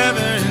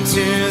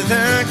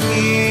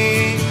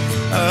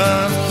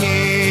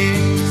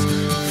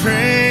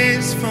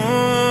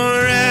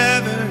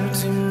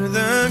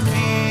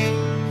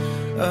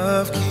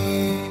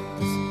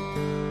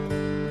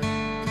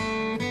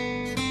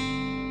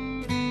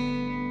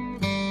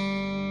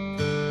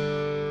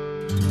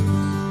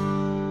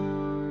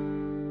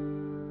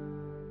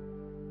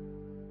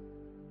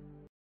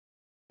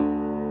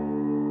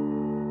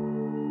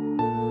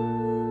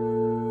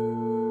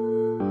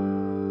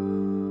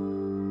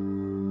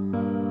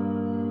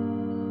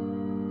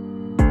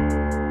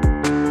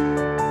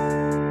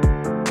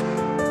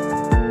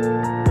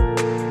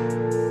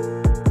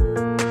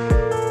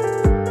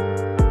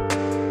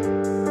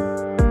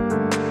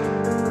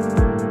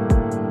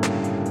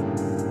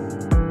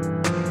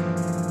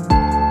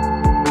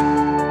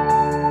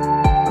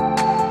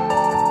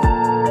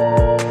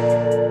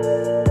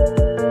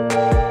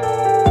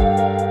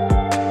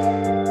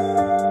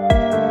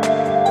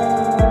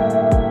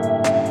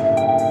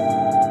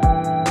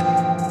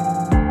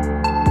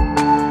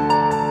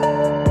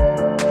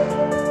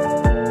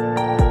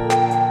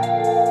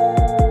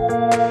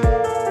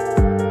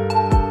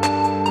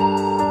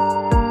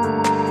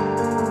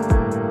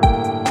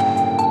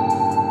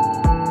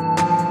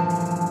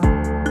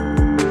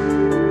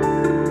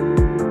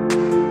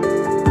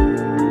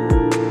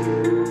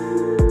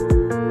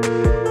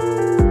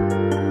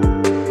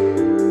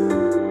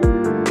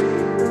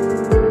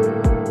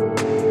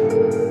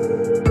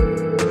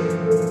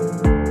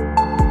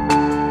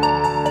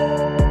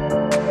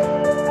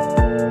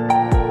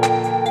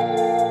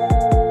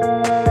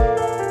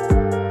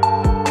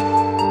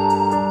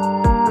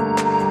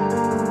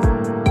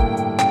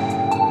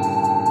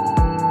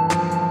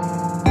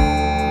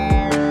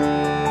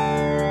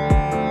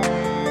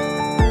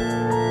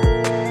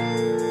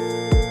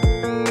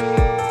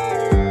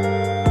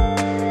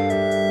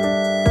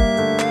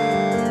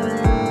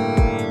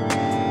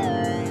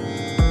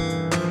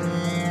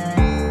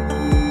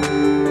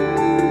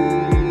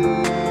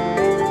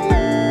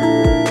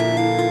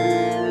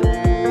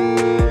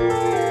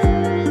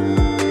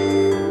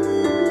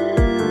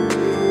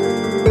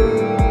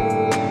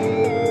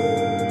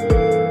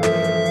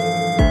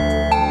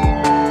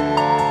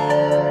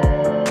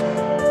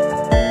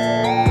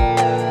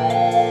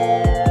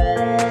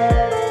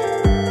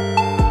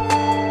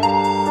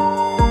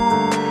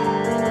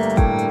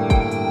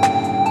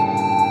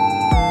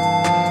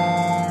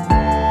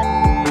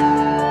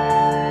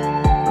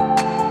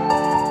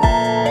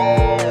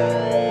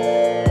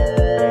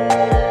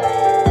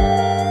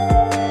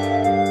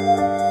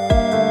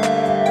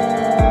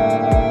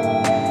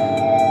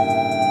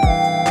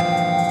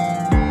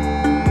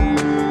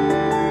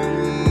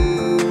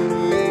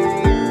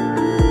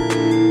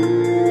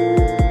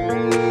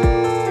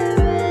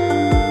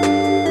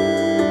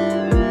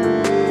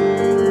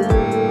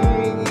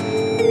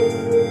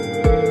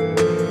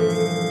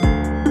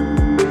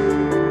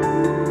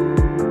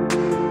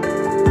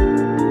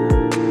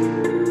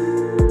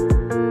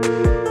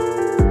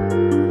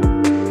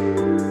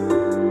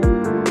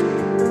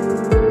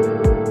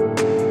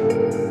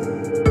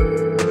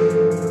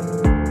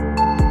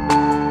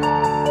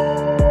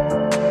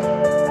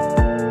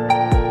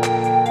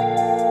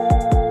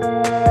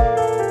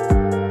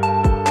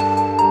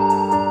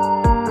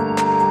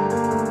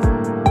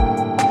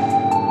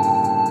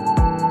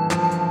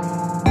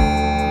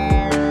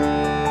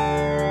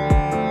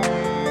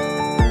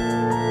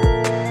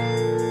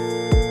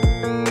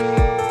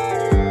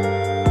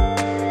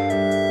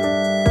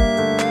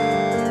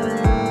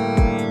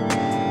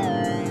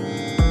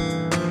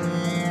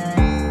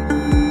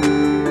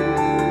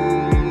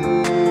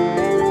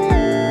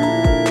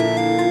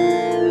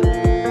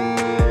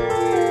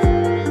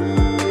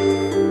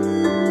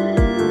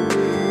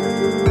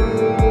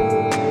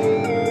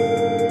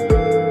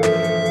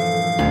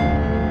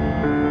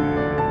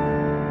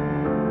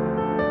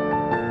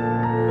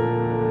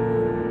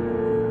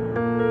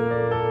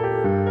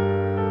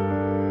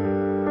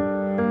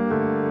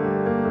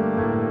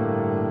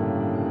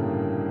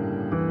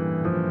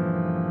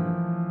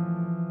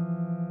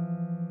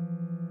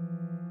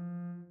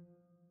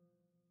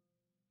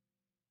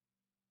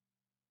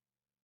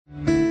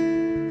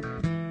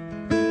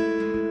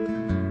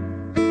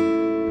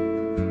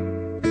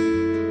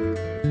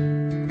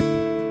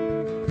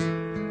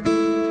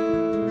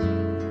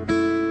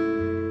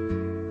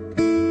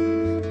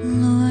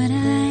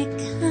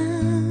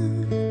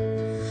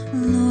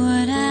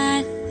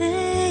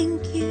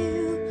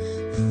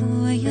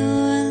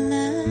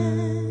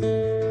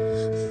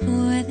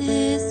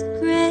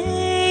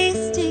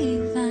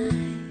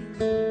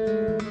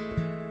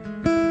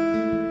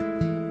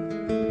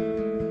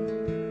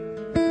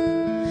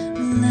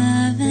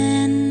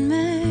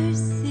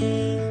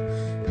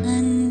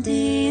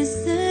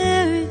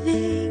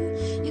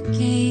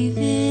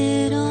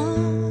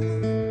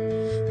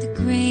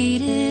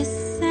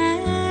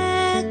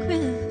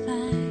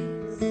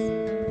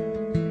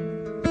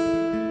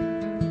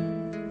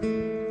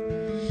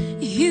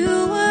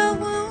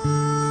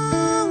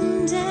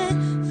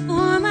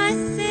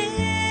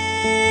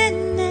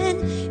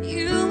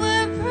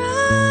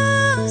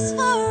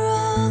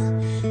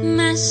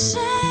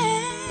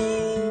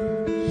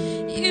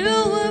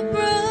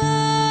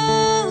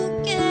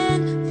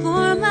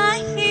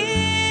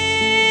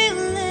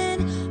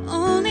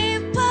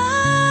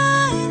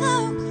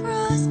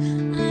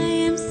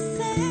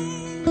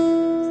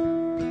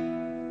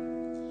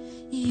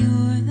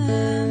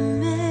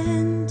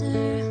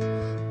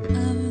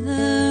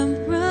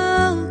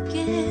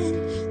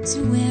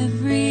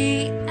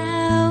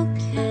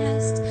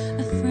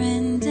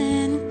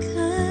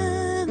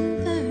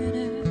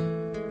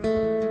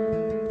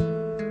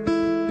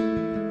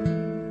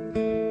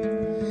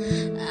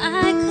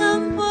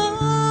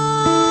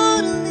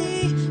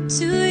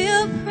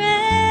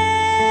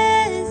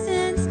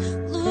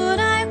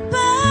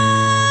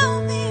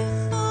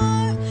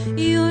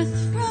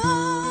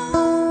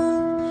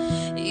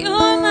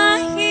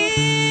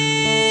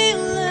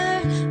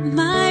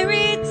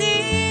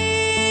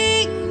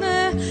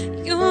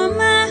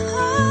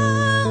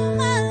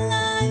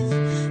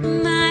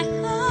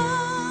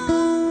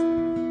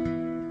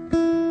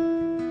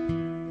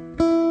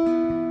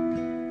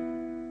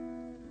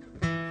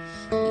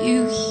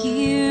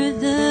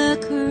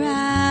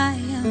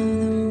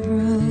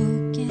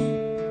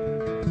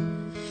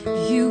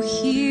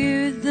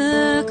hear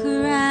the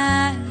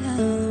cry of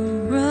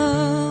the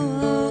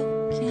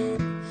broken.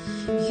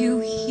 You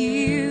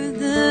hear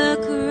the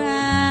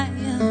cry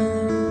of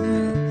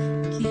the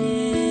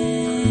broken.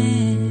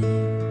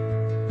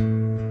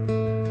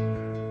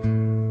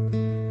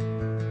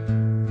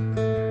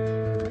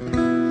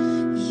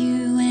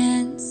 You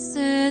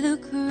answer the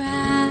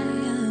cry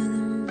of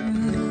the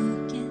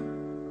broken.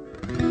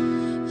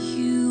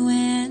 You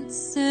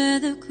answer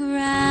the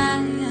cry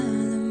of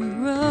the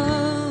broken.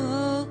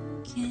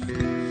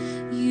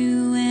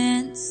 You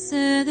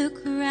answer the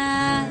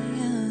cry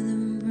of the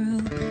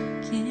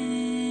broken.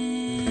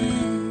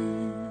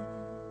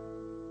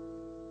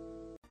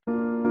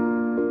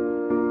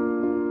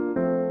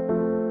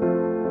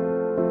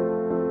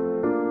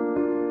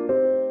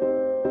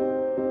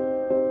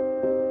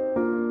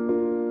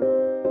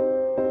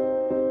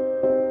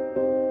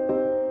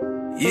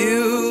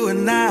 You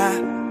and I,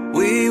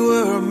 we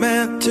were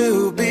meant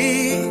to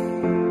be.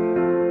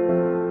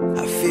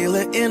 I feel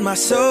it in my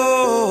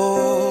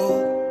soul.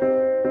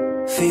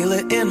 Feel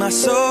it in my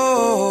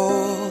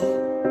soul.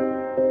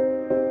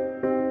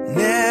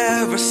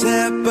 Never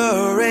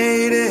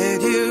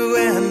separated, you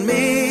and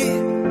me.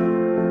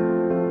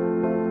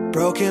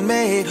 Broken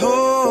made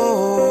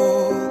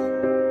whole.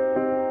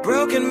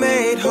 Broken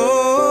made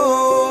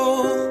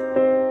whole.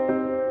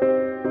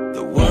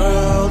 The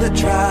world, it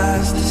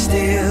tries to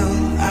steal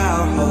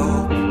our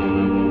hope.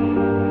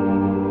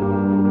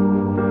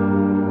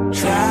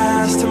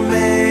 Tries to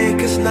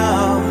make us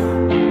numb,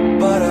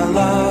 but our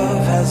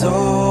love has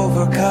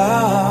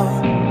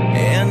overcome.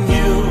 And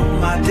you,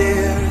 my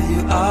dear,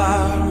 you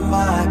are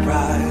my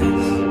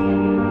prize.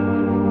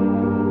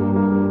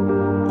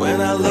 When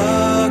I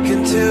look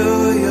into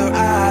your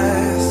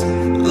eyes,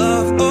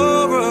 love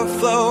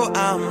overflow,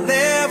 I'm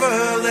never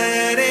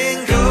letting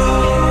go.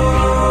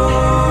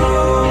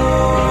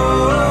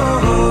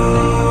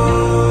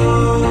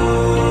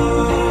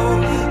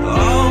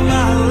 All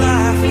my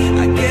life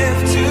I give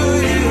to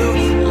you.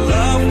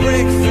 Love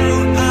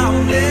breakthrough, I'm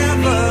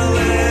never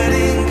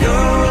letting go.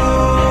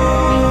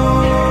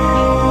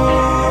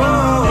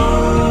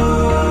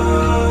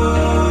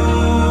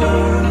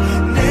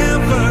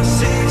 Never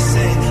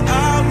ceasing,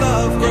 our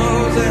love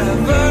grows,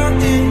 ever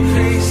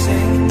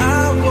increasing. I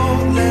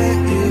won't let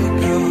you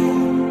go.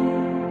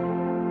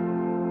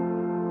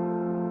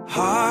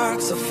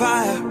 Hearts of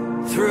fire,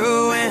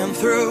 through and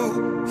through.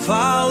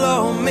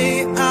 Follow me,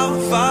 I'll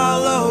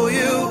follow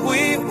you.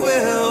 We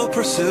will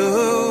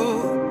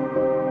pursue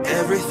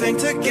everything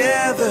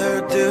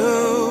together, do.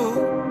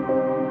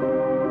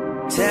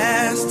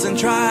 Tests and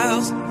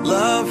trials,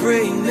 love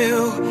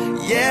renew.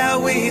 Yeah,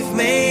 we've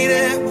made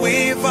it.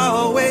 We've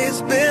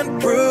always been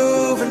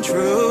proven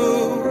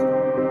true.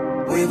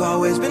 We've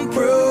always been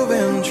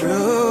proven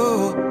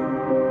true.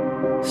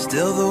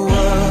 Still the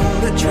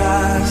world, that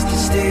tries to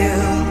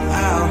steal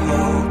our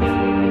hope.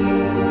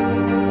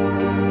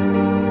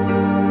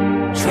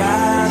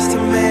 Tries to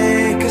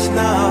make us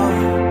numb,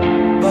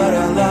 but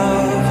our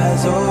love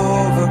has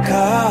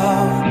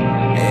overcome.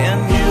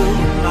 And you,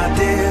 my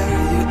dear,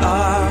 you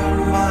are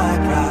my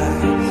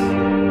prize.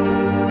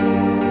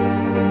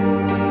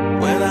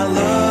 When I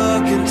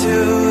look into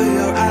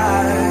your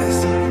eyes,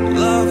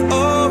 love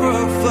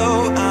overflow,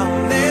 I'm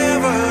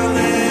never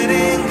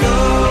letting go.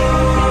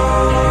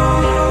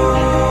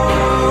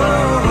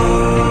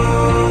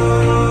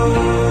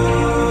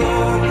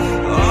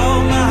 All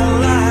my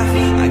life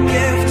I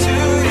give to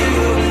you.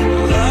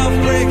 Love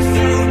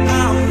breakthrough,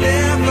 I'm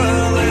never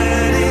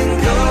letting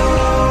go.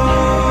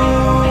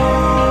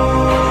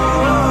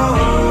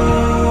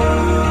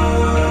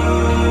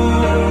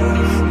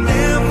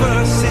 Never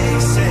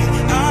ceasing,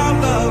 our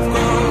love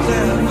grows,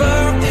 ever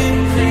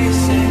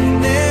increasing.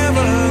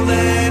 Never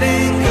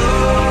letting go.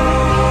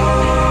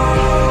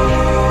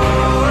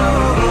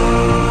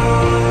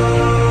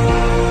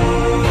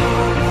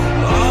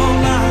 All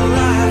my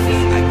life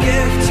I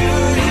give to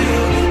you.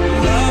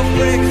 Love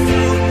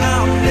breakthrough,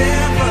 I'm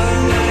never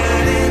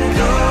letting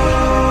go.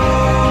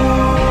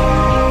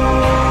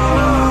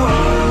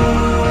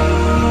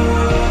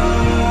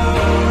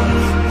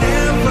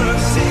 Never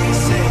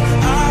ceasing,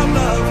 our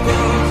love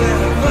grows,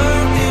 ever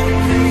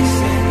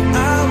increasing.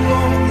 I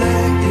won't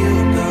let you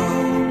go.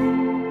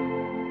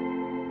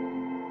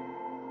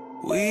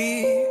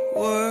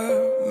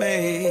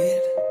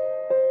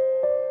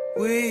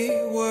 We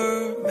were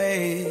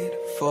made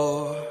for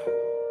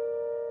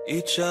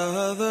each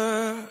other.